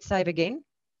going to hit save again.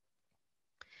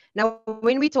 Now,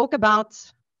 when we talk about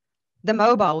the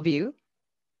mobile view,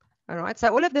 all right, so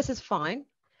all of this is fine.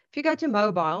 If you go to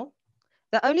mobile,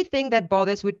 the only thing that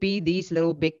bothers would be these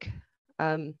little big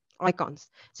icons.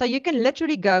 So you can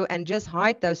literally go and just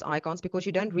hide those icons because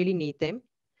you don't really need them,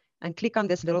 and click on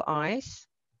this little eyes.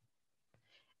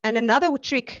 And another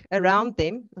trick around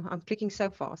them, I'm clicking so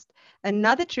fast.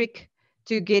 Another trick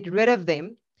to get rid of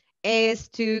them is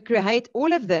to create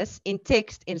all of this in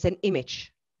text as an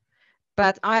image.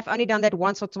 But I've only done that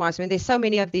once or twice. When there's so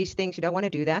many of these things, you don't want to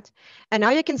do that. And now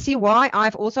you can see why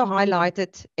I've also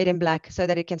highlighted it in black so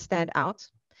that it can stand out.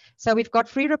 So we've got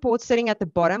free reports sitting at the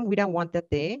bottom. We don't want that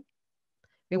there.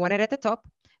 We want it at the top.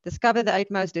 Discover the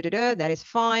 8 most, that is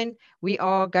fine. We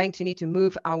are going to need to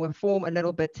move our form a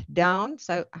little bit down.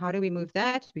 So how do we move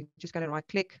that? We're just going to right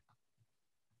click.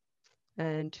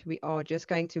 And we are just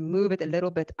going to move it a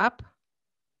little bit up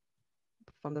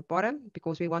from the bottom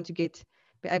because we want to be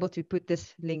able to put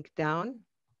this link down.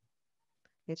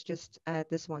 Let's just add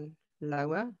this one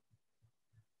lower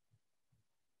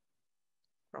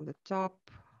from the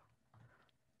top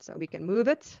so we can move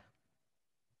it.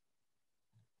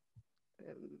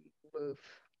 Move.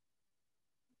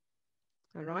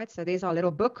 All right, so there's our little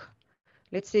book.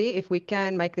 Let's see if we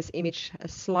can make this image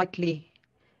slightly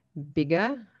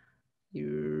bigger.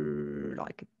 You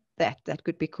like that? That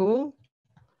could be cool.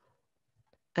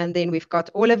 And then we've got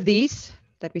all of these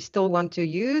that we still want to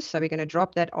use. So we're going to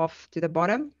drop that off to the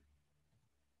bottom.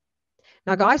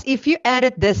 Now, guys, if you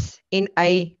added this in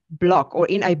a block or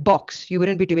in a box, you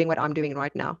wouldn't be doing what I'm doing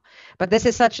right now. But this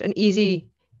is such an easy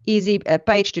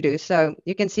page to do. So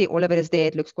you can see all of it is there.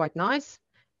 It looks quite nice.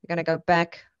 We're going to go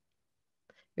back.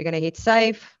 We're going to hit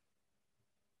save.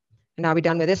 And now we're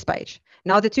done with this page.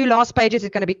 Now the 2 last pages is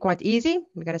going to be quite easy.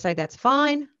 We're going to say that's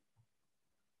fine.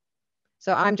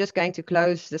 So I'm just going to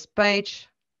close this page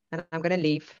and I'm going to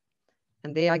leave.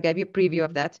 And there I gave you a preview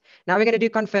of that. Now we're going to do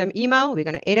confirm email. We're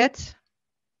going to edit.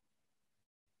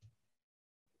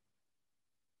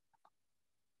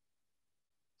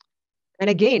 And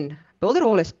again,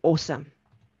 Builderall is awesome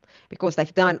because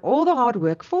they've done all the hard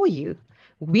work for you.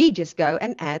 We just go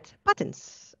and add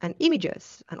buttons and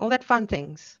images and all that fun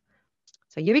things.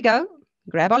 So here we go.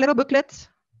 Grab our little booklet.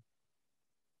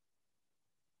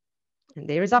 And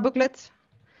there is our booklet.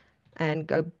 And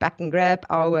go back and grab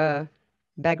our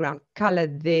background color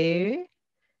there.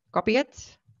 Copy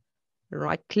it.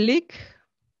 Right click.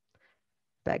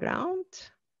 Background.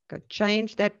 Go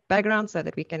change that background so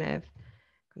that we can have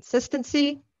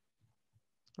consistency.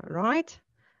 All right.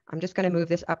 I'm just going to move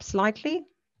this up slightly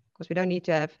because we don't need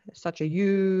to have such a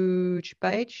huge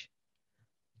page.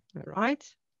 All right.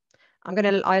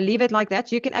 I'll leave it like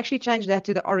that. You can actually change that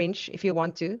to the orange if you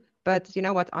want to, but you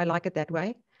know what? I like it that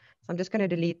way. So I'm just going to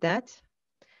delete that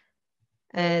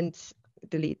and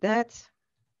delete that.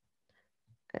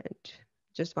 And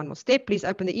just one more step. Please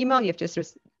open the email. You've just,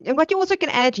 and what you also can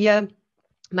add here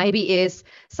maybe is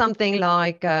something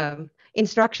like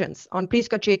instructions on please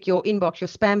go check your inbox, your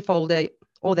spam folder,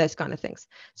 all those kind of things.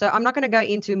 So I'm not going to go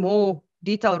into more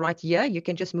detail right here. You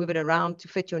can just move it around to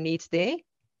fit your needs there.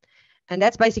 And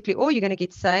that's basically all. You're going to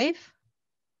get save.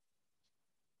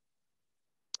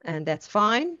 And that's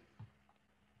fine.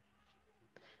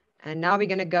 And now we're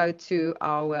going to go to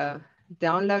our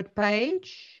download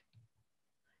page.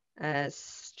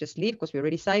 Just leave because we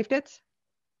already saved it.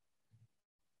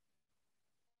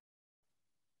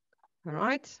 All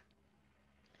right.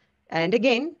 And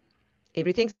again,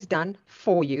 everything's done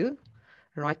for you.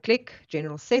 Right click,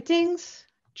 general settings,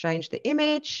 change the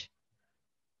image.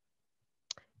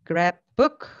 Grab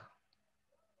book.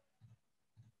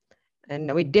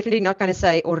 And we're definitely not going to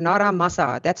say Ornara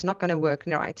Masa. That's not going to work,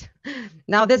 right?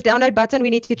 Now this download button, we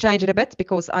need to change it a bit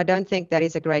because I don't think that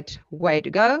is a great way to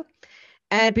go.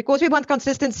 And because we want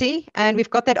consistency and we've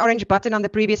got that orange button on the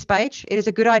previous page, it is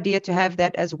a good idea to have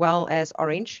that as well as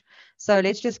orange. So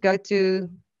let's just go to,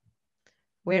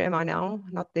 where am I now?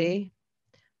 Not there.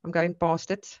 I'm going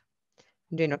past it.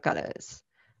 General colors.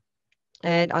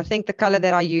 And I think the color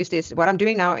that I used is, what I'm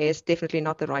doing now is definitely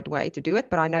not the right way to do it,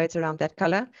 but I know it's around that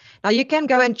color. Now you can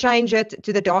go and change it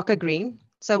to the darker green.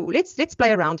 So let's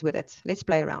play around with it. Let's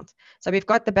play around. So we've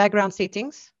got the background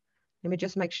settings. Let me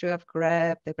just make sure I've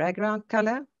grabbed the background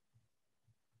color.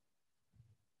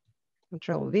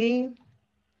 Control V.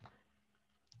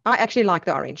 I actually like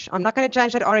the orange. I'm not going to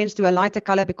change that orange to a lighter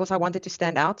color because I want it to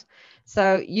stand out.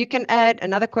 So you can add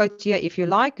another quote here if you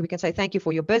like. We can say thank you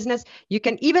for your business. You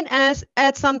can even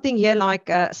add something here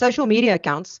like social media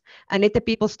accounts and let the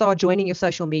people start joining your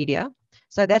social media.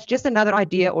 So that's just another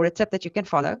idea or a tip that you can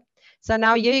follow. So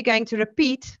now here you're going to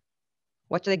repeat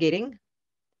what they're getting.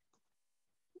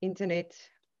 Internet.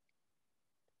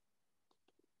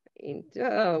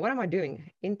 What am I doing?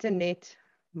 Internet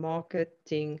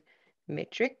marketing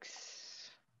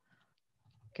metrics.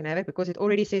 Can I have it because it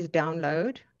already says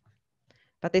download.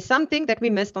 But there's something that we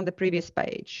missed on the previous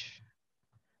page.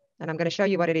 And I'm going to show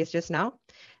you what it is just now.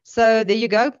 So there you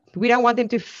go. We don't want them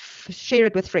to share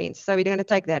it with friends. So we're going to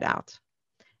take that out.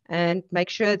 And make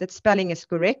sure that spelling is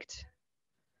correct.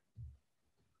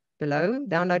 Below,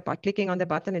 download by clicking on the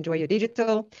button, enjoy your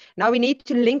digital. Now we need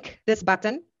to link this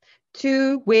button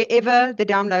to wherever the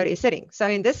download is sitting. So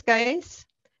in this case,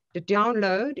 the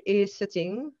download is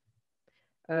sitting,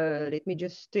 let me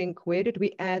just think, where did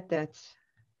we add that?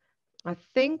 I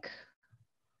think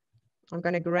I'm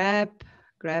going to grab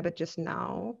it just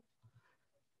now.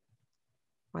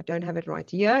 I don't have it right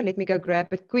here. Let me go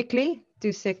grab it quickly.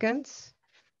 2 seconds.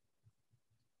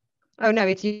 Oh no,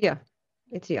 it's here.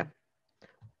 It's here.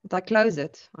 Did I close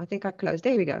it? I think I closed.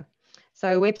 There we go.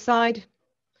 So website,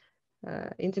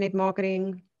 internet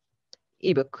marketing,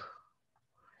 ebook.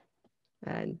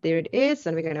 And there it is.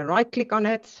 And we're going to right click on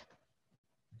it.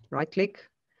 Right click,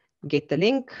 get the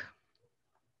link.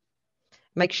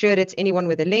 Make sure it's anyone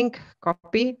with a link,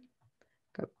 copy,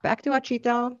 go back to our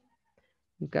Cheetah,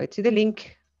 go to the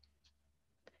link,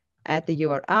 add the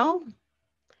URL,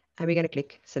 and we're going to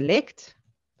click select.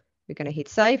 We're going to hit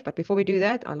save, but before we do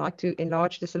that, I like to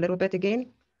enlarge this a little bit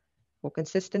again for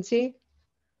consistency.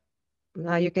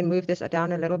 Now you can move this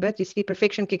down a little bit. You see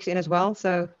perfection kicks in as well.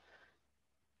 So,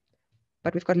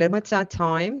 but we've got limited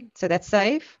time, so that's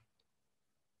save.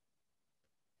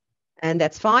 And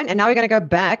that's fine. And now we're going to go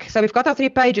back. So we've got our 3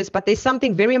 pages, but there's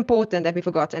something very important that we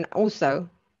forgot. And also,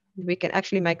 we can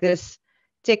actually make this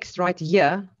text right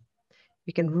here.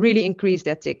 We can really increase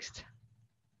that text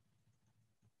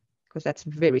because that's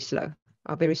very slow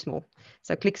or very small.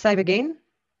 So click save again.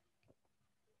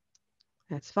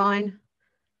 That's fine.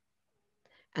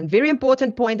 And very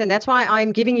important point, and that's why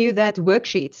I'm giving you that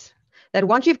worksheets. That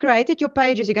once you've created your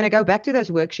pages, you're going to go back to those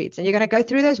worksheets and you're going to go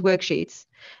through those worksheets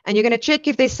and you're going to check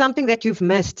if there's something that you've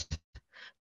missed.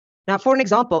 Now, for an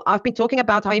example, I've been talking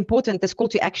about how important this call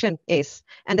to action is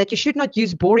and that you should not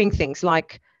use boring things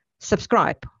like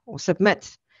subscribe or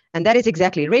submit. And that is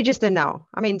exactly register now.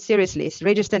 I mean, seriously, it's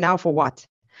register now for what?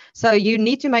 So you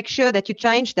need to make sure that you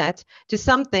change that to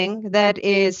something that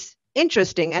is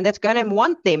interesting and that's going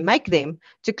to make them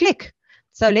to click.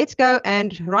 So let's go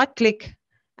and right click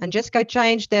and just go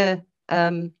change the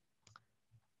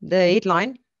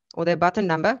headline or the button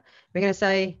number. We're going to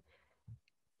say,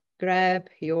 grab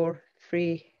your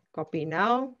free copy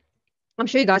now. I'm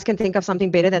sure you guys can think of something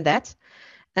better than that.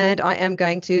 And I am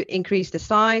going to increase the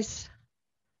size.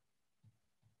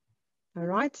 All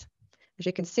right, as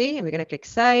you can see, and we're going to click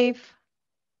save.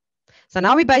 So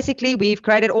now we've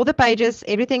created all the pages,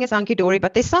 everything is hunky-dory,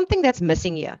 but there's something that's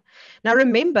missing here. Now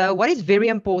remember, what is very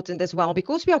important as well,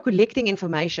 because we are collecting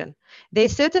information,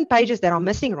 there's certain pages that are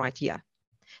missing right here.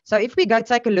 So if we go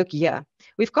take a look here,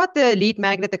 we've got the lead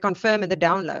magnet, the confirm, and the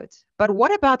download. But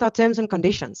what about our terms and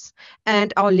conditions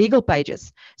and our legal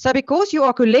pages? So because you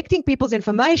are collecting people's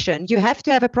information, you have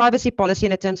to have a privacy policy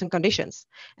and a terms and conditions.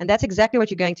 And that's exactly what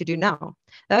you're going to do now.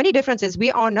 The only difference is we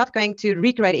are not going to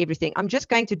recreate everything. I'm just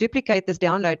going to duplicate this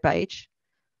download page.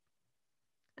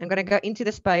 I'm going to go into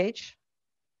this page.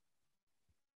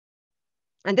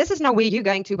 And this is now where you're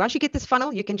going to, once you get this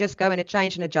funnel, you can just go and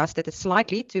change and adjust it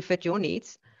slightly to fit your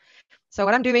needs. So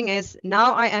what I'm doing is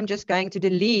now I am just going to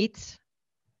delete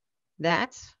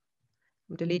that.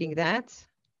 I'm deleting that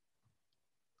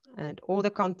and all the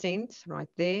content right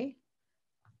there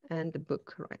and the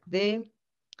book right there.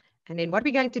 And then what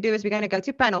we're going to do is we're going to go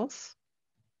to panels.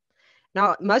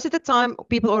 Now, most of the time,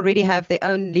 people already have their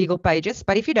own legal pages,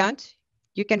 but if you don't,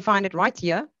 you can find it right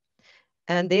here.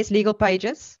 And there's legal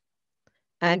pages.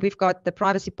 And we've got the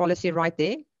privacy policy right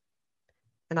there.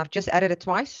 And I've just added it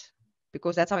twice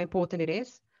because that's how important it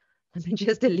is. And then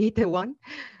just delete the one.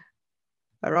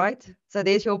 All right. So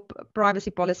there's your privacy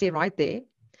policy right there.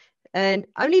 And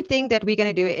only thing that we're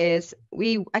going to do is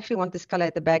we actually want this color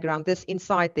at the background, this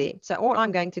inside there. So all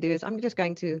I'm going to do is I'm just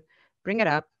going to bring it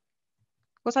up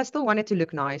because I still want it to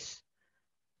look nice.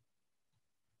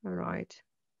 All right.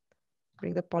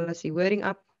 Bring the policy wording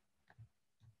up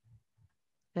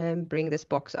and bring this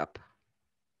box up.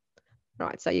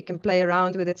 Right. So you can play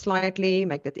around with it slightly,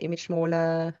 make that image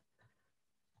smaller,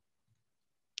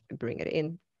 bring it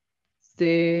in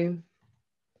there,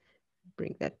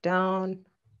 bring that down.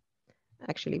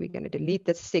 Actually, we're going to delete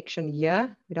this section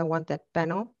here. We don't want that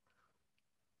panel.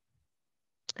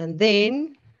 And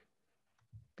then,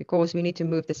 because we need to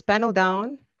move this panel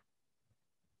down,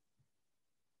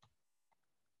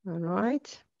 All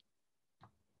right.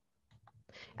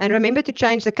 And remember to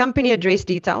change the company address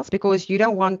details because you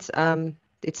don't want,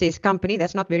 it says company,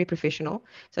 that's not very professional.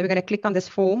 So we're going to click on this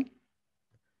form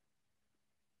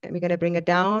and we're going to bring it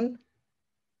down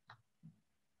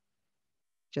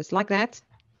just like that.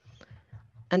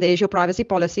 And there's your privacy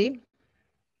policy.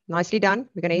 Nicely done.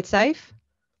 We're going to hit save.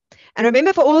 And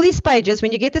remember, for all these pages,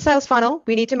 when you get the sales funnel,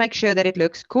 we need to make sure that it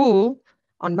looks cool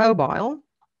on mobile.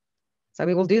 So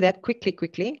we will do that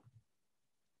quickly.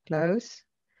 Close.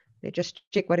 Let's just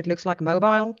check what it looks like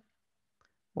mobile.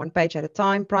 One page at a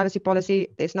time. Privacy policy.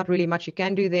 There's not really much you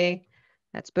can do there.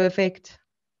 That's perfect.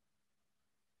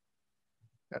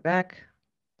 Go back.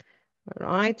 All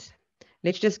right.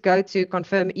 Let's just go to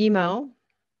confirm email.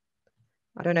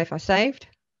 I don't know if I saved.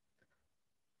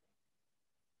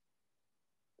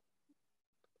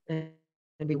 And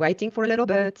be waiting for a little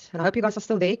bit. And I hope you guys are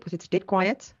still there because it's dead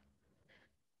quiet.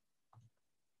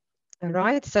 All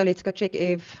right, so let's go check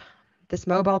if this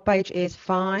mobile page is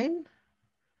fine.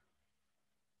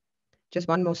 Just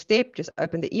one more step, just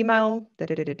open the email.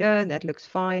 That looks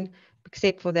fine.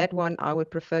 Except for that one, I would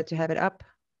prefer to have it up.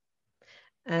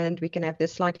 And we can have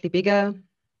this slightly bigger.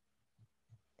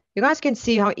 You guys can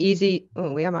see how easy,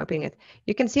 oh, where am I opening it?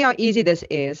 You can see how easy this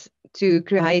is to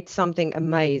create something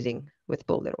amazing with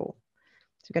Builderall.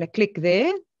 So we're going to click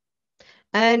there.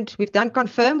 And we've done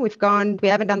confirm. We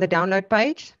haven't done the download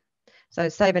page. So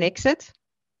save and exit.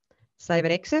 Save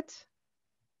and exit.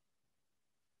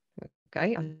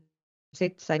 Okay, I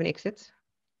said save and exit.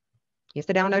 Here's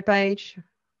the download page.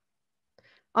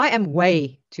 I am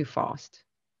way too fast.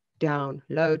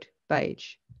 Download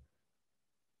page.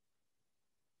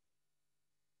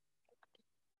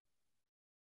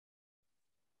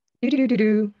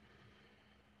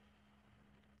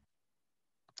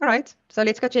 All right, so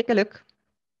let's go take a look.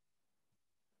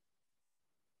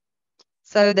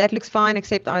 So that looks fine,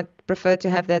 except I prefer to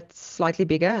have that slightly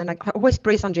bigger. And I always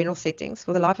press on general settings.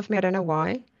 For the life of me, I don't know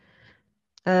why.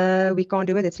 We can't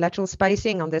do it. It's lateral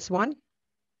spacing on this one.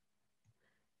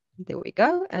 There we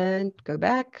go. And go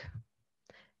back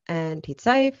and hit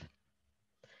save.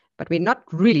 But we're not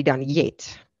really done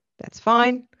yet. That's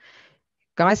fine.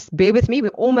 Guys, bear with me. We're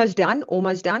almost done.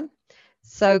 Almost done.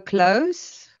 So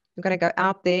close. I'm going to go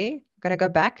out there. I'm going to go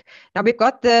back. Now we've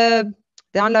got the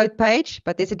download page,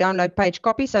 but there's a download page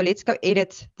copy. So let's go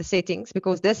edit the settings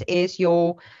because this is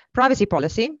your privacy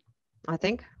policy, I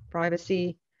think.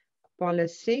 Privacy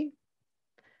policy.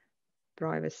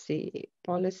 Privacy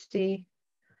policy.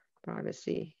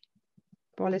 Privacy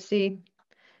policy.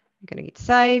 I'm going to hit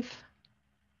save.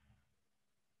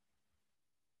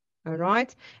 All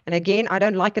right. And again, I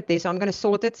don't like it there, so I'm going to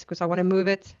sort it because I want to move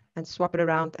it and swap it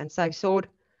around and save sort.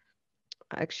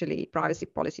 Actually, privacy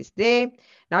policy is there.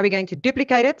 Now we're going to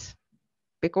duplicate it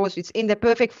because it's in the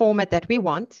perfect format that we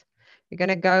want. We're going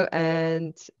to go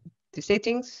and to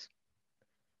settings.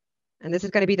 And this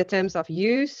is going to be the terms of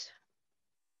use.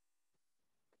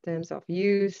 Terms of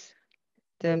use.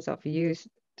 Terms of use.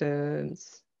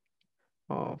 Terms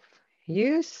of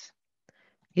use.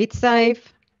 Hit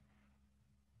save.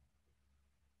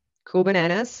 Cool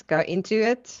bananas. Go into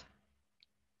it.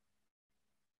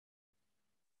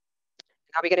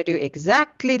 Now we're going to do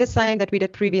exactly the same that we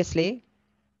did previously.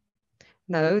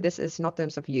 No, this is not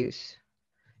terms of use.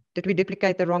 Did we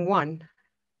duplicate the wrong one?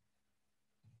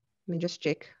 Let me just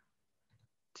check.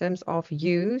 Terms of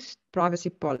use, privacy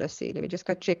policy. Let me just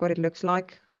go check what it looks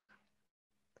like.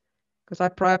 Because I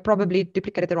probably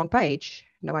duplicated the wrong page.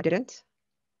 No, I didn't.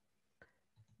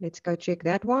 Let's go check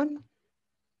that one.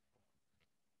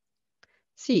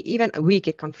 See, even we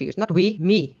get confused. Not we,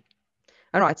 me.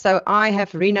 All right, so I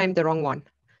have renamed the wrong one.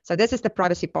 So this is the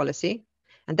privacy policy,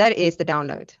 and that is the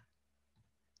download.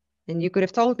 And you could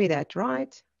have told me that,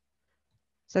 right?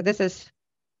 So this is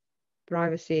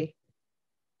privacy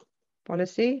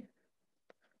policy,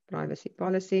 privacy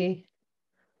policy,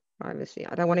 privacy.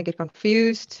 I don't want to get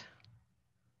confused.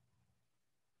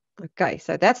 Okay,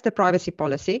 so that's the privacy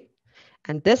policy,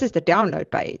 and this is the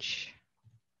download page.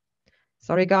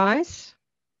 Sorry, guys.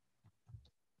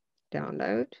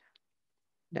 Download.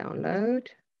 Download,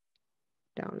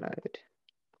 download.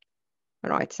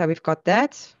 All right, so we've got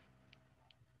that.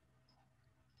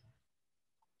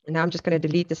 And now I'm just going to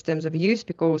delete this terms of use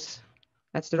because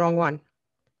that's the wrong one.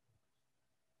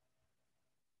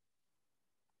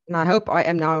 And I hope I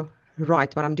am now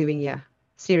right what I'm doing here.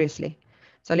 Seriously.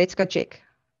 So let's go check.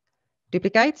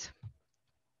 Duplicate.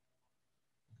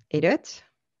 Edit.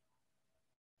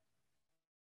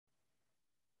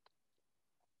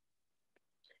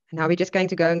 Now we're just going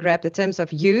to go and grab the terms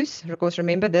of use. Of course,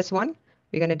 remember this one.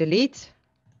 We're going to delete.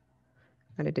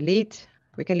 I'm going to delete.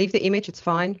 We can leave the image. It's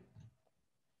fine.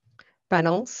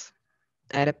 panels.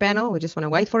 Add a panel. We just want to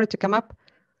wait for it to come up.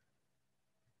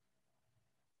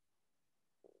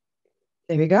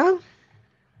 There we go.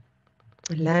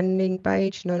 Landing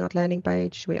page. No, not landing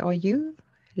page. Where are you?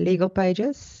 Legal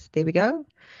pages. There we go.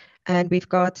 And we've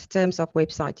got terms of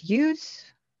website use.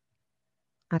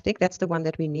 I think that's the one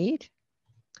that we need.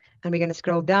 And we're going to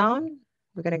scroll down.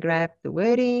 We're going to grab the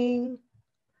wording.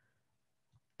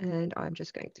 And I'm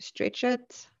just going to stretch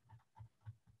it.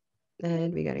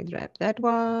 And we're going to grab that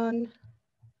one.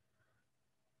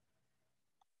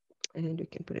 And we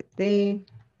can put it there.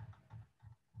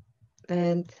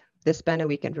 And this banner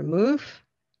we can remove.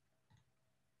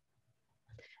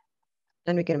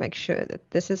 And we can make sure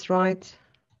that this is right.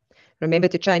 Remember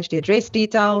to change the address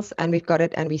details, and we've got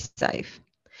it, and we save.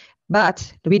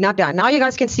 But we're not done. Now you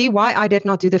guys can see why I did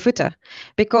not do the footer.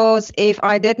 Because if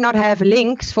I did not have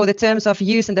links for the terms of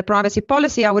use and the privacy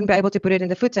policy, I wouldn't be able to put it in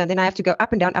the footer. And then I have to go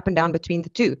up and down between the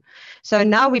two. So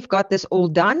now we've got this all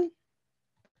done.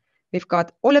 We've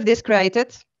got all of this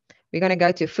created. We're going to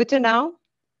go to footer now.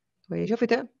 Where's your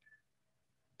footer?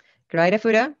 Create a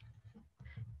footer.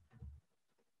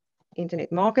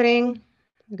 Internet marketing.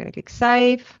 I'm going to click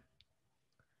save.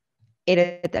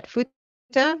 Edit that footer.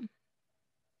 Now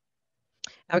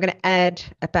we're going to add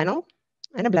a panel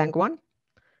and a blank one.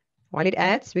 While it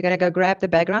adds, we're going to go grab the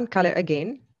background color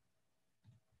again.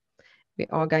 We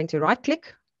are going to right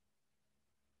click.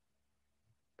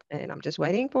 And I'm just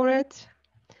waiting for it.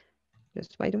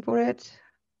 Just waiting for it.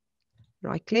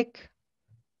 Right click.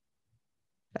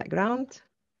 Background.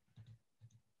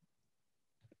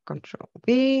 Control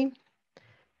V.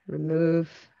 Remove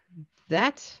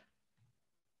that.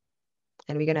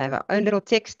 And we're going to have our own little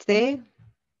text there.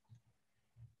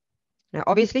 Now,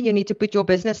 obviously, you need to put your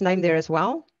business name there as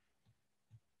well.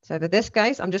 So for this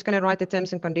case, I'm just going to write the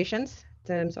terms and conditions,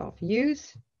 terms of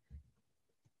use,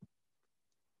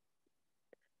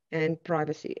 and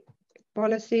privacy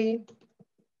policy.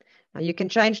 Now, you can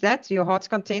change that to your heart's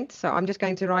content. So I'm just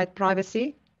going to write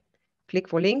privacy, click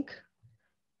for link,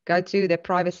 go to the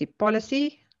privacy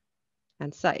policy,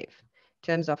 and save.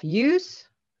 Terms of use,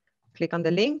 click on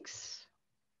the links,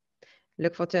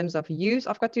 look for terms of use.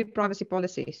 I've got two privacy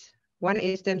policies. One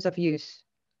is terms of use.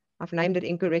 I've named it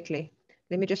incorrectly.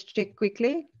 Let me just check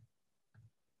quickly.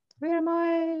 Where am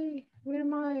I? Where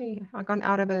am I? I've gone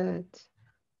out of it.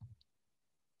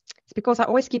 It's because I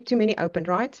always keep too many open,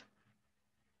 right?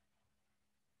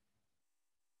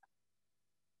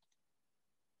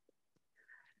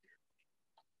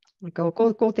 I'll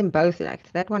call them both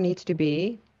like that. One needs to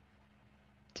be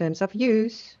terms of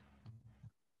use.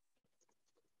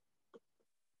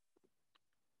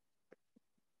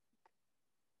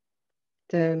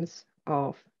 Terms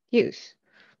of use.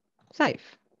 Save.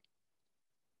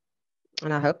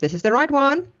 And I hope this is the right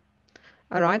one.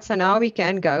 All right, so now we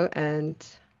can go and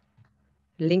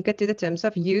link it to the terms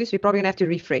of use. We're probably going to have to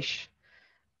refresh.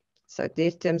 So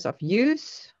there's terms of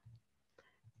use.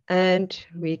 And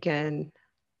we can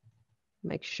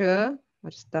make sure,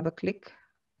 I'll just double click.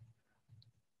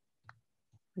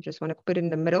 I just want to put it in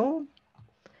the middle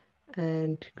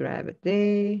and grab it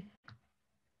there.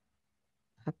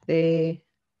 Up there,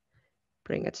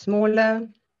 bring it smaller,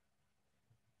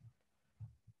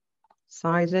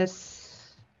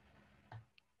 sizes.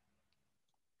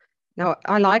 Now,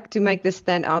 I like to make this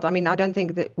stand out. I mean, I don't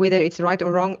think that whether it's right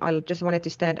or wrong, I just want it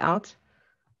to stand out.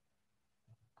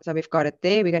 So we've got it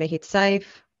there. We're going to hit save.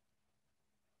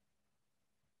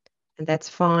 And that's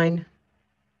fine.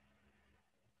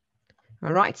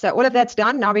 All right, so all of that's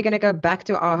done. Now we're going to go back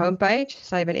to our home page,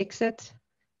 save and exit,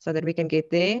 so that we can get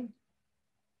there.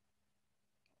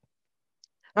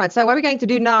 Right, so what we're going to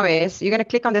do now is you're going to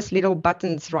click on this little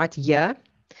buttons right here,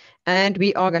 and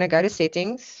we are going to go to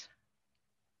settings.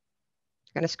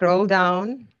 Going to scroll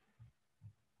down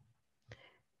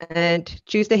and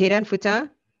choose the header and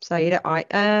footer. So header I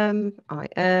am.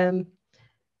 And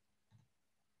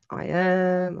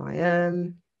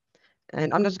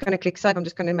I'm just going to click save. I'm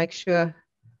just going to make sure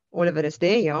all of it is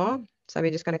there, yeah. So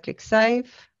we're just going to click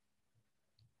save.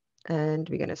 And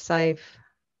we're going to save.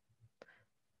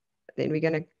 Then we're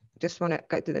going to just want to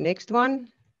go to the next one.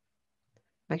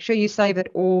 Make sure you save it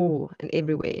all and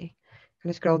everywhere. I'm going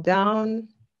to scroll down.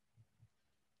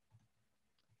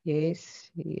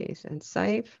 Yes, yes, and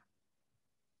save.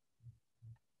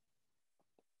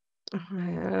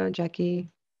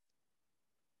 Jackie.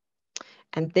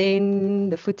 And then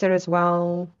the footer as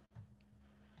well.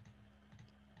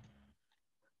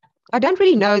 I don't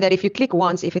really know that if you click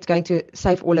once, if it's going to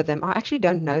save all of them. I actually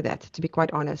don't know that, to be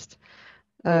quite honest.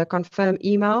 Confirm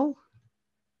email.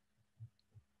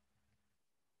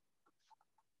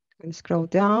 And scroll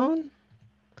down.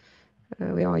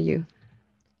 Where are you?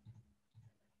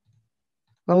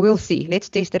 Well, we'll see. Let's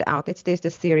test it out. Let's test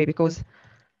this theory because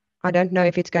I don't know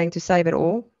if it's going to save it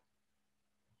all.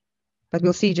 But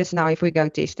we'll see just now if we go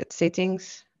test it.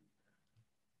 Settings.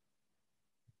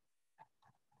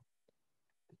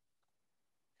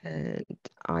 And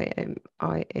I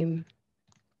am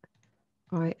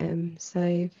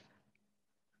save.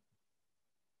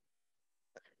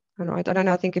 All right, I don't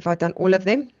know, I think if I've done all of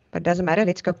them, but it doesn't matter.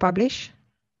 Let's go publish.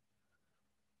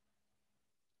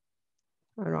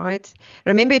 All right.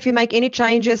 Remember, if you make any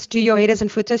changes to your headers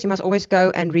and footers, you must always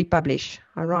go and republish.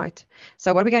 All right.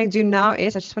 So what we're going to do now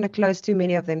is, I just want to close too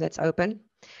many of them that's open.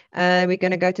 We're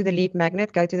going to go to the lead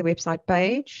magnet, go to the website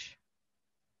page.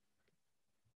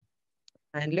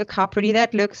 And look how pretty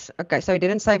that looks. Okay, so it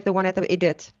didn't save the one at the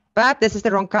edit, but this is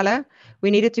the wrong color.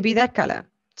 We need it to be that color.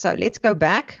 So let's go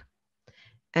back.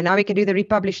 And now we can do the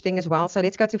republish thing as well. So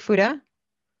let's go to footer.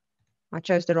 I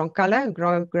chose the wrong color.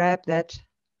 Grab that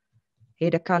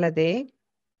header color there.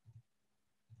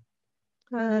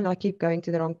 And I keep going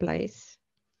to the wrong place.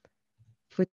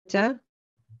 Footer.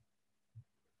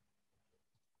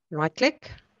 Right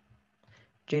click.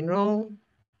 General.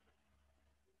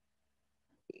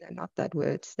 Not that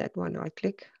words, that one, right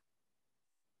click.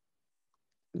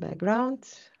 Background.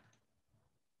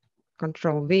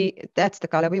 Control V, that's the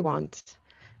color we want.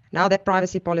 Now that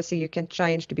privacy policy you can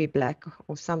change to be black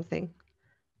or something.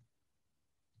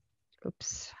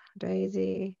 Oops,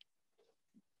 Daisy.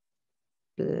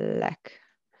 Black.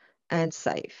 And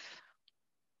save.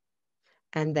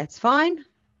 And that's fine.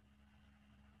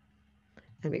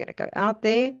 And we're going to go out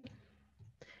there.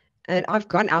 And I've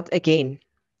gone out again.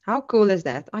 How cool is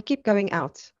that? I keep going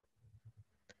out.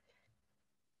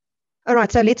 All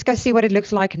right, so let's go see what it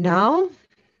looks like now.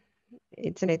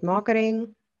 Internet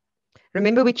marketing.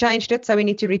 Remember, we changed it, so we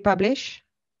need to republish.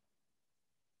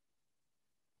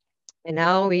 And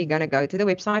now we're going to go to the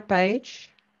website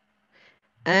page.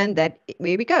 And there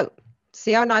we go.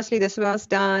 See how nicely this was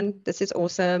done? This is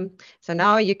awesome. So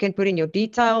now you can put in your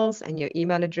details and your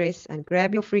email address and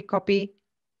grab your free copy.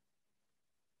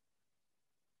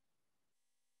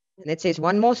 And it says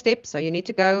one more step. So you need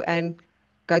to go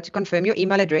to confirm your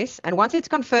email address. And once it's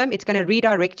confirmed, it's going to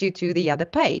redirect you to the other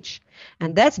page.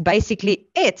 And that's basically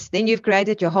it. Then you've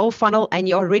created your whole funnel and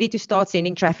you're ready to start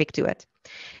sending traffic to it.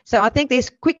 So I think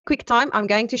there's quick time. I'm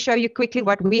going to show you quickly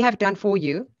what we have done for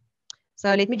you.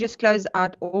 So let me just close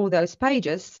out all those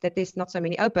pages that there's not so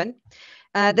many open.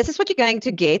 This is what you're going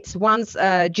to get once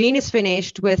Gene is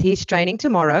finished with his training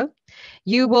tomorrow.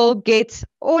 You will get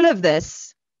all of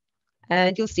this.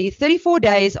 And you'll see 34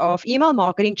 days of email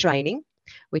marketing training,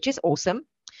 which is awesome.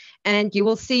 And you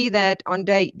will see that on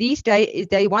day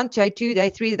 1, day 2, day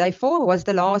 3, day 4 was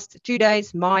the last 2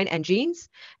 days, mine and Jean's.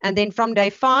 And then from day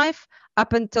 5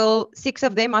 up until 6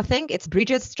 of them, I think, it's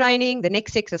Bridget's training. The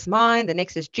next 6 is mine. The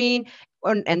next is Jean.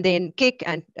 And then Kik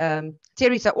and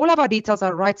Terry. So all of our details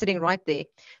are sitting right there.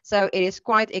 So it is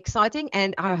quite exciting.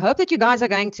 And I hope that you guys are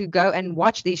going to go and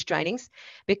watch these trainings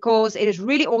because it is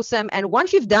really awesome. And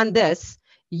once you've done this,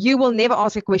 you will never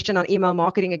ask a question on email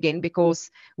marketing again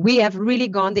because we have really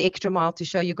gone the extra mile to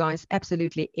show you guys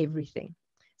absolutely everything.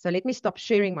 So let me stop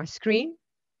sharing my screen.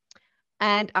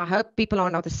 And I hope people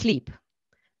are not asleep.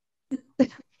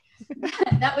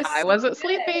 I wasn't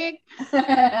sleeping.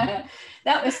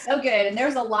 That was so good. And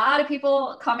there's a lot of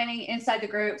people commenting inside the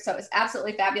group. So it's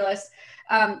absolutely fabulous.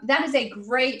 That is a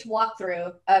great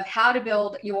walkthrough of how to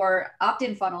build your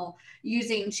opt-in funnel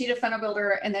using Cheetah Funnel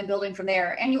Builder and then building from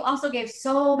there. And you also gave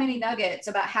so many nuggets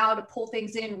about how to pull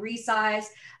things in, resize,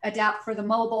 adapt for the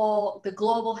mobile, the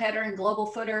global header and global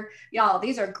footer. Y'all,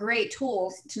 these are great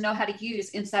tools to know how to use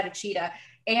inside of Cheetah.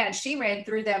 And she ran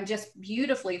through them just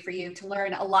beautifully for you to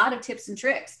learn a lot of tips and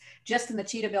tricks just in the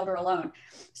Cheetah Builder alone.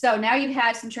 So now you've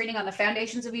had some training on the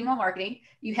foundations of email marketing.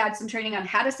 You had some training on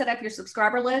how to set up your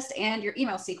subscriber list and your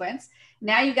email sequence.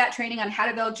 Now you've got training on how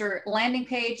to build your landing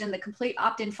page and the complete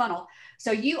opt-in funnel.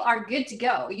 So you are good to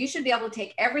go. You should be able to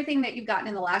take everything that you've gotten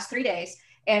in the last 3 days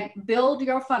and build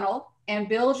your funnel and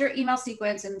build your email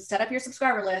sequence and set up your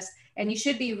subscriber list. And you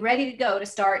should be ready to go to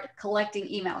start collecting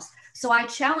emails. So I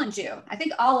challenge you, I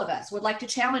think all of us would like to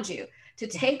challenge you to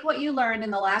take what you learned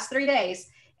in the last 3 days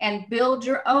and build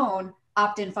your own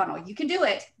opt-in funnel. You can do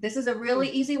it. This is a really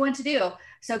easy one to do.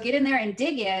 So get in there and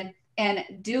dig in and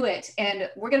do it. And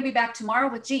we're going to be back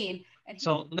tomorrow with Gene.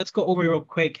 So let's go over real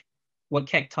quick what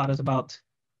Keck taught us about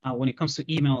when it comes to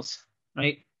emails,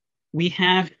 right? We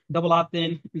have double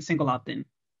opt-in and single opt-in.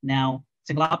 Now,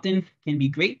 single opt-in can be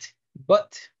great,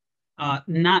 but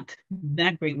not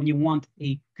that great when you want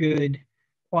a good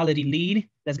quality lead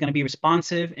that's going to be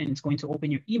responsive and it's going to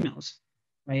open your emails,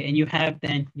 right? And you have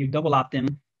then your double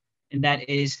opt-in, And that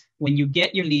is when you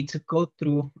get your lead to go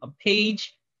through a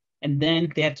page, and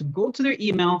then they have to go to their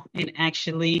email and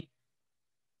actually,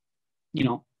 you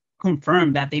know,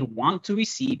 confirm that they want to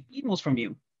receive emails from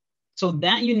you. So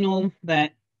that you know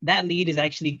that that lead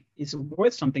is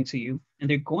worth something to you, and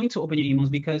they're going to open your emails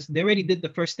because they already did the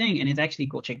first thing, and it's actually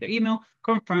go check their email,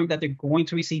 confirm that they're going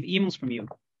to receive emails from you.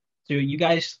 So you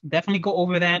guys definitely go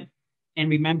over that, and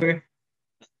remember,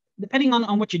 depending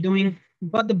on what you're doing,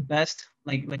 but the best,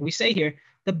 like we say here,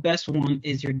 the best one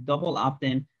is your double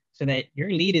opt-in, so that your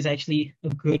lead is actually a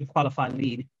good qualified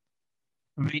lead.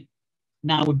 All right.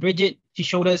 Now with Bridget, she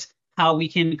showed us how we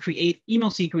can create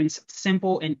email sequence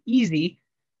simple and easy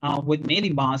with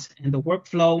Mailing Boss and the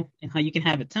workflow and how you can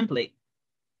have a template.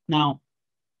 Now,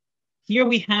 here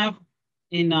we have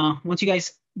once you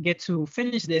guys get to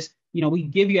finish this, we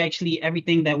give you actually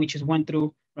everything that we just went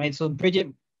through, right? So Bridget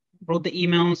wrote the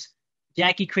emails,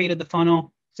 Jackie created the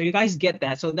funnel. So you guys get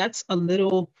that. So that's a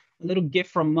little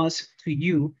gift from us to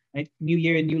you, right? New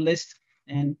year, new list.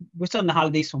 And we're starting the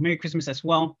holidays, so Merry Christmas as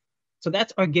well. So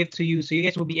that's our gift to you. So you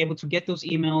guys will be able to get those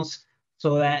emails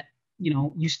so that,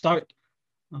 you start,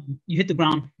 you hit the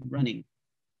ground running.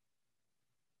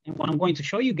 And what I'm going to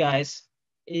show you guys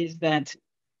is that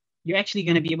you're actually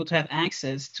going to be able to have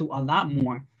access to a lot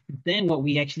more than what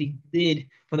we actually did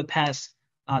for the past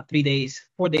 4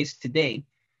 days today.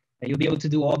 You'll be able to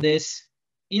do all this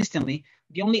instantly.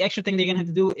 The only extra thing they're going to have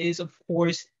to do is, of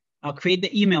course, create the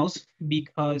emails,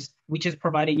 because we just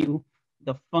provided you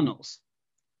the funnels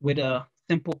with a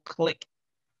simple click.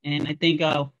 And I think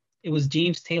it was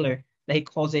James Taylor that he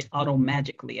calls it auto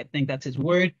magically. I think that's his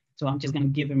word. So I'm just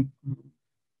going to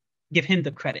give him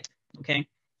the credit. Okay.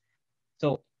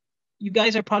 So you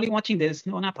guys are probably watching this.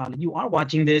 No, not probably. You are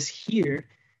watching this here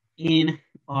in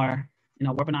our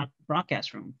webinar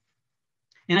broadcast room.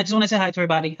 And I just want to say hi to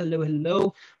everybody. Hello,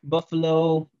 hello,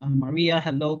 Buffalo, Maria.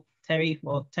 Hello, Terry.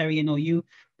 Well, Terry, I know you.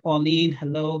 Pauline.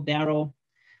 Hello, Daryl.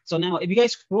 So now, if you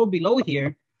guys scroll below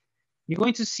here, you're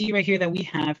going to see right here that we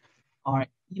have our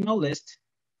email list.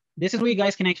 This is where you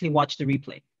guys can actually watch the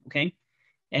replay, okay?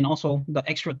 And also the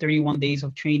extra 31 days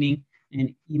of training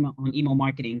and email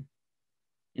marketing.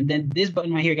 And then this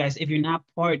button right here, guys, if you're not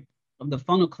part of the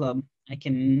funnel club, I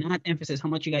cannot emphasize how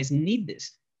much you guys need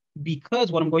this,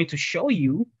 because what I'm going to show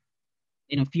you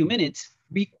in a few minutes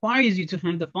requires you to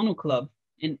have the funnel club.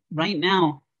 And right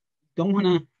now, you don't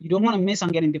want to miss on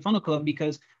getting the funnel club,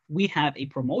 because we have a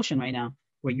promotion right now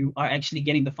where you are actually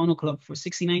getting the funnel club for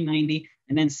 $69.90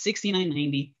 and then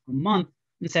 $69.90 a month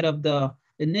instead of the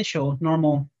initial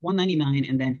normal $199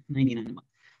 and then $99 a month.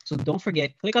 So don't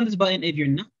forget, click on this button if you're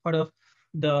not part of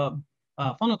the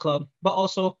funnel club. But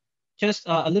also, just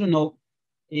a little note,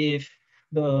 if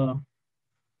the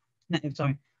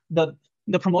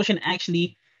promotion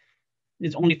actually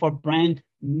is only for brand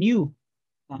new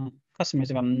customers,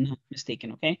 if I'm not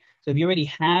mistaken. Okay, so if you already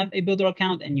have a Builderall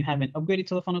account and you haven't upgraded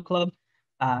to the funnel club,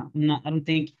 I don't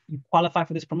think you qualify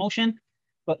for this promotion.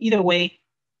 But either way,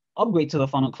 upgrade to the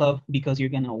funnel club, because you're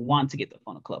gonna want to get the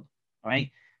funnel club. All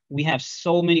right, we have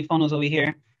so many funnels over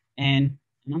here, and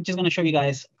I'm just gonna show you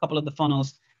guys a couple of the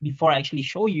funnels before I actually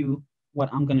show you what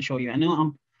I'm gonna show you. I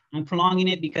know I'm prolonging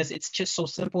it because it's just so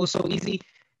simple, so easy.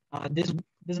 This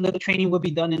little training will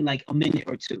be done in like a minute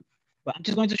or two. But I'm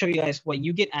just going to show you guys what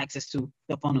you get access to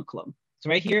the funnel club. So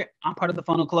right here, I'm part of the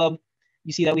funnel club.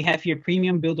 You see that we have here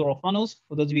premium Builderall funnels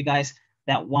for those of you guys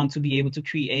that want to be able to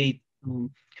create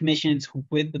commissions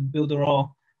with the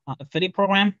Builderall affiliate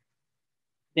program.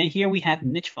 Then here we have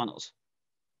niche funnels.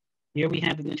 Here we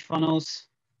have the niche funnels.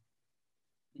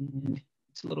 And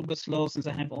it's a little bit slow since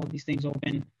I have all these things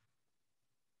open.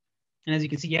 And as you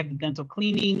can see, you have the dental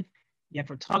cleaning, you have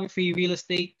photography, real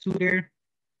estate, tutor.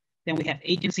 Then we have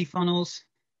agency funnels,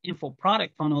 info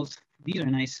product funnels. These are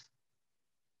nice.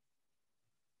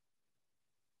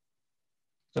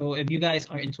 So if you guys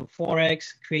are into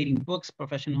Forex, creating books,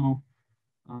 professional,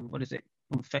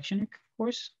 confection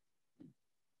course.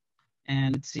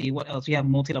 And let's see what else. We have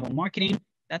multi-level marketing.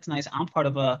 That's nice. I'm part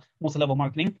of a multi-level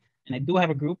marketing, and I do have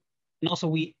a group. And also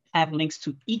we have links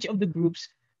to each of the groups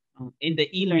in the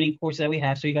e-learning course that we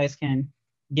have, so you guys can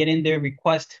get in there,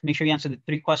 request, make sure you answer the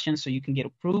 3 questions so you can get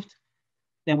approved.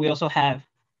 Then we also have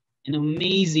an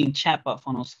amazing chatbot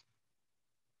funnels.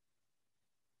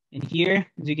 And here,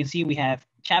 as you can see, we have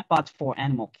chatbots for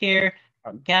animal care,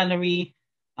 our gallery,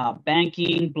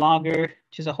 banking, blogger,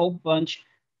 just a whole bunch.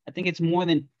 I think it's more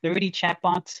than 30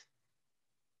 chatbots.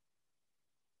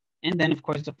 And then, of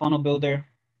course, the funnel builder.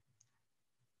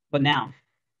 But now,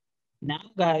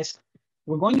 guys,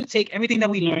 we're going to take everything that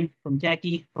we learned from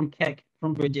Jackie, from Keck,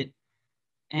 from Bridget,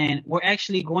 and we're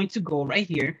actually going to go right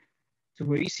here to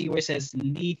where you see where it says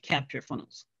lead capture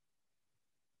funnels.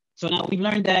 So now we've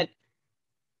learned that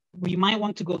we might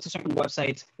want to go to certain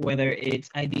websites, whether it's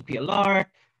IDPLR,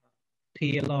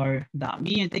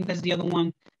 PLR.me, I think that's the other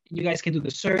one. You guys can do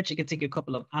the search. It can take you a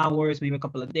couple of hours, maybe a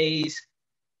couple of days,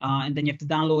 and then you have to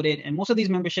download it. And most of these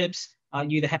memberships,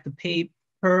 you either have to pay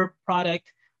per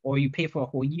product or you pay for a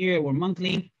whole year or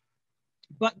monthly.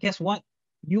 But guess what?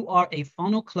 You are a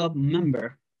Funnel Club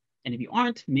member. And if you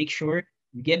aren't, make sure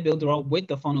you get Builderall with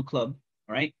the Funnel Club,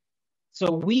 all right?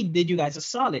 So we did you guys a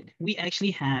solid. We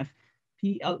actually have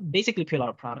basically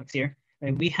PLR products here.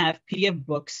 Right? We have PDF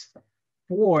books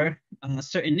for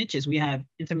certain niches. We have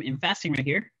intermittent fasting right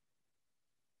here.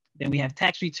 Then we have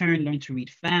tax return, learn to read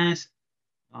fast,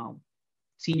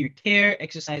 senior care,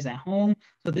 exercise at home.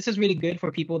 So this is really good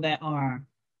for people that are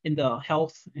in the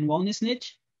health and wellness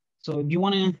niche. So if you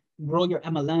want to grow your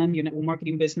MLM, your network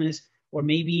marketing business, or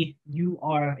maybe you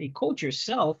are a coach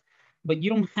yourself, but you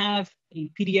don't have a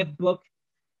PDF book,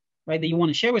 right, that you want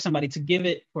to share with somebody to give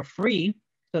it for free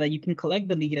so that you can collect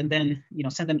the lead and then, you know,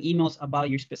 send them emails about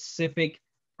your specific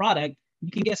product,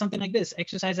 you can get something like this,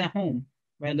 exercise at home,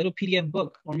 right? A little PDF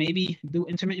book, or maybe do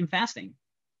intermittent fasting.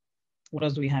 What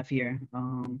else do we have here?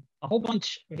 A whole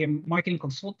bunch here, marketing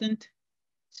consultant,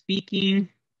 speaking.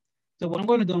 So what I'm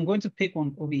going to do, I'm going to pick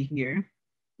one over here.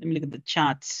 Let me look at the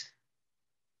chats.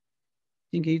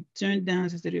 Can you turn down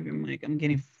instead of your mic? I'm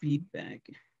getting feedback.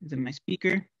 Is it my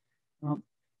speaker?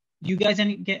 You guys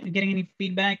getting any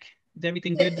feedback? Is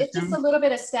everything good? It's just a little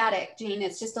bit of static, Gene.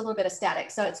 It's just a little bit of static.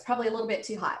 So it's probably a little bit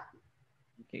too hot.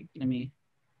 Okay, let me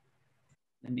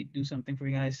do something for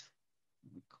you guys.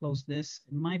 Close this.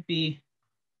 It might be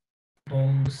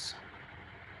Bose.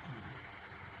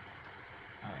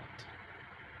 All right.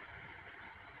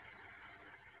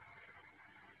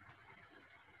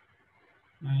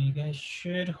 Now you guys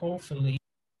should hopefully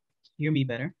hear me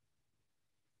better.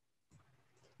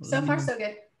 So far, so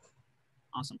good.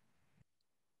 Awesome.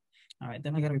 All right,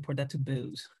 then I gotta report that to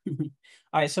Booze.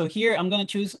 All right, so here I'm gonna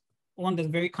choose one that's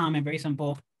very common, very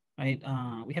simple, right?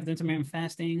 We have the intermittent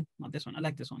fasting. Not this one. I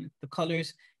like this one. The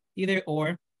colors, either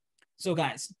or. So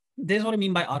guys, this is what I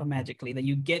mean by automagically, that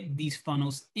you get these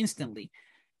funnels instantly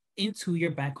into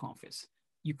your back office.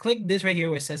 You click this right here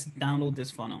where it says download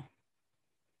this funnel.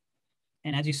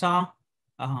 And as you saw,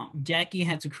 Jackie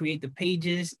had to create the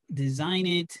pages, design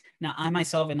it. Now, I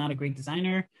myself am not a great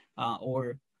designer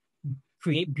or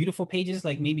create beautiful pages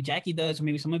like maybe Jackie does, or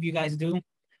maybe some of you guys do.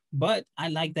 But I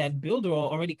like that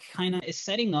Builderall already kind of is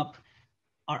setting up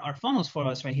our funnels for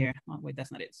us right here. Oh, wait,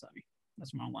 that's not it. Sorry,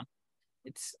 that's the wrong one.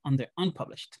 It's under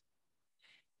unpublished.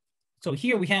 So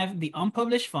here we have the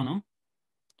unpublished funnel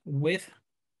with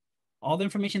all the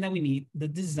information that we need, the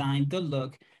design, the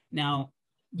look. Now,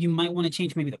 you might want to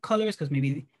change maybe the colors, because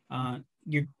maybe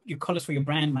your colors for your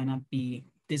brand might not be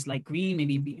this light green,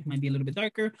 maybe might be a little bit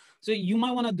darker. So you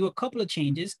might want to do a couple of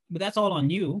changes, but that's all on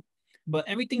you. But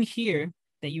everything here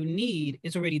that you need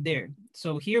is already there.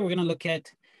 So here we're going to look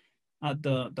at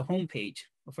the home page.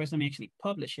 But first, let me actually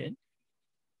publish it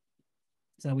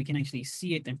so that we can actually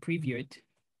see it and preview it.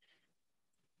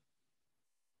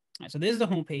 All right, so this is the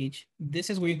home page.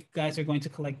 This is where you guys are going to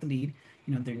collect the lead,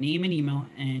 you know, their name and email,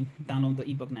 and download the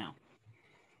ebook now.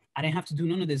 I didn't have to do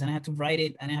none of this. I didn't have to write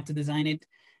it. I didn't have to design it.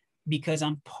 Because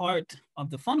I'm part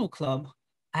of the Funnel Club,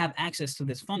 I have access to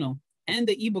this funnel, and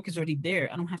the ebook is already there.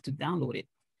 I don't have to download it.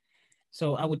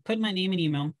 So I would put my name and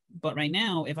email, but right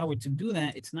now, if I were to do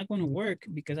that, it's not going to work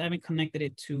because I haven't connected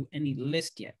it to any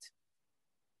list yet.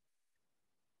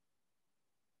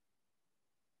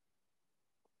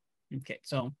 Okay,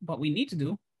 so what we need to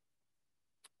do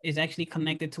is actually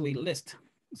connect it to a list.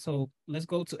 So let's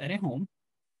go to Edit Home.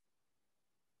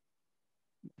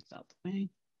 That's out the way.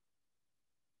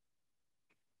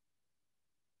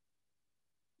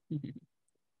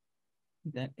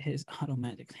 That is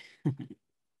automatically.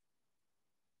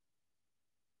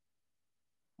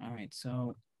 All right,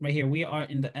 so right here, we are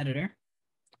in the editor.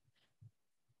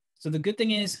 So the good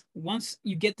thing is, once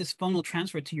you get this funnel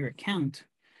transferred to your account,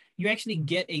 you actually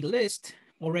get a list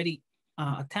already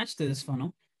attached to this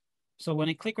funnel. So when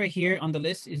I click right here on the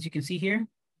list, as you can see here,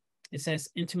 it says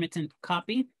intermittent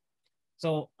copy.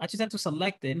 So I just have to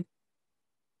select it,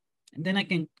 and then I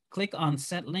can click on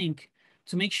set link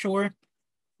to make sure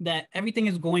that everything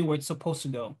is going where it's supposed to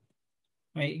go,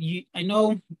 right? I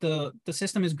know the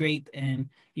system is great, and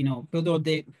you know, Builderall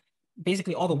did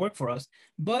basically all the work for us,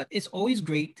 but it's always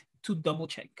great to double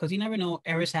check, because you never know,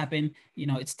 errors happen. You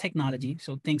know, it's technology,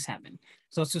 so things happen.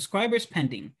 So subscribers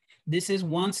pending. This is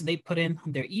once they put in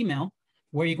their email,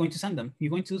 where you're going to send them.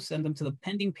 You're going to send them to the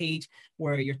pending page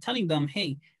where you're telling them,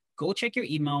 hey, go check your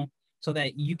email. so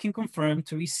that you can confirm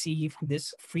to receive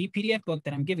this free PDF book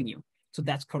that I'm giving you. So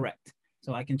that's correct.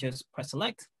 So I can just press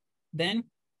select, then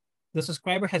the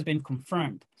subscriber has been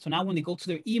confirmed. So now when they go to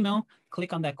their email,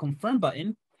 click on that confirm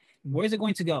button, where is it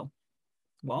going to go?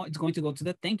 Well, it's going to go to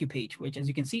the thank you page, which as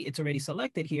you can see, it's already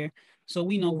selected here. So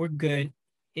we know we're good,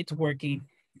 it's working,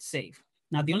 it's safe.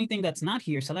 Now, the only thing that's not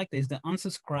here selected is the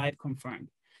unsubscribe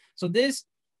confirmed. So this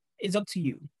is up to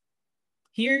you.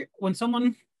 Here, when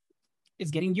someone is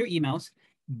getting your emails,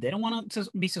 they don't want to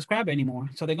be subscribed anymore.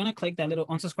 So they're gonna click that little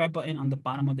unsubscribe button on the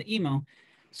bottom of the email.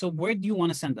 So where do you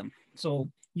wanna send them? So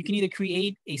you can either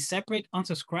create a separate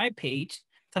unsubscribe page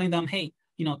telling them, hey,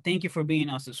 you know, thank you for being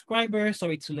a subscriber.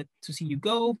 Sorry to see you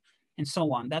go, and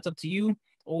so on. That's up to you.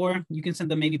 Or you can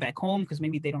send them maybe back home because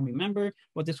maybe they don't remember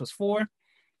what this was for.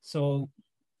 So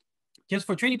just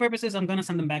for training purposes, I'm gonna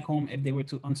send them back home if they were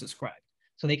to unsubscribe.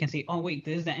 So they can say, oh wait,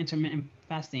 this is that intermittent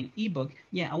fasting ebook.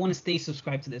 Yeah, I wanna stay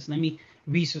subscribed to this. Let me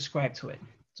resubscribe to it.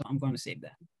 So I'm going to save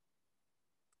that.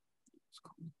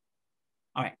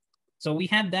 All right, so we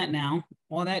have that now.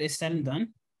 All that is said and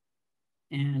done.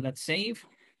 And let's save.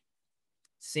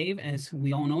 Save, as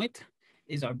we all know it,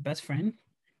 is our best friend.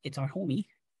 It's our homie.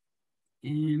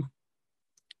 And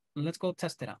let's go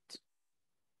test it out.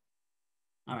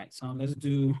 All right, so let's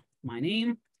do my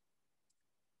name.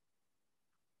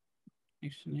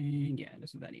 Actually, yeah,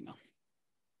 this is that email.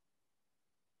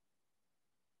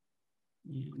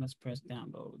 Yeah, let's press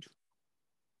download.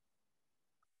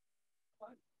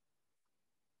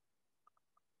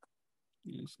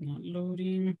 It's not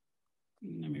loading.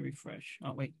 Let me refresh.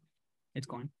 Oh, wait, it's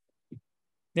going.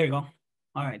 There you go.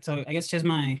 All right, so I guess just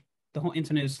the whole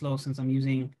internet is slow since I'm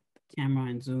using the camera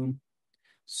and Zoom.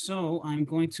 So I'm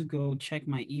going to go check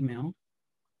my email.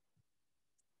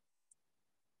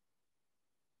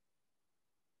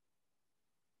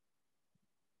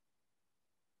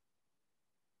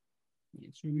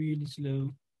 It's really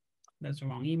slow. That's the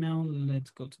wrong email. Let's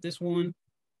go to this one.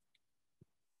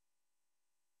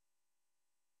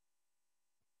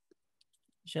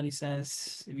 Shelly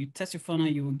says, if you test your funnel,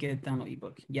 you will get download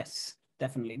ebook. Yes,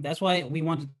 definitely. That's why we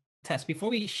want to test. Before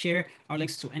we share our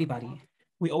links to anybody,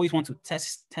 we always want to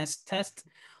test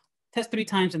 3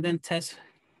 times, and then test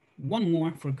one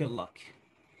more for good luck.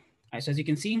 All right, so as you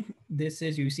can see, this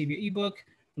is you receive your ebook,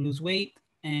 lose weight,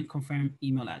 and confirm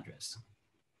email address.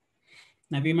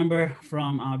 Now, if you remember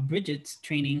from Bridget's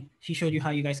training, she showed you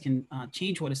how you guys can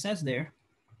change what it says there.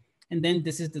 And then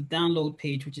this is the download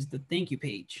page, which is the thank you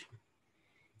page.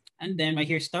 And then right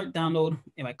here, start download.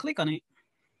 If I click on it,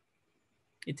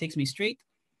 it takes me straight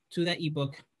to that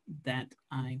ebook that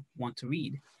I want to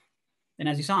read. And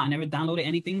as you saw, I never downloaded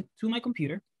anything to my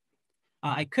computer.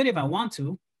 I could if I want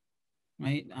to,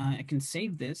 right? I can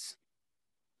save this,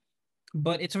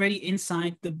 but it's already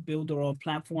inside the Builderall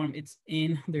platform. It's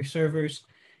in their servers.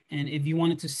 And if you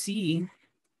wanted to see,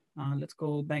 let's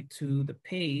go back to the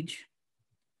page.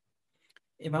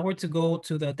 If I were to go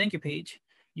to the thank you page,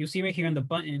 you see right here on the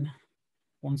button,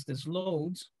 once this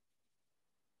loads,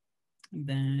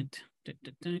 that,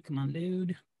 come on,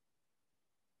 load.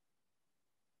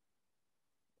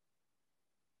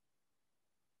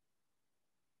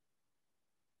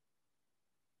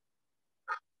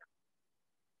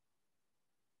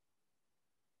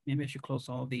 Maybe I should close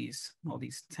all these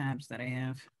tabs that I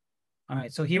have. All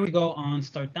right, so here we go on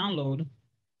start download.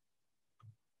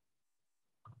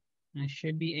 I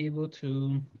should be able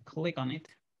to click on it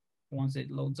once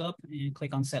it loads up and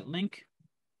click on set link.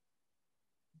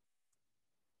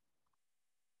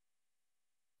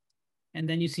 And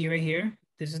then you see right here,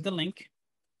 this is the link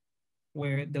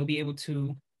where they'll be able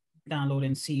to download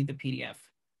and see the PDF.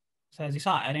 So as you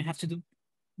saw, I didn't have to do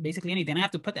basically anything. I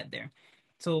have to put that there.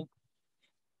 So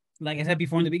like I said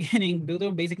before in the beginning,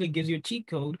 Builder basically gives you a cheat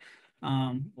code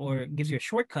or gives you a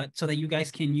shortcut so that you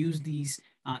guys can use these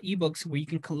ebooks where you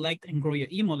can collect and grow your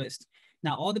email list.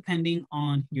 Now, all depending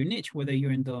on your niche, whether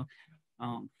you're in the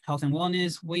health and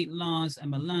wellness, weight loss,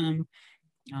 MLM,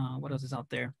 what else is out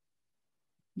there?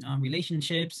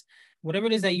 Relationships, whatever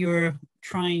it is that you're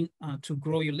trying to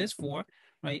grow your list for,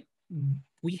 right?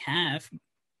 We have,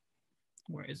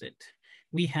 where is it?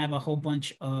 We have a whole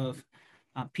bunch of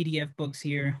PDF books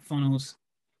here, funnels,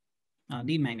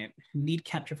 lead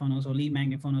capture funnels or lead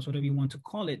magnet funnels, whatever you want to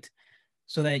call it,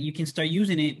 so that you can start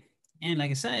using it. And like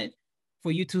I said,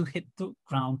 for you to hit the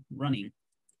ground running,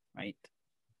 right?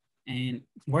 And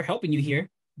we're helping you here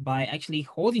by actually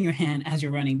holding your hand as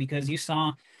you're running, because you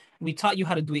saw, we taught you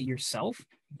how to do it yourself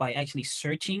by actually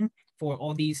searching for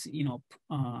all these,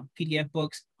 PDF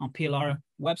books on PLR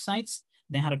websites,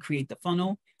 then how to create the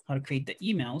funnel, how to create the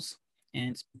emails.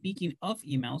 And speaking of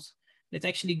emails, let's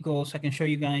actually go so I can show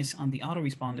you guys on the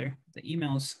autoresponder, the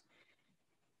emails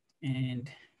and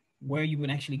where you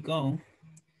would actually go.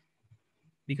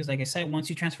 Because like I said, once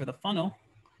you transfer the funnel,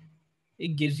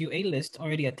 it gives you a list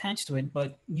already attached to it,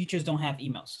 but you just don't have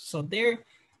emails. So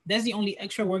that's the only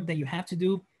extra work that you have to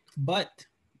do. But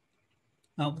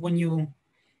when you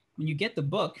get the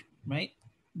book, right,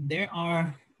 there are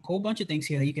a whole bunch of things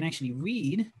here that you can actually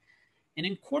read and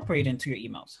incorporate into your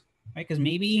emails, right? Because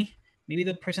maybe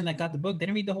the person that got the book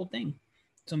didn't read the whole thing.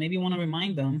 So maybe you want to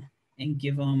remind them and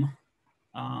give them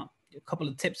a couple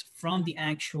of tips from the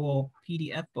actual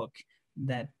PDF book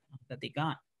that they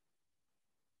got.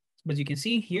 But as you can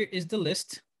see, here is the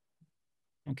list,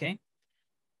 okay?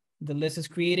 The list is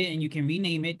created and you can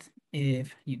rename it.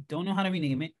 If you don't know how to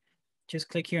rename it, just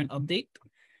click here and update.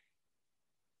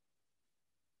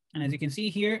 And as you can see,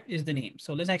 here is the name.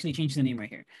 So let's actually change the name right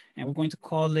here. And we're going to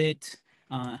call it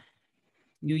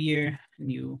New Year,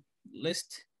 New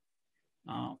List,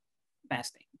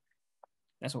 Fasting.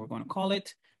 That's what we're going to call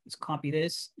it. Let's copy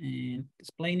this and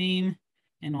display name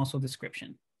and also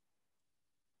description.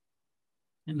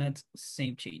 And let's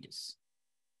save changes.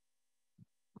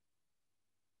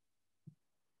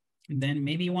 And then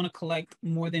maybe you want to collect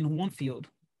more than one field.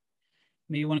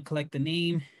 Maybe you want to collect the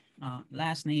name,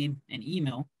 last name, and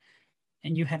email.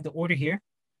 And you have the order here.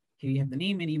 Here you have the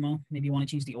name and email. Maybe you want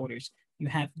to change the orders. You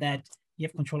have that. You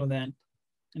have control of that.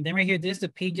 And then right here, there's the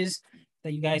pages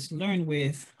that you guys learn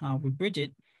with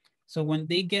Bridget. So when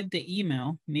they get the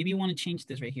email, maybe you want to change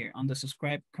this right here on the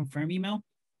subscribe confirm email.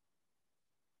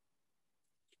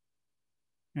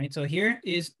 All right, so here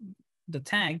is the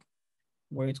tag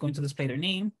where it's going to display their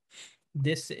name.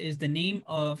 This is the name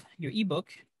of your ebook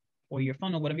or your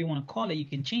funnel, whatever you want to call it. You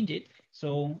can change it.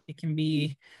 So it can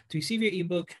be to receive your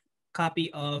ebook,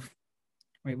 copy of,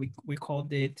 right? We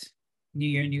called it New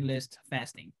Year, New List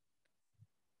Fasting.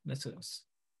 Let's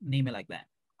name it like that.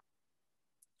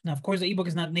 Now, of course, the ebook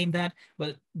is not named that,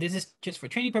 but this is just for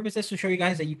training purposes to show you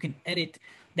guys that you can edit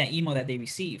that email that they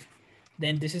receive.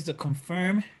 Then this is the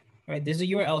confirm, right? This is a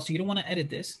URL, so you don't want to edit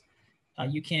this.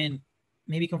 You can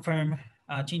maybe confirm,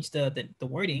 change the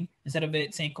wording. Instead of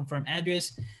it saying confirm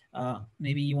address,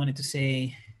 maybe you want it to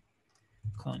say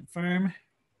confirm,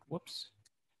 whoops.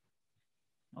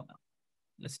 Hold on.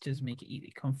 Let's just make it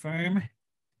easy. Confirm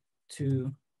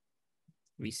to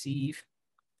receive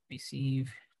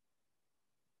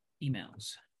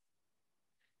emails.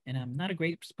 And I'm not a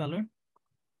great speller,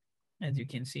 as you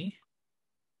can see.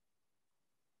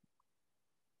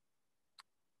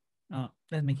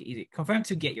 Let's make it easy. Confirm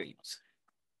to get your emails.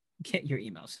 Get your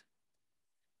emails.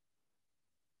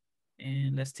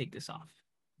 And let's take this off.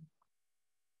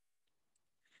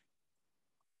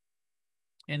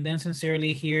 And then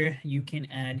sincerely here, you can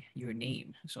add your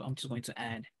name. So I'm just going to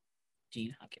add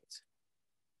Gene Hawkins.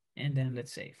 And then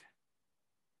let's save.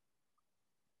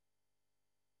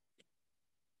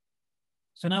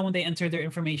 So now when they enter their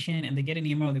information and they get an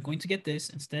email, they're going to get this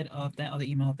instead of that other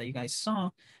email that you guys saw,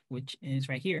 which is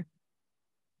right here,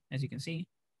 as you can see.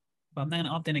 But I'm not gonna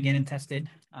opt in again and test it.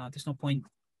 There's no point,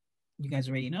 you guys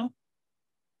already know.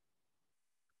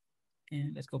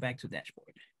 And let's go back to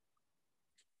dashboard.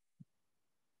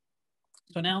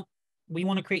 So now we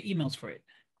wanna create emails for it.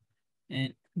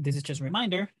 And this is just a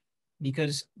reminder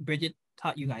because Bridget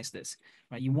taught you guys this,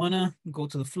 right? You wanna go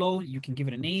to the flow, you can give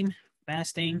it a name,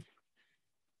 fasting,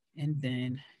 and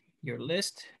then your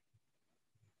list.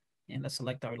 And let's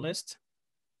select our list.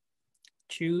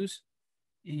 Choose,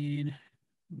 and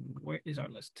where is our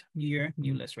list? New Year,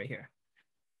 new list right here.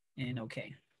 And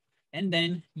okay. And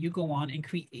then you go on and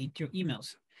create your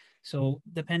emails. So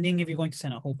depending if you're going to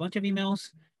send a whole bunch of emails,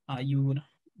 you would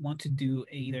want to do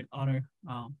either an auto,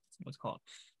 what's called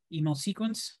email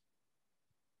sequence,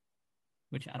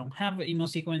 which I don't have an email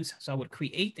sequence. So I would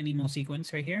create an email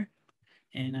sequence right here.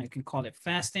 And I can call it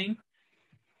fasting.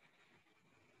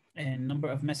 And number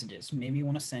of messages. Maybe you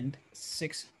want to send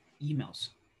 6 emails.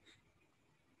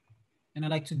 And I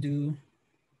like to do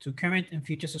to current and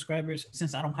future subscribers.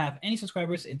 Since I don't have any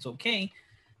subscribers, it's okay.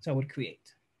 So I would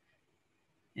create.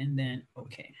 And then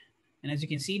okay. And as you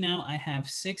can see now, I have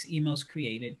 6 emails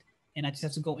created. And I just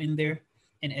have to go in there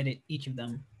and edit each of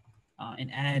them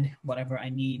and add whatever I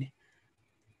need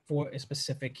for a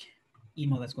specific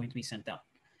email that's going to be sent out.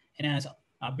 And as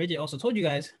Bridget also told you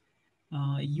guys,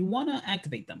 you want to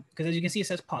activate them because as you can see, it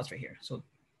says pause right here. So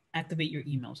activate your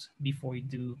emails before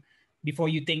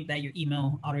you think that your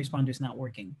email autoresponder is not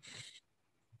working.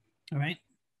 All right.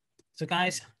 So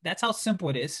guys, that's how simple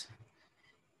it is.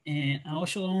 And I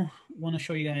also want to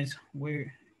show you guys,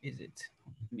 where is it?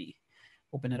 Let me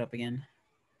open it up again.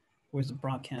 Where's the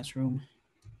broadcast room?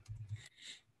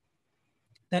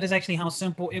 that is actually how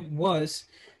simple it was,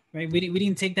 right? We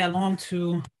didn't take that long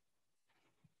to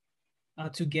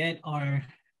get our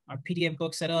PDF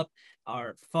book set up,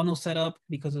 our funnel set up,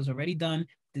 because it was already done,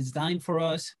 designed for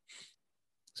us.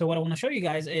 So what I want to show you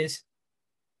guys is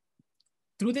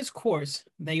through this course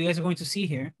that you guys are going to see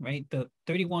here, right? The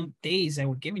 31 days that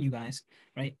we're giving you guys,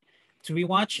 right? To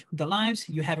rewatch the lives,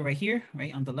 you have it right here,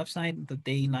 right? On the left side, the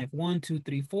day live 1, 2,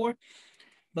 3, 4.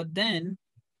 But then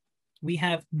we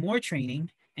have more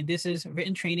training, and this is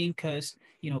written training because,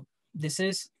 you know, this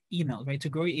is email, right? To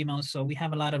grow your emails. So we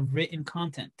have a lot of written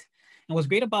content. And what's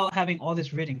great about having all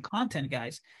this written content,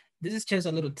 guys, this is just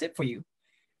a little tip for you.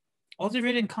 All the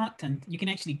written content, you can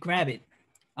actually grab it.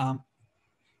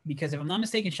 Because if I'm not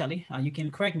mistaken, Shelly, you can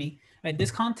correct me, right?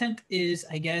 This content is,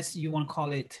 I guess you want to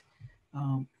call it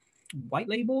white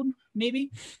labeled,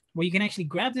 maybe, where you can actually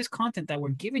grab this content that we're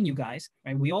giving you guys,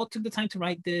 right? We all took the time to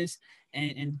write this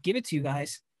and give it to you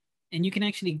guys, and you can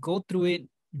actually go through it,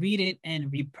 read it,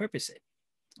 and repurpose it.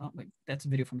 Oh, wait, that's a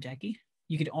video from Jackie.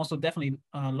 You could also definitely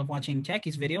love watching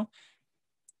Jackie's video,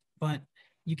 but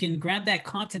you can grab that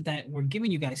content that we're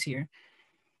giving you guys here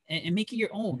and make it your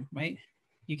own, right?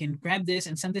 You can grab this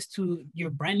and send this to your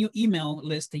brand new email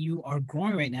list that you are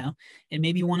growing right now, and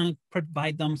maybe you want to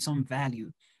provide them some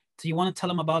value. So you want to tell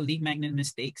them about lead magnet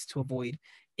mistakes to avoid.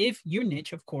 If your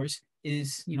niche, of course,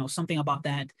 is, you know, something about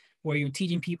that, where you're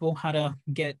teaching people how to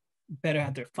get better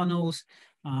at their funnels,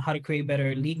 how to create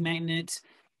better lead magnets.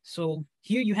 So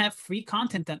here you have free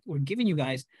content that we're giving you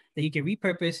guys that you can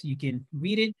repurpose, you can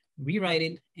read it, rewrite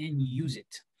it, and use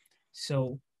it.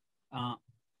 So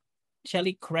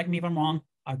Shelly, correct me if I'm wrong.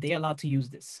 Are they allowed to use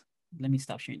this? Let me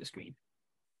stop sharing the screen.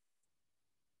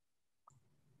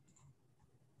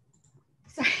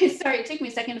 Sorry, it took me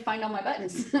a second to find all my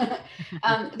buttons.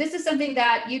 This is something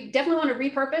that you definitely want to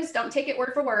repurpose. Don't take it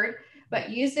word for word,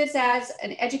 but use this as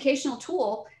an educational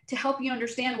tool to help you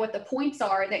understand what the points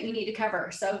are that you need to cover.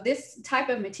 So this type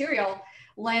of material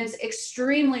lends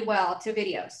extremely well to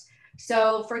videos.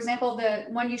 So for example, the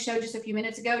one you showed just a few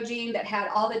minutes ago, Jean, that had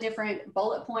all the different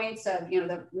bullet points of, you know,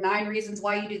 the 9 reasons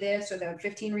why you do this or the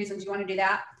 15 reasons you want to do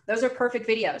that. Those are perfect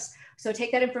videos. So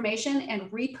take that information and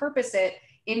repurpose it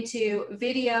into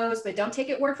videos, but don't take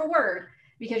it word for word,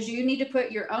 because you need to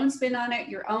put your own spin on it,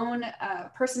 your own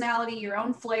personality, your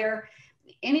own flair.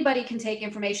 Anybody can take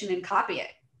information and copy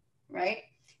it, right?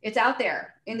 It's out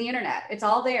there in the internet. It's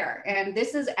all there. And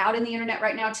this is out in the internet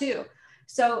right now too.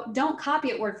 So don't copy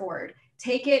it word for word.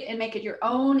 Take it and make it your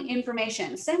own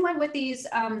information. Same way with these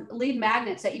lead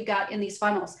magnets that you've got in these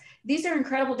funnels. These are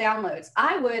incredible downloads.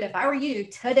 I would, if I were you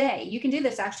today, you can do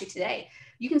this actually today.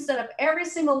 You can set up every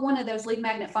single one of those lead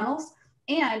magnet funnels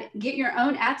and get your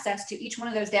own access to each one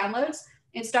of those downloads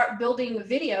and start building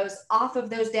videos off of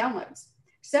those downloads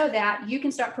so that you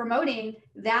can start promoting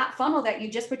that funnel that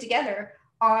you just put together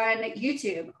on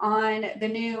YouTube, on the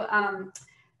new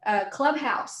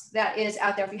Clubhouse that is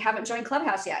out there if you haven't joined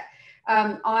Clubhouse yet,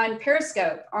 on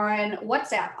Periscope, on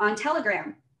WhatsApp, on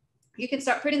Telegram. You can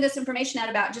start putting this information out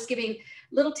about just giving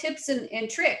little tips and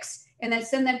tricks, and then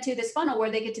send them to this funnel where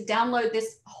they get to download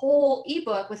this whole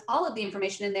ebook with all of the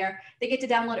information in there. They get to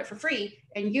download it for free,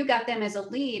 and you got them as a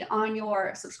lead on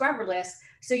your subscriber list,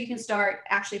 so you can start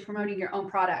actually promoting your own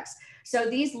products. So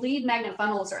these lead magnet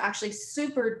funnels are actually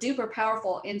super duper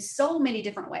powerful in so many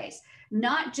different ways,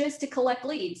 not just to collect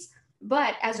leads,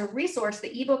 but as a resource,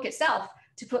 the ebook itself,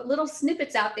 to put little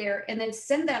snippets out there and then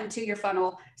send them to your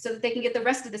funnel so that they can get the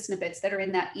rest of the snippets that are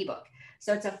in that ebook.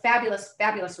 So it's a fabulous,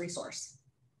 fabulous resource.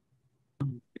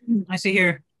 I see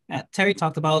here, Terry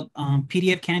talked about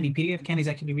PDF Candy. PDF Candy is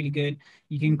actually really good.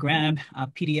 You can grab a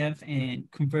PDF and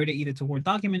convert it either to Word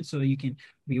document so you can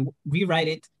rewrite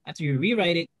it. After you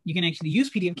rewrite it, you can actually use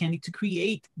PDF Candy to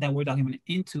create that Word document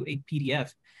into a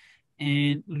PDF.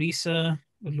 And Luis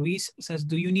says,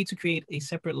 do you need to create a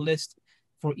separate list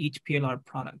for each PLR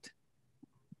product?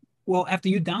 Well, after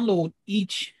you download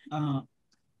each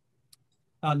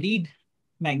lead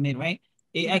magnet, right,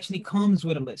 it actually comes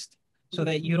with a list so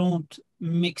that you don't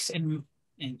mix and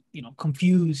you know,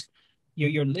 confuse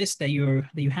your list that you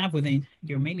have within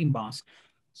your mailing box.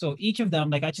 So each of them,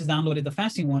 like I just downloaded the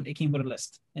fasting one, it came with a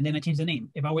list, and then I changed the name.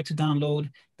 If I were to download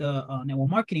the network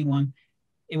marketing one,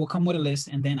 it will come with a list,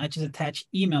 and then I just attach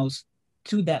emails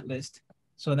to that list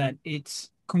so that it's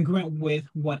congruent with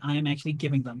what I am actually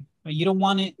giving them. Right? You don't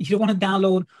want to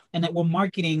download a network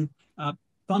marketing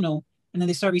funnel and then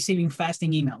they start receiving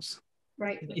fasting emails.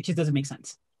 Right. It just doesn't make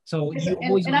sense. So you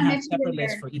always want to have separate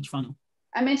lists for each funnel.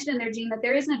 I mentioned in there, Jean, that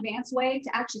there is an advanced way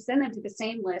to actually send them to the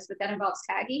same list, but that involves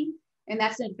tagging, and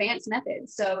that's an advanced method.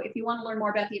 So if you want to learn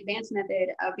more about the advanced method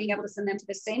of being able to send them to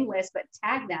the same list, but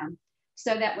tag them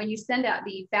so that when you send out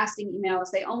the fasting emails,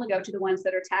 they only go to the ones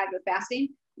that are tagged with fasting.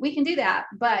 We can do that,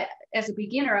 but as a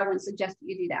beginner, I wouldn't suggest that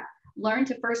you do that. Learn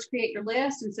to first create your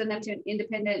list and send them to an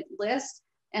independent list,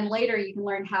 and later you can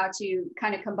learn how to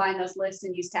kind of combine those lists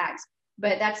and use tags.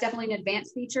 But that's definitely an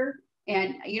advanced feature,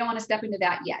 and you don't want to step into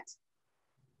that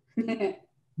yet.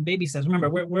 Baby steps. Remember,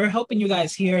 we're helping you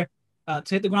guys here to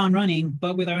hit the ground running,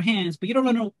 but with our hands. But you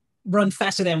don't run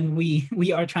faster than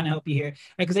we are trying to help you here, right?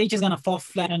 Because they're just gonna fall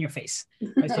flat on your face.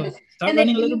 Right? So start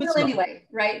running a little bit slow. Anyway,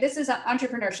 right? This is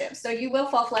entrepreneurship, so you will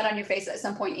fall flat on your face at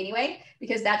some point anyway,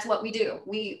 because that's what we do.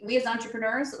 We as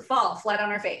entrepreneurs fall flat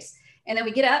on our face, and then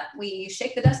we get up, we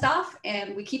shake the dust off,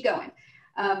 and we keep going.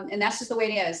 And that's just the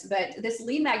way it is. But this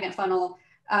lead magnet funnel,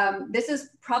 this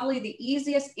is probably the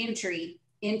easiest entry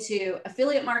into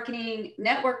affiliate marketing,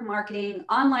 network marketing,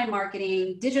 online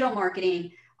marketing, digital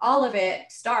marketing. All of it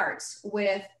starts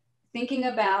with thinking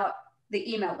about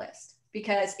the email list,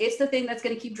 because it's the thing that's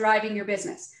going to keep driving your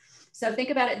business. So think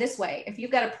about it this way. If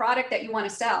you've got a product that you want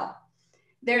to sell,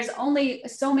 there's only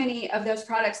so many of those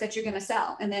products that you're going to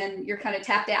sell. And then you're kind of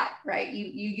tapped out, right? You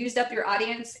used up your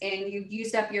audience and you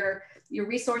used up your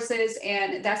resources,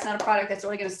 and that's not a product that's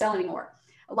really going to sell anymore.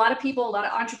 A lot of people, a lot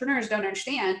of entrepreneurs don't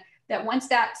understand that once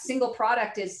that single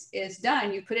product is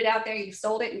done, you put it out there, you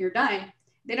sold it, and you're done.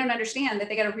 They don't understand that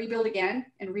they got to rebuild again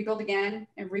and rebuild again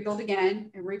and rebuild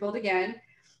again and rebuild again.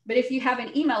 But if you have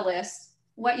an email list,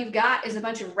 what you've got is a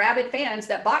bunch of rabid fans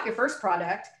that bought your first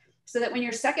product, so that when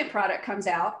your second product comes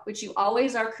out, which you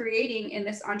always are creating in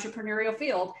this entrepreneurial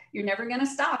field, you're never going to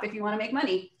stop if you want to make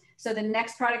money. So the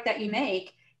next product that you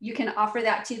make, you can offer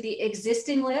that to the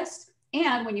existing list.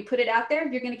 And when you put it out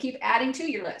there, you're going to keep adding to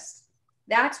your list.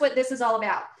 That's what this is all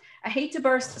about. I hate to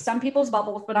burst some people's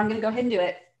bubbles, but I'm going to go ahead and do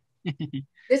it.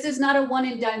 This is not a one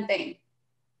and done thing.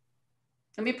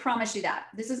 Let me promise you that.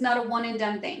 This is not a one and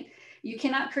done thing. You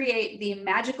cannot create the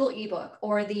magical ebook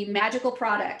or the magical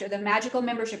product or the magical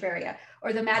membership area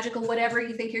or the magical whatever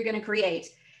you think you're going to create,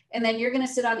 and then you're going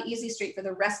to sit on easy street for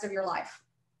the rest of your life.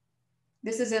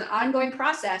 This is an ongoing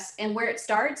process, and where it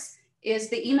starts is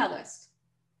the email list.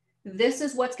 This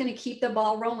is what's going to keep the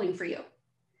ball rolling for you,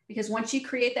 because once you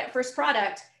create that first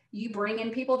product, you bring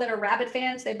in people that are rabid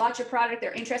fans. They bought your product.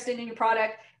 They're interested in your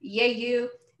product. Yay, you.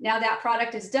 Now that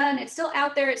product is done. It's still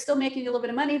out there. It's still making you a little bit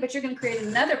of money, but you're going to create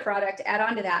another product to add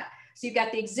on to that. So you've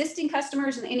got the existing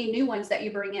customers and any new ones that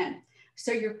you bring in.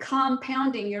 So you're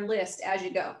compounding your list as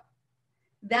you go.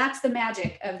 That's the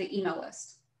magic of the email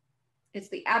list. It's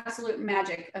the absolute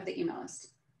magic of the email list.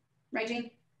 Right, Gene?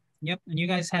 Yep. And you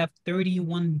guys have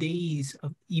 31 days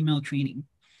of email training.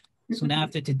 So now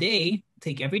after today,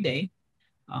 take every day.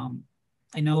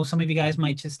 I know some of you guys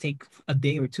might just take a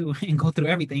day or two and go through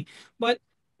everything, but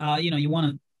you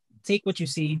want to take what you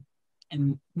see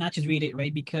and not just read it,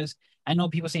 right? Because I know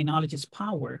people say knowledge is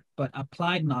power, but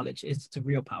applied knowledge is the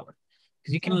real power.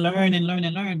 Because you can learn and learn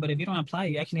and learn, but if you don't apply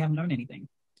it, you actually haven't learned anything.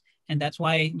 And that's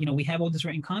why, we have all this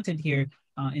written content here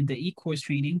in the e-course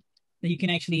training that you can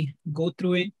actually go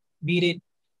through it, read it,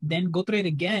 then go through it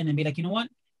again and be like, you know what?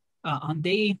 On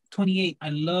day 28, I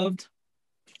loved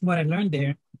what I learned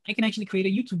there. I can actually create a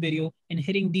YouTube video and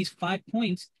hitting these 5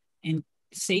 points and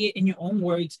say it in your own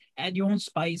words, add your own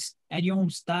spice, add your own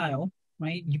style,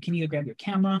 right? You can either grab your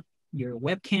camera, your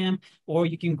webcam, or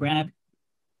you can grab,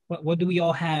 what do we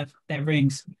all have that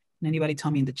rings? Can anybody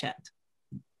tell me in the chat?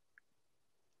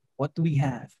 What do we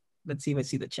have? Let's see if I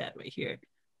see the chat right here.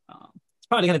 It's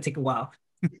probably gonna take a while,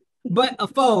 but a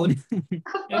phone.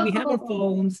 And we have our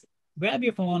phones. Grab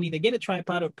your phone, either get a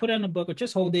tripod or put it on a book or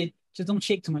just hold it. Just don't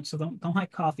shake too much. So don't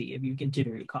have coffee if you get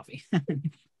jittery coffee.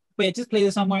 But yeah, just play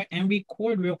this somewhere and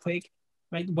record real quick,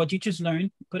 right? What you just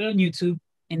learned, put it on YouTube,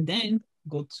 and then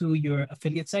go to your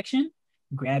affiliate section,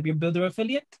 grab your Builder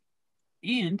affiliate,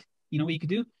 and you know what you could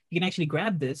do? You can actually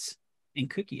grab this and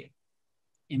cookie it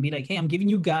and be like, hey, I'm giving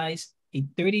you guys a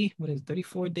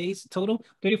 34 days total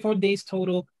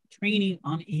training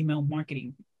on email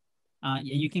marketing.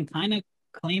 You can kind of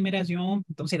claim it as your own.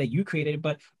 Don't say that you created it,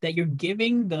 but that you're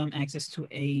giving them access to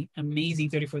a amazing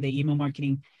 34-day email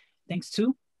marketing thanks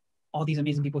to all these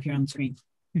amazing people here on the screen.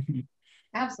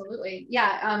 Absolutely.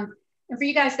 Yeah. And for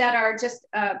you guys that are just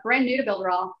brand new to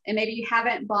Builderall, and maybe you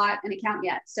haven't bought an account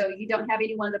yet, so you don't have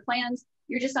any one of the plans,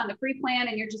 you're just on the free plan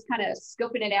and you're just kind of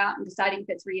scoping it out and deciding if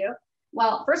it's for you.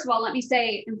 Well, first of all, let me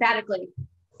say emphatically,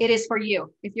 it is for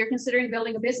you. If you're considering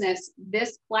building a business,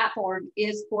 this platform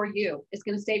is for you. It's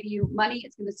going to save you money.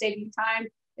 It's going to save you time.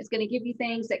 It's going to give you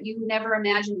things that you never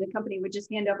imagined the company would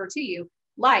just hand over to you,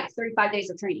 like 35 days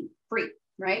of training, free,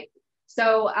 right?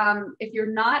 So if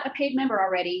you're not a paid member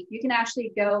already, you can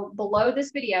actually go below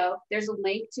this video. There's a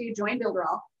link to join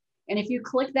Builderall. And if you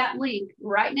click that link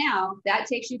right now, that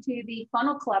takes you to the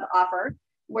Funnel Club offer,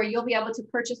 where you'll be able to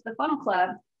purchase the Funnel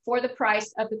Club for the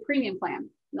price of the premium plan.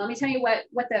 Now, let me tell you what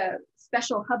the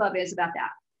special hubbub is about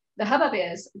that. The hubbub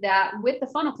is that with the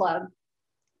Funnel Club,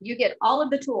 you get all of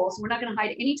the tools. We're not going to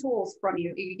hide any tools from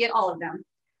you. You get all of them.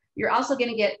 You're also going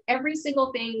to get every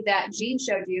single thing that Jean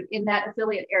showed you in that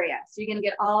affiliate area. So you're going to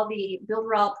get all the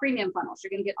Builderall premium funnels.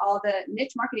 You're going to get all the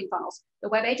niche marketing funnels, the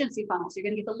web agency funnels. You're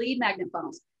going to get the lead magnet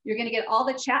funnels. You're going to get all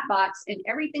the chat bots and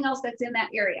everything else that's in that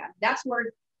area. That's worth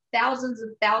thousands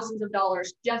of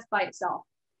dollars just by itself.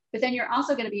 But then you're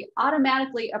also going to be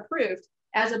automatically approved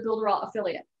as a Builderall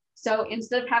affiliate. So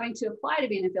instead of having to apply to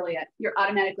be an affiliate, you're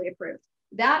automatically approved.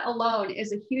 That alone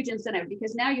is a huge incentive,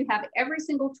 because now you have every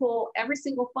single tool, every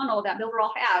single funnel that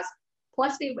Builderall has,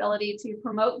 plus the ability to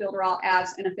promote Builderall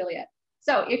as an affiliate.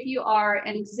 So if you are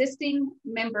an existing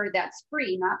member that's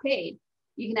free, not paid,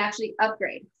 you can actually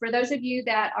upgrade. For those of you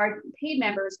that are paid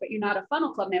members, but you're not a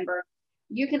Funnel Club member,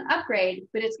 you can upgrade,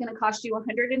 but it's going to cost you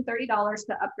 $130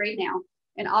 to upgrade now.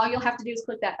 And all you'll have to do is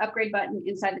click that upgrade button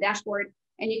inside the dashboard,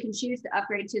 and you can choose to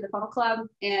upgrade to the Funnel Club.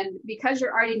 And because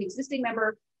you're already an existing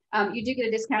member, you do get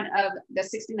a discount of the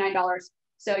 $69.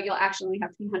 So you'll actually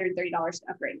have to pay $130 to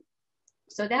upgrade.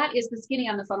 So that is the skinny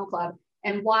on the Funnel Club,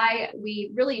 and why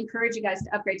we really encourage you guys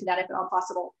to upgrade to that if at all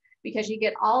possible, because you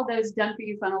get all those done for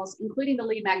you funnels, including the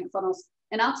lead magnet funnels.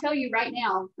 And I'll tell you right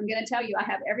now, I'm going to tell you, I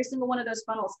have every single one of those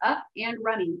funnels up and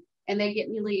running, and they get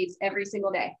me leads every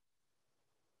single day.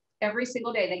 Every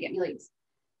single day they get me leads.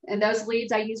 And those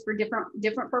leads I use for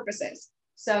different purposes.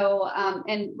 So,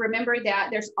 and remember that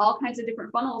there's all kinds of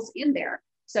different funnels in there.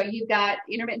 So you've got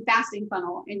intermittent fasting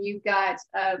funnel, and you've got,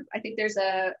 I think there's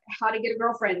a how to get a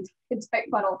girlfriend type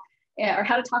funnel, or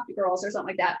how to talk to girls or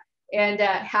something like that. And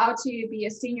how to be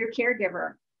a senior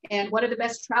caregiver, and what are the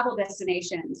best travel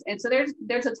destinations. And so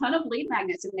there's a ton of lead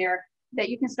magnets in there that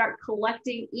you can start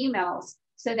collecting emails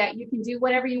so that you can do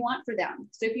whatever you want for them.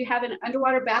 So if you have an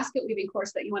underwater basket weaving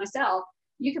course that you want to sell,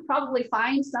 you could probably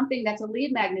find something that's a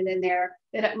lead magnet in there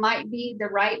that it might be the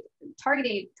right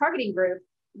targeting group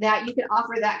that you can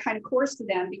offer that kind of course to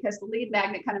them, because the lead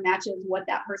magnet kind of matches what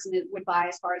that person would buy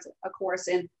as far as a course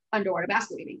in underwater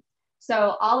basket weaving.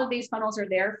 So all of these funnels are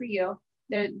there for you.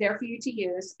 They're there for you to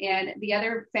use. And the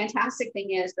other fantastic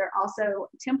thing is they're also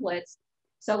templates.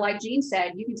 So like Jean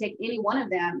said, you can take any one of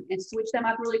them and switch them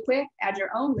up really quick, add your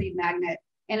own lead magnet,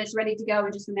 and it's ready to go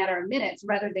in just a matter of minutes,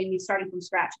 rather than you starting from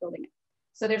scratch building it.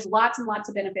 So there's lots and lots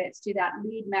of benefits to that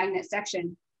lead magnet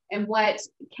section. And what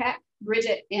Kat,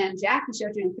 Bridget, and Jackie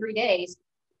showed you in 3 days,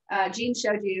 Jean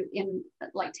showed you in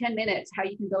like 10 minutes how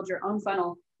you can build your own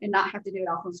funnel and not have to do it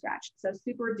all from scratch. So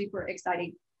super duper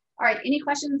exciting. All right, any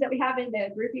questions that we have in the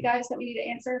group, you guys, that we need to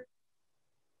answer?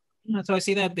 So I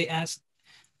see that they asked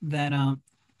that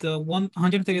the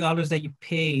 $130 that you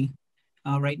pay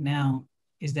right now,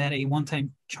 is that a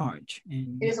one-time charge?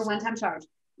 And it is a one-time charge.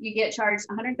 You get charged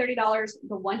 $130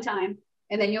 the one time,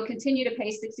 and then you'll continue to pay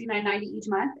 $69.90 each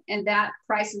month. And that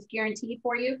price is guaranteed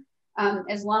for you.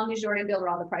 As long as you're in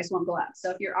Builderall, the price won't go up. So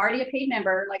if you're already a paid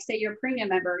member, like say you're a premium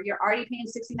member, you're already paying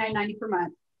 $69.90 per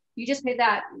month. You just pay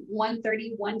that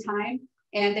 $130 one time,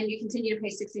 and then you continue to pay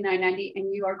 $69.90,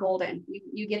 and you are golden.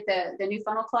 You get the new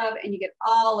Funnel Club, and you get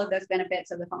all of those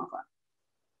benefits of the Funnel Club.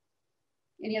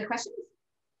 Any other questions?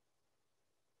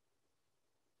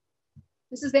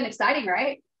 This has been exciting,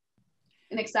 right?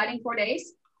 An exciting 4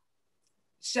 days.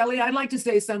 Shelly, I'd like to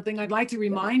say something. I'd like to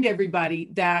remind everybody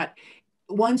that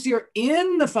once you're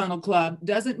in the Funnel Club,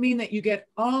 doesn't mean that you get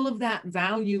all of that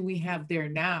value we have there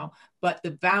now, but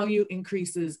the value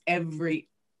increases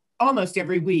almost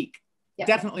every week, yep.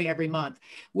 Definitely every month.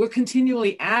 We're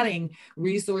continually adding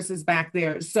resources back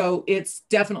there. So it's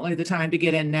definitely the time to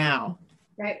get in now.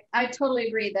 Right. I totally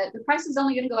agree that the price is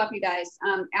only going to go up, you guys.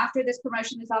 After this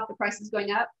promotion is off, the price is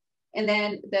going up. And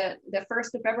then the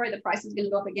 1st of February, the price is going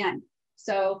to go up again.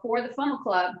 So for the Funnel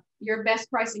Club, your best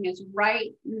pricing is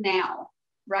right now,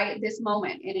 right at this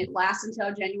moment, and it lasts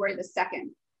until January the 2nd.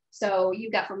 So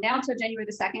you've got from now until January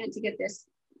the 2nd to get this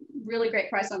really great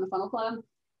price on the Funnel Club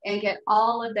and get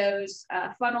all of those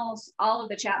funnels, all of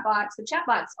the chat bots. The chat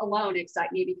bots alone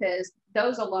excite me, because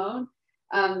those alone,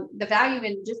 the value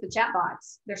in just the chat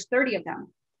bots, there's 30 of them.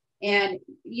 And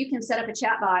you can set up a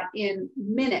chat bot in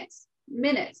minutes.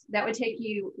 That would take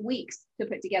you weeks to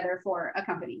put together for a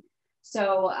company.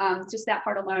 So just that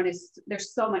part alone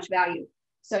there's so much value.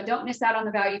 So don't miss out on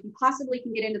the value. If you possibly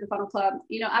can get into the Funnel Club,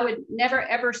 I would never,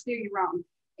 ever steer you wrong.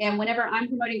 And whenever I'm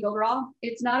promoting Builderall,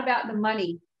 it's not about the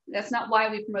money. That's not why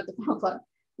we promote the Funnel Club.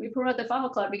 We promote the Funnel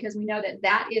Club because we know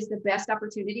that is the best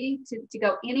opportunity to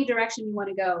go any direction you want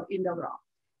to go in Builderall.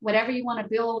 whatever you want to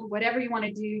build, whatever you want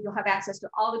to do, you'll have access to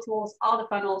all the tools, all the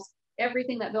funnels,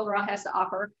 everything that Builderall has to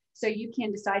offer. So you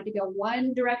can decide to go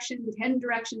one direction, 10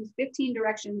 directions, 15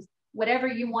 directions, whatever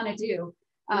you want to do,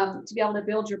 to be able to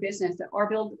build your business or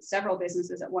build several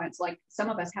businesses at once. Like some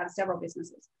of us have several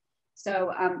businesses.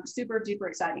 So super duper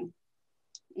exciting.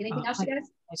 Anything else, you guys?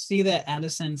 I see that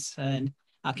Allison said,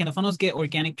 can the funnels get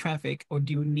organic traffic, or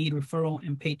do you need referral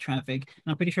and paid traffic?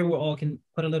 And I'm pretty sure we all can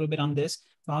put a little bit on this.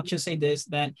 So I'll just say this,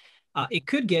 that it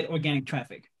could get organic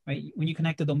traffic, right? When you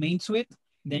connect the domain to it,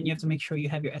 then you have to make sure you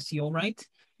have your SEO right?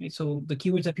 So the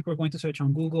keywords that people are going to search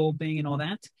on Google, Bing, and all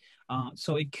that.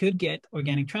 So it could get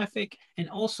organic traffic. And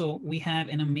also we have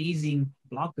an amazing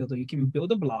blog builder. You can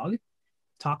build a blog,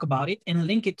 talk about it, and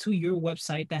link it to your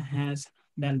website that has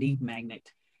that lead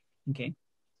magnet. Okay.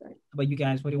 But you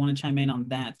guys, what do you want to chime in on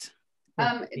that?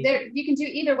 You can do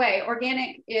either way.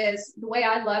 Organic is the way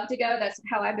I love to go. That's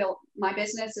how I built my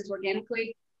business, is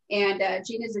organically. And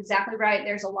Gina's exactly right.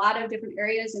 There's a lot of different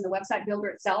areas in the website builder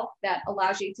itself that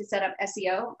allows you to set up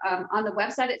SEO on the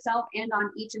website itself and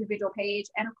on each individual page,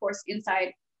 and of course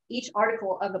inside each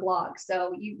article of the blog.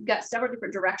 So you've got several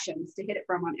different directions to hit it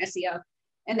from on SEO.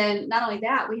 And then not only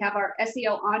that, we have our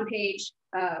SEO on page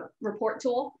report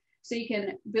tool. So you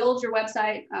can build your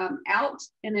website out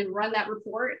and then run that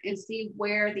report and see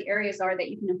where the areas are that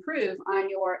you can improve on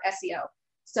your SEO.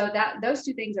 So those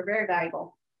two things are very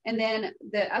valuable. And then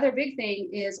the other big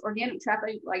thing is organic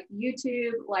traffic, like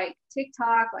YouTube, like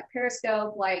TikTok, like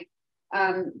Periscope, like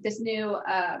this new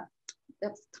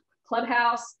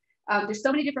Clubhouse. There's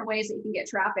so many different ways that you can get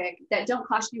traffic that don't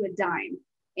cost you a dime.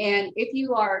 And if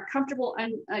you are comfortable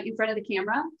in front of the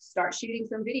camera, start shooting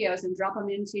some videos and drop them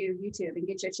into YouTube and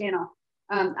get your channel.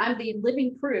 I'm the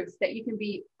living proof that you can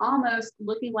be almost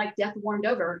looking like death warmed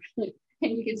over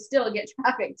and you can still get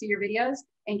traffic to your videos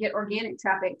and get organic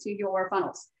traffic to your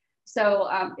funnels. So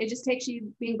it just takes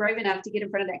you being brave enough to get in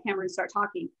front of that camera and start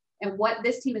talking. And what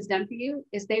this team has done for you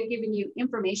is they've given you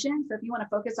information. So if you want to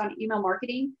focus on email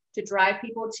marketing to drive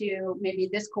people to maybe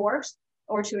this course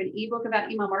or to an ebook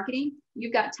about email marketing,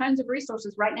 you've got tons of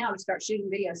resources right now to start shooting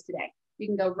videos today. You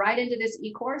can go right into this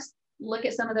e-course, look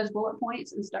at some of those bullet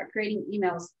points and start creating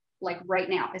emails like right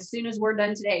now. As soon as we're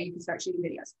done today, you can start shooting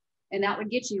videos. And that would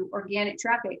get you organic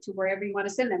traffic to wherever you want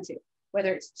to send them to,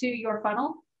 whether it's to your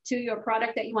funnel, to your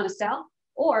product that you want to sell,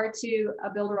 or to a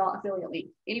Builderall affiliate link.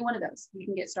 Any one of those, you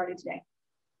can get started today.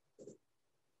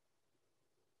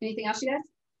 Anything else, you guys?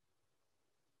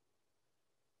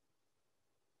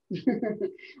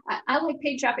 I like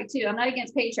paid traffic too. I'm not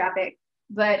against paid traffic,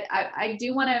 but I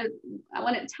want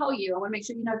to tell you, I want to make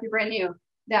sure you know if you're brand new,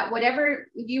 that whatever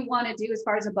you want to do as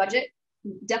far as a budget,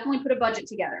 definitely put a budget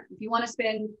together. If you want to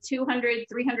spend $200,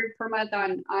 $300 per month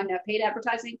on paid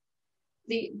advertising,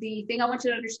 the thing I want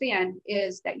you to understand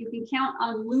is that you can count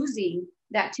on losing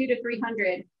that $200 to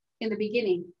 $300 in the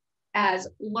beginning as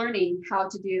learning how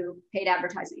to do paid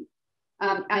advertising.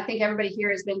 I think everybody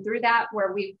here has been through that,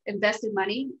 where we've invested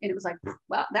money and it was like,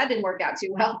 well, that didn't work out too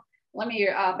well. Let me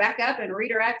back up and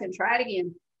redirect and try it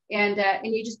again.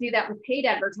 And you just do that with paid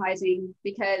advertising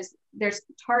because there's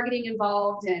targeting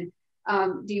involved. And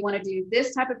do you want to do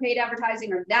this type of paid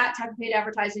advertising or that type of paid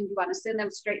advertising? Do you want to send them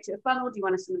straight to a funnel? Do you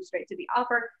want to send them straight to the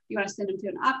offer? Do you want to send them to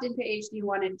an opt-in page? Do you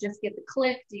want to just get the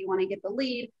click? Do you want to get the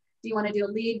lead? Do you want to do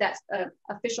a lead that's an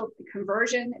official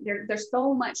conversion? There's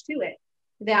so much to it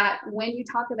that when you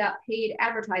talk about paid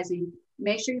advertising,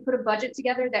 make sure you put a budget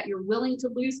together that you're willing to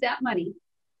lose that money.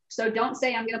 So don't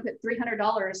say I'm going to put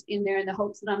 $300 in there in the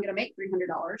hopes that I'm going to make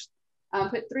 $300.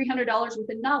 Put $300 with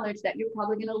the knowledge that you're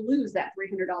probably going to lose that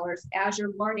 $300 as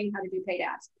you're learning how to do paid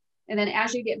ads. And then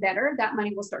as you get better, that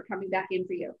money will start coming back in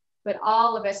for you. But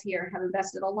all of us here have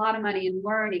invested a lot of money in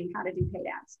learning how to do paid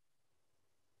ads.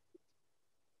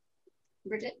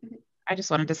 Bridget? I just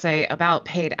wanted to say about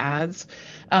paid ads.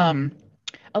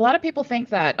 A lot of people think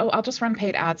that, oh, I'll just run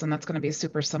paid ads and that's going to be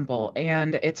super simple.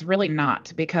 And it's really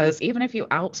not, because even if you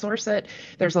outsource it,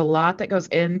 there's a lot that goes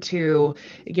into,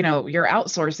 your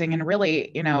outsourcing. And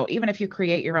really, even if you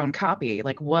create your own copy,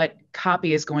 like what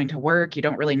copy is going to work, you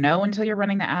don't really know until you're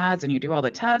running the ads and you do all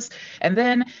the tests. And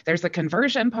then there's the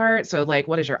conversion part. So like,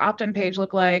 what does your opt-in page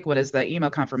look like? What is the email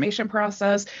confirmation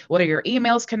process? What are your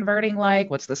emails converting like?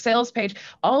 What's the sales page?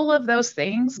 All of those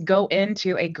things go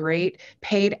into a great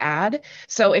paid ad.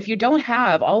 So if you don't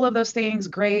have all of those things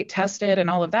great, tested, and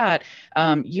all of that,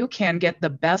 you can get the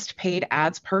best paid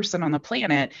ads person on the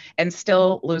planet and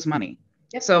still lose money.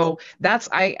 Yep. So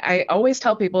I always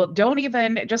tell people, don't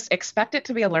even just expect it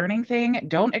to be a learning thing.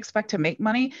 Don't expect to make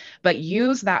money, but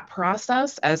use that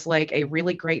process as like a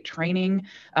really great training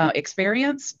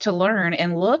experience to learn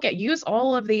and use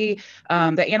all of the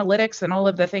analytics and all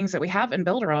of the things that we have in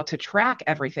Builderall to track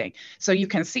everything. So you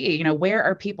can see, where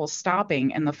are people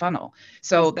stopping in the funnel?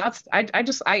 So I'm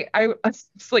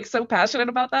like so passionate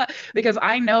about that because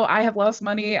I know I have lost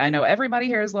money. I know everybody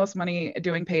here has lost money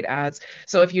doing paid ads.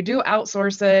 So if you do outsource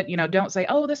it, don't say,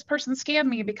 oh, this person scammed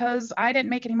me because I didn't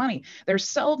make any money. There's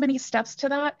so many steps to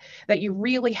that you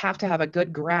really have to have a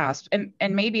good grasp. And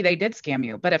maybe they did scam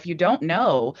you, but if you don't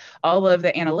know all of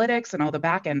the analytics and all the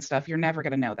back end stuff, you're never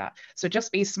going to know that. So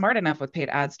just be smart enough with paid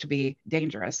ads to be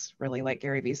dangerous, really, like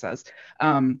Gary Vee says,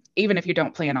 even if you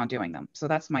don't plan on doing them. So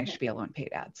that's my spiel on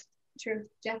paid ads. True.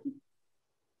 Jackie?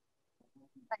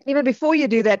 Even before you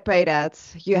do that paid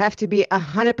ads, you have to be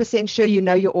 100% sure you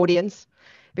know your audience.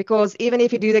 Because even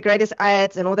if you do the greatest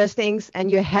ads and all those things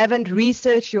and you haven't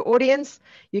researched your audience,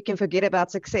 you can forget about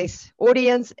success.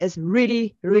 Audience is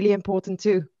really, really important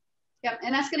too. Yep,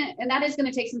 and that is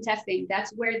gonna take some testing.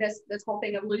 That's where this whole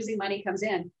thing of losing money comes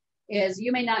in. Is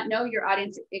you may not know your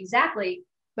audience exactly,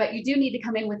 but you do need to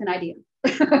come in with an idea.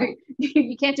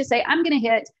 You can't just say, I'm gonna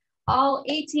hit all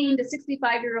 18 to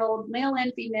 65-year-old male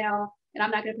and female, and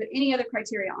I'm not gonna put any other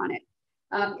criteria on it.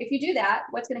 If you do that,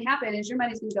 what's gonna happen is your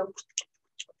money's gonna go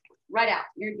right out.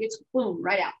 It's boom,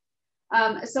 right out.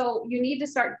 So you need to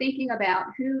start thinking about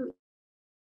who.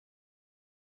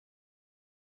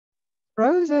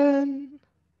 Frozen.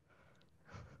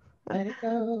 Let it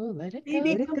go, let it go. Let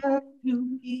it go.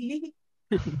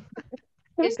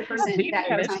 Is the person that you're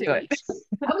trying to reach.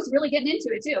 I was really getting into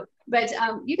it too. But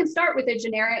you can start with a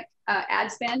generic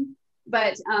ad spend,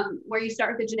 but where you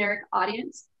start with a generic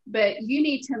audience, but you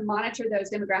need to monitor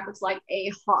those demographics like a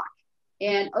hawk.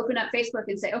 And open up Facebook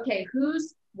and say, okay,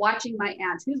 who's watching my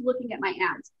ads? Who's looking at my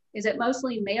ads? Is it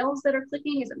mostly males that are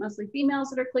clicking? Is it mostly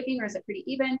females that are clicking? Or is it pretty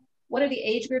even? What are the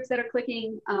age groups that are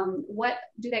clicking? What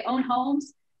do they own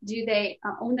homes? Do they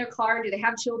own their car? Do they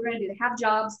have children? Do they have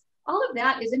jobs? All of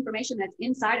that is information that's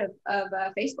inside of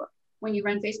Facebook when you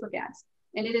run Facebook ads.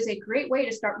 And it is a great way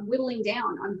to start whittling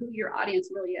down on who your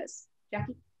audience really is.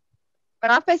 Jackie? What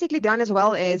I've basically done as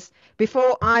well is,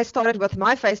 before I started with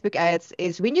my Facebook ads,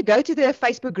 is when you go to the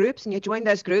Facebook groups and you join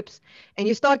those groups and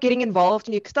you start getting involved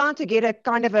and you start to get a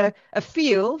kind of a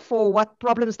feel for what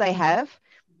problems they have,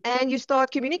 and you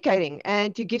start communicating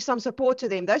and you give some support to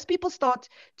them, those people start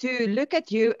to look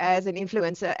at you as an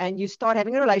influencer and you start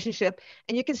having a relationship,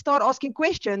 and you can start asking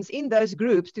questions in those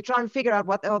groups to try and figure out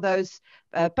what are those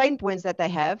pain points that they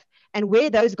have and where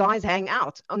those guys hang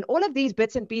out. On all of these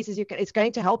bits and pieces, it's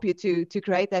going to help you to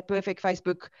create that perfect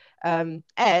Facebook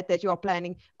ad that you are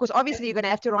planning. Because obviously you're going to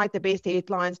have to write the best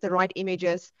headlines, the right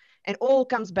images, and all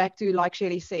comes back to, like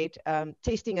Shelley said,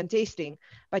 testing and testing.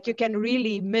 But you can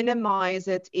really minimize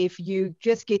it if you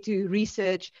just get to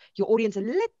research your audience a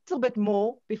little bit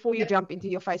more before you jump into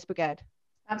your Facebook ad.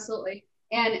 Absolutely.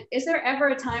 And is there ever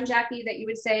a time, Jackie, that you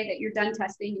would say that you're done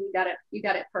testing and you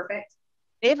got it perfect?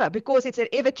 Never, because it's an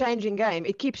ever-changing game.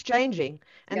 It keeps changing.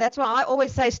 And that's why I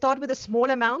always say start with a small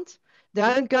amount.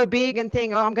 Don't go big and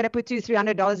think, oh, I'm going to put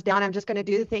 $200-300 down. I'm just going to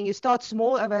do the thing. You start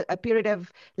small over a period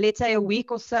of, let's say, a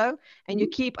week or so, and you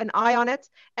keep an eye on it.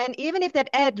 And even if that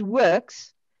ad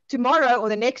works, tomorrow or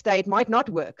the next day, it might not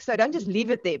work. So don't just leave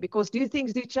it there, because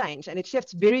things do change, and it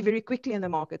shifts very, very quickly in the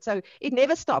market. So it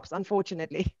never stops,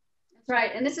 unfortunately. That's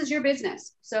right. And this is your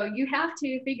business. So you have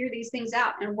to figure these things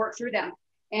out and work through them.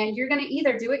 And you're going to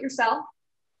either do it yourself,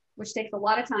 which takes a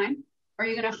lot of time, or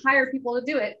you're going to hire people to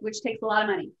do it, which takes a lot of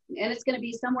money. And it's going to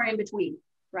be somewhere in between,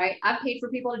 right? I've paid for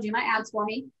people to do my ads for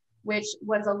me, which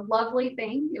was a lovely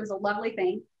thing. It was a lovely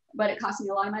thing, but it cost me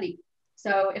a lot of money.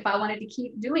 So if I wanted to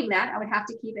keep doing that, I would have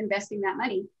to keep investing that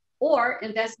money or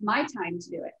invest my time to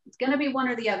do it. It's going to be one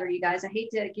or the other, you guys. I hate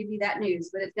to give you that news,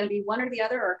 but it's going to be one or the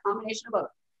other, or a combination of both.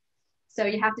 So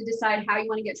you have to decide how you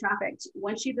want to get trafficked.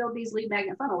 Once you build these lead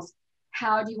magnet funnels,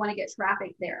 how do you want to get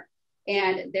traffic there?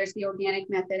 And there's the organic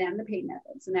method and the paid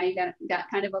method. So now you got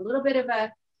kind of a little bit of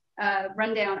a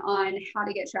rundown on how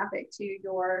to get traffic to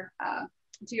your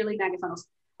lead magnet funnels.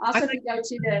 Also, if you go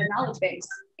to the knowledge base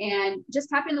and just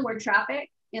type in the word traffic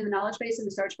in the knowledge base in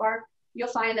the search bar, you'll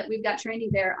find that we've got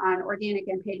training there on organic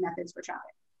and paid methods for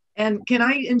traffic. And can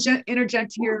I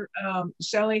interject here,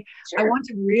 Shelley? Sure. I want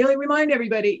to really remind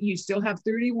everybody, you still have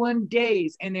 31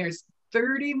 days, and there's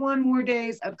 31 more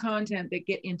days of content that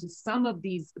get into some of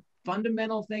these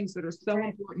fundamental things that are so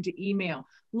important to email,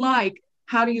 like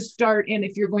how do you start, and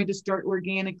if you're going to start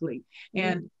organically,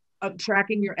 and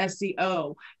tracking your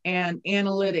SEO and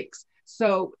analytics.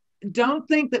 So don't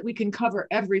think that we can cover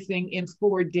everything in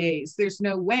 4 days. There's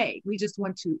no way. We just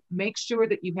want to make sure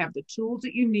that you have the tools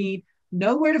that you need,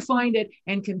 know where to find it,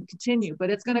 and can continue. But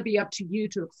it's going to be up to you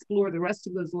to explore the rest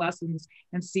of those lessons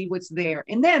and see what's there.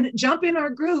 And then jump in our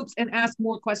groups and ask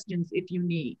more questions if you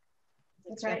need.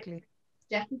 That's right. Exactly.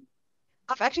 Jackie?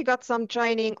 I've actually got some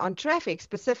training on traffic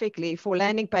specifically for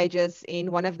landing pages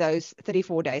in one of those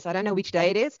 34 days. I don't know which day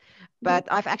it is, but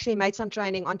I've actually made some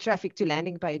training on traffic to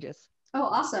landing pages. Oh,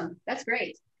 awesome. That's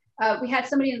great. We had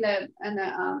somebody in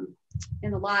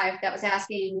the live that was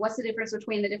asking, what's the difference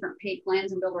between the different paid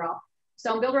plans in Builderall?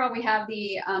 So in Builderall, we have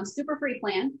the super free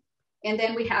plan, and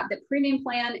then we have the premium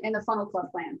plan and the funnel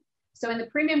club plan. So in the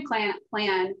premium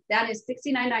plan, that is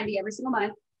 $69.90 every single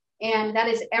month, and that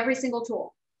is every single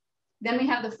tool. Then we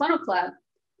have the funnel club,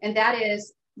 and that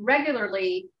is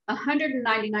regularly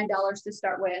 $199 to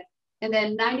start with, and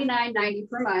then $99.90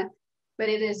 per month, but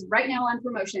it is right now on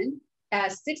promotion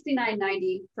as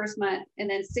 $69.90 first month, and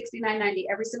then $69.90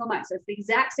 every single month. So it's the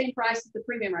exact same price as the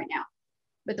premium right now.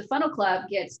 But the funnel club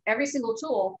gets every single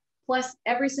tool, plus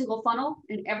every single funnel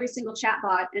and every single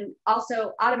chatbot, and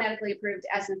also automatically approved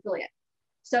as an affiliate.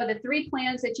 So the 3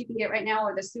 plans that you can get right now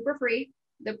are the super free,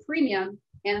 the premium,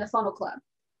 and the funnel club.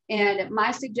 And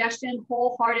my suggestion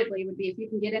wholeheartedly would be, if you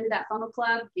can get into that funnel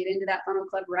club, get into that funnel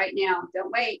club right now.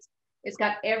 Don't wait. It's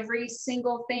got every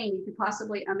single thing you could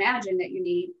possibly imagine that you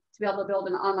need to be able to build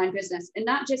an online business. And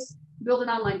not just build an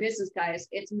online business, guys.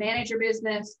 It's manage your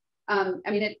business. I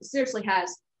mean, it seriously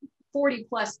has 40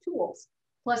 plus tools,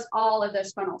 plus all of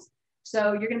those funnels.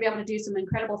 So you're going to be able to do some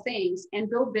incredible things and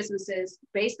build businesses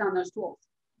based on those tools.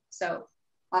 So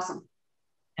awesome.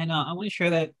 And I want to share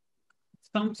that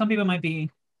some people might be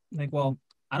like, well,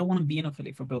 I don't want to be an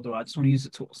affiliate for Builderall. I just want to use the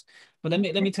tools. But let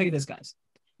me tell you this, guys.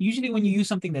 Usually when you use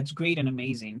something that's great and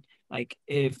amazing, like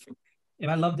if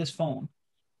I love this phone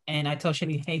and I tell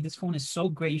Shelly, hey, this phone is so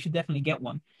great, you should definitely get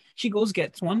one. She goes,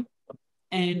 gets one,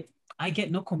 and I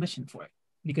get no commission for it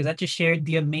because I just shared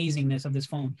the amazingness of this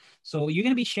phone. So you're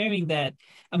going to be sharing that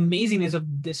amazingness of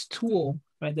this tool,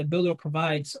 right? That Builderall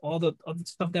provides, all the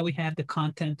stuff that we have, the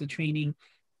content, the training.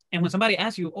 And when somebody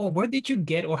asks you, oh, where did you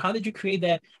get, or how did you create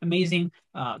that amazing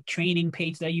training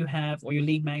page that you have, or your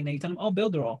lead magnet, you tell them, oh,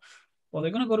 Builderall. Well,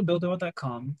 they're going to go to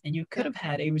builderall.com, and you could have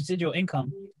had a residual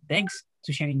income thanks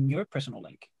to sharing your personal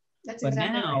link. That's but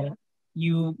exactly now right.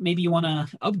 you want to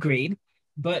upgrade,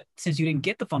 but since you didn't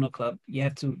get the funnel club, you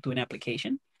have to do an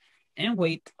application and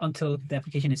wait until the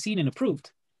application is seen and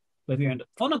approved. But if you're in the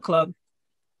funnel club,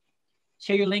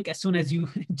 share your link as soon as you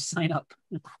sign up.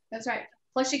 That's right.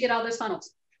 Plus you get all those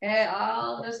funnels.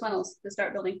 All those funnels to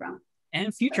start building from.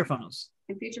 And future funnels.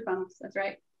 And future funnels, that's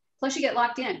right. Plus you get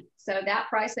locked in. So that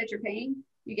price that you're paying,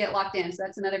 you get locked in. So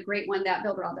that's another great one that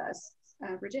Builderall does.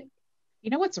 Bridget? You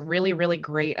know what's really, really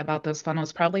great about those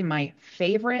funnels? Probably my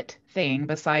favorite thing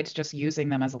besides just using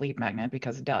them as a lead magnet,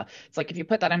 because duh. It's like if you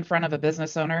put that in front of a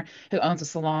business owner who owns a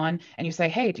salon and you say,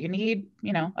 hey, do you need,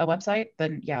 a website?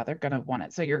 Then yeah, they're going to want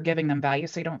it. So you're giving them value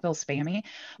so you don't feel spammy.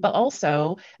 But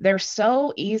also they're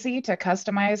so easy to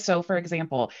customize. So for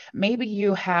example, maybe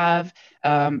you have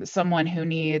someone who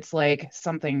needs like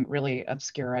something really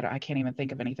obscure. I can't even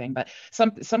think of anything, but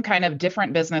some kind of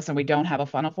different business and we don't have a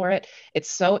funnel for it.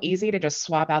 It's so easy to just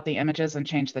swap out the images and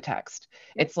change the text.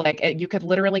 It's like you could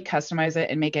literally customize it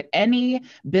and make it any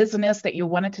business that you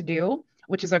wanted to do,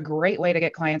 which is a great way to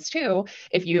get clients too.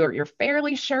 If you're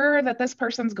fairly sure that this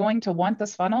person's going to want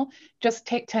this funnel, just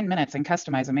take 10 minutes and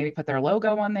customize it. Maybe put their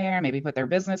logo on there, maybe put their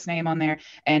business name on there,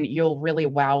 and you'll really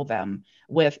wow them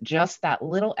with just that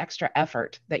little extra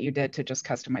effort that you did to just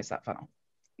customize that funnel.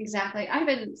 Exactly. I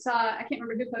can't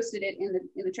remember who posted it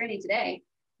in the training today,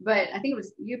 but I think it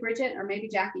was you, Bridget, or maybe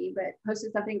Jackie, but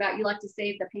posted something about you like to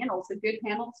save the panels, the good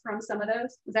panels from some of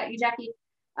those. Was that you, Jackie?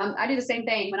 I do the same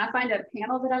thing. When I find a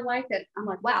panel that I like, that I'm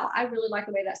like, wow, I really like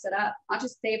the way that's set up, I'll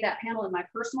just save that panel in my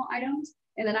personal items,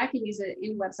 and then I can use it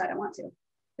any website I want to.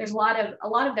 There's a lot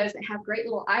of those that have great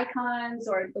little icons,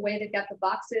 or the way they've got the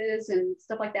boxes and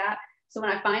stuff like that. So when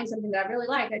I find something that I really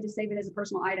like, I just save it as a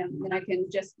personal item, and then I can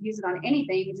just use it on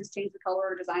anything and just change the color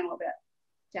or design a little bit.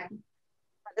 Jackie?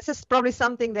 This is probably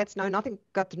something that's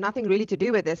got nothing really to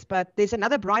do with this, but there's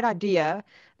another bright idea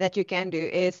that you can do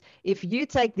is if you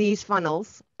take these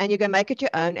funnels and you can make it your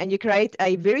own and you create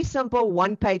a very simple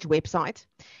one-page website.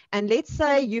 And let's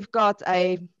say you've got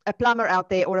a plumber out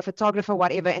there or a photographer,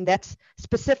 whatever, in that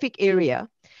specific area.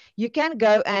 You can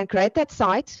go and create that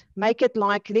site, make it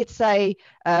like, let's say,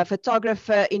 a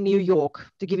photographer in New York,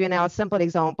 to give you now a simple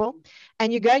example.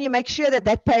 And you go and you make sure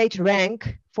that page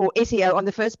rank for SEO on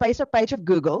the first page of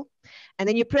Google. And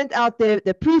then you print out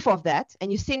the proof of that and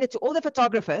you send it to all the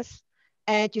photographers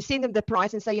and you send them the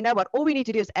price and say, you know what, all we need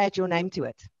to do is add your name to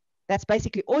it. That's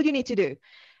basically all you need to do.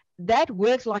 That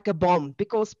works like a bomb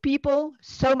because people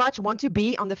so much want to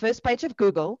be on the first page of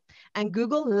Google, and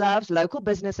Google loves local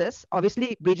businesses.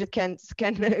 Obviously, Bridget can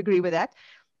agree with that.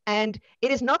 And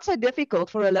it is not so difficult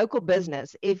for a local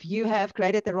business if you have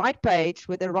created the right page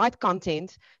with the right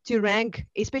content to rank,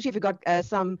 especially if you've got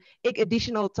some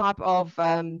additional type of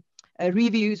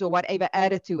reviews or whatever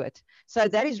added to it. So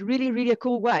that is really, really a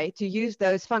cool way to use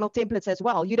those funnel templates as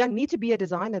well. You don't need to be a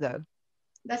designer though.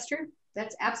 That's true.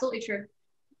 That's absolutely true.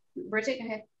 Bridget, go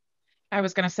ahead. I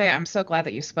was going to say, I'm so glad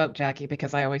that you spoke, Jackie,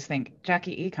 because I always think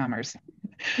Jackie e-commerce.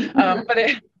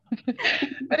 But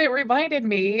it reminded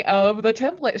me of the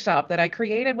template shop that I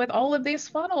created with all of these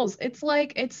funnels. It's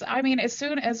like, I mean, as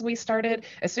soon as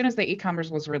the e-commerce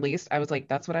was released, I was like,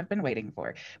 that's what I've been waiting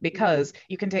for, because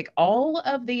you can take all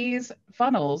of these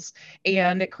funnels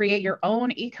and create your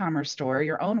own e-commerce store,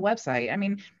 your own website. I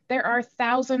mean, there are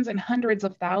thousands and hundreds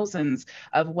of thousands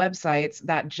of websites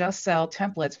that just sell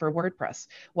templates for WordPress.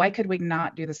 Why could we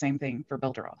not do the same thing for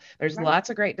Builderall? There's lots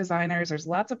of great designers. There's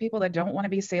lots of people that don't want to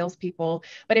be salespeople.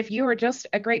 But if you are just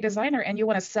a great designer and you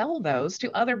want to sell those to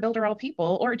other Builderall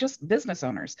people or just business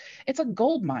owners, it's a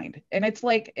gold mine. And it's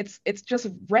like, it's just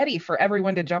ready for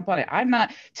everyone to jump on it. I'm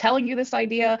not telling you this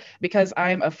idea because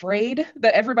I'm afraid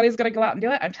that everybody's going to go out and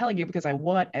do it. I'm telling you because I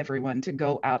want everyone to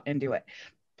go out and do it.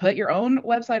 Put your own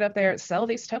website up there, sell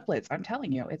these templates. I'm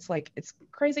telling you, it's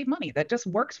crazy money that just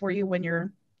works for you when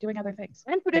you're doing other things.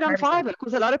 And put it on Fiverr,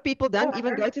 because a lot of people don't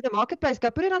even go to the marketplace. Go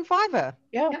put it on Fiverr.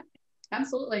 Yeah,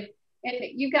 absolutely. And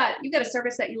you've got a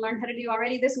service that you learned how to do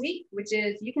already this week, which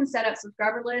is you can set up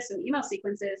subscriber lists and email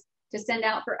sequences to send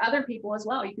out for other people as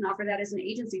well. You can offer that as an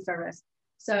agency service.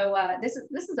 So this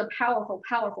is a powerful,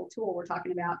 powerful tool we're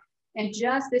talking about. And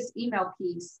just this email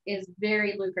piece is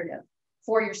very lucrative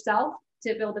for yourself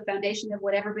to build the foundation of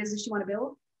whatever business you want to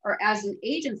build, or as an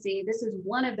agency, this is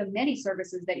one of the many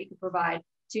services that you can provide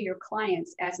to your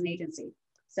clients as an agency.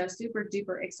 So super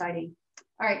duper exciting.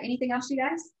 All right, anything else, you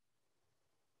guys?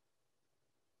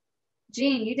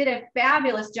 Jean, you did a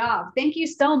fabulous job. Thank you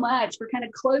so much for kind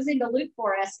of closing the loop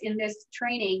for us in this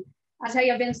training. I'll tell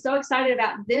you, I've been so excited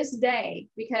about this day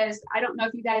because I don't know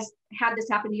if you guys had this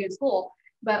happen to you in school,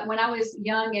 but when I was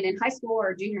young and in high school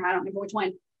or junior high, I don't remember which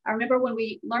one, I remember when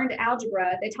we learned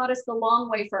algebra, they taught us the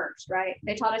long way first, right?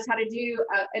 They taught us how to do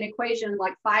an equation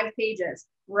like 5 pages,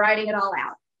 writing it all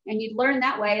out. And you'd learn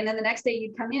that way. And then the next day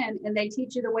you'd come in and they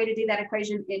teach you the way to do that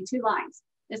equation in 2 lines.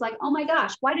 It's like, oh my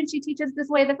gosh, why didn't you teach us this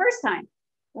way the first time?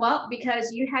 Well,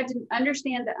 because you had to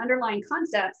understand the underlying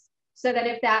concepts so that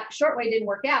if that short way didn't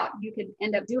work out, you could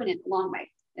end up doing it the long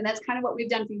way. And that's kind of what we've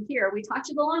done for you here. We taught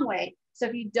you the long way. So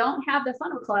if you don't have the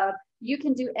funnel club, you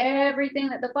can do everything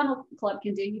that the funnel club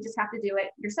can do. You just have to do it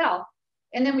yourself.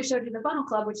 And then we showed you the funnel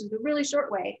club, which is the really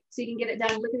short way. So you can get it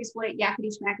done lickety-split,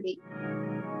 yakety-schmackety.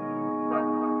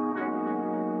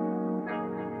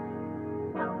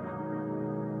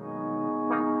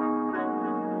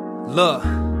 Look,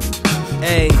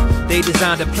 hey, they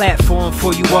designed a platform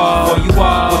for you all.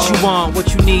 What you want,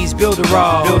 what you need is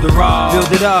Builderall. Build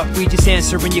it up, we just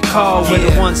answering your call. We're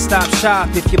the one-stop shop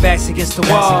if your back's against the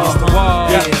wall.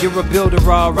 Yeah, you're a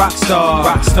Builderall rock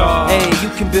star. Hey, you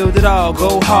can build it all,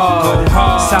 go hard.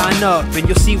 Sign up and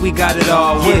you'll see we got it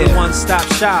all. We're the one-stop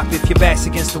shop if your back's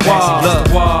against the wall.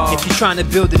 Look, if you're trying to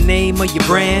build the name of your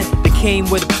brand, came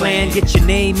with a plan, get your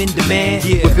name in demand.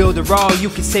 With Builderall, you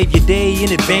can save your day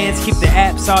in advance. Keep the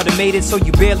apps automated so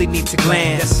you barely need to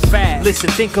glance.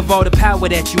 Listen, think of all the power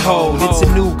that you hold. It's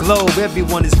a new globe,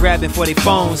 everyone is grabbing for their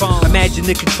phones. Imagine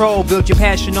the control, build your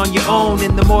passion on your own.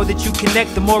 And the more that you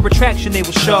connect, the more attraction they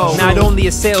will show. Not only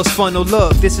a sales funnel,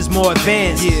 look, this is more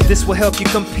advanced. This will help you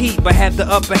compete, but have the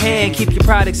upper hand. Keep your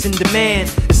products in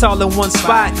demand. It's all in one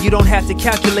spot. You don't have to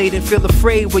calculate and feel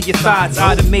afraid with your thoughts.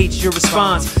 Automate your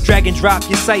response. Drag and drop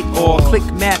your site or click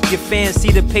map your fans,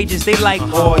 see the pages they like,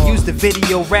 or use the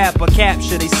video wrap or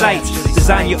capture their sites.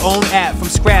 Design your own app from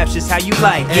scratch, just how you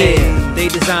like. Yeah, they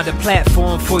designed a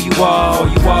platform for you all.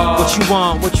 What you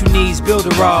want, what you need is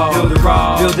Builderall.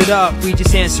 Build it up, we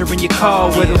just answering your call.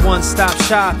 We're the one-stop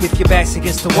shop if your back's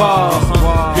against the wall.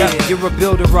 Yeah, you're a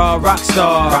Builderall rock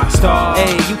star.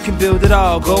 Hey, you can build it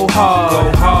all, go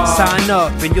hard. Sign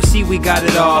up and you'll see we got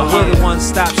it all. We're the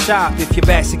one-stop shop if your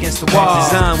back's against the wall.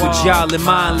 Designed with y'all in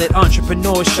mind, let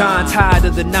entrepreneurs shine. Tired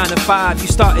of the 9 to 5, you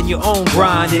starting your own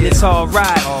grind, and it's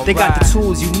alright. They got the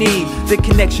tools you need. The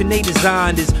connection they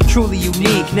designed is truly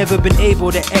unique. Never been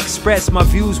able to express my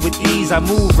views with ease. I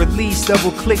move, release,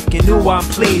 double click, and ooh, I'm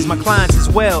pleased. My clients as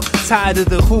well, tired of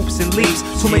the hoops and leaps.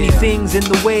 Too many things in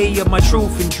the way of my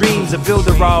truth and dreams. A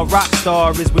Builderall rock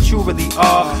star is what you really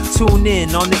are. Tune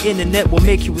in on the internet will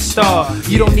make you a star.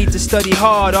 You don't need to study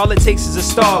hard, all it takes is a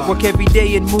start. Work every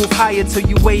day and move higher till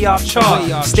you way off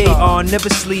chart. Stay on, never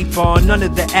sleep on none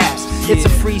of the apps. It's a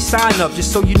free sign up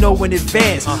just so you know in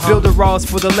advance. Builderall's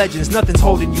for the legends, nothing's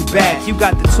holding you back. You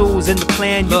got the tools and the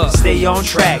plan, you can stay on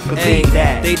track. Believe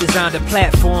that. They designed a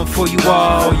platform for you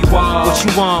all. What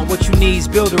you want, what you need is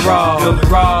Builderall.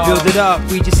 Build it up,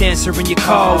 we just answering your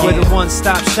call. We're the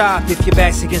one-stop shop if your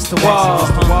back's against the wall.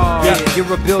 Yeah, you're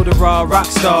a Builderall rock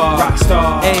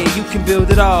star. Hey, you can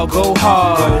build it all, go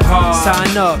hard.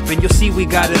 Sign up and you'll see we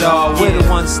got it all. We're the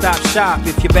one-stop shop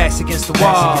if your back's against the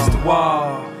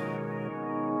wall.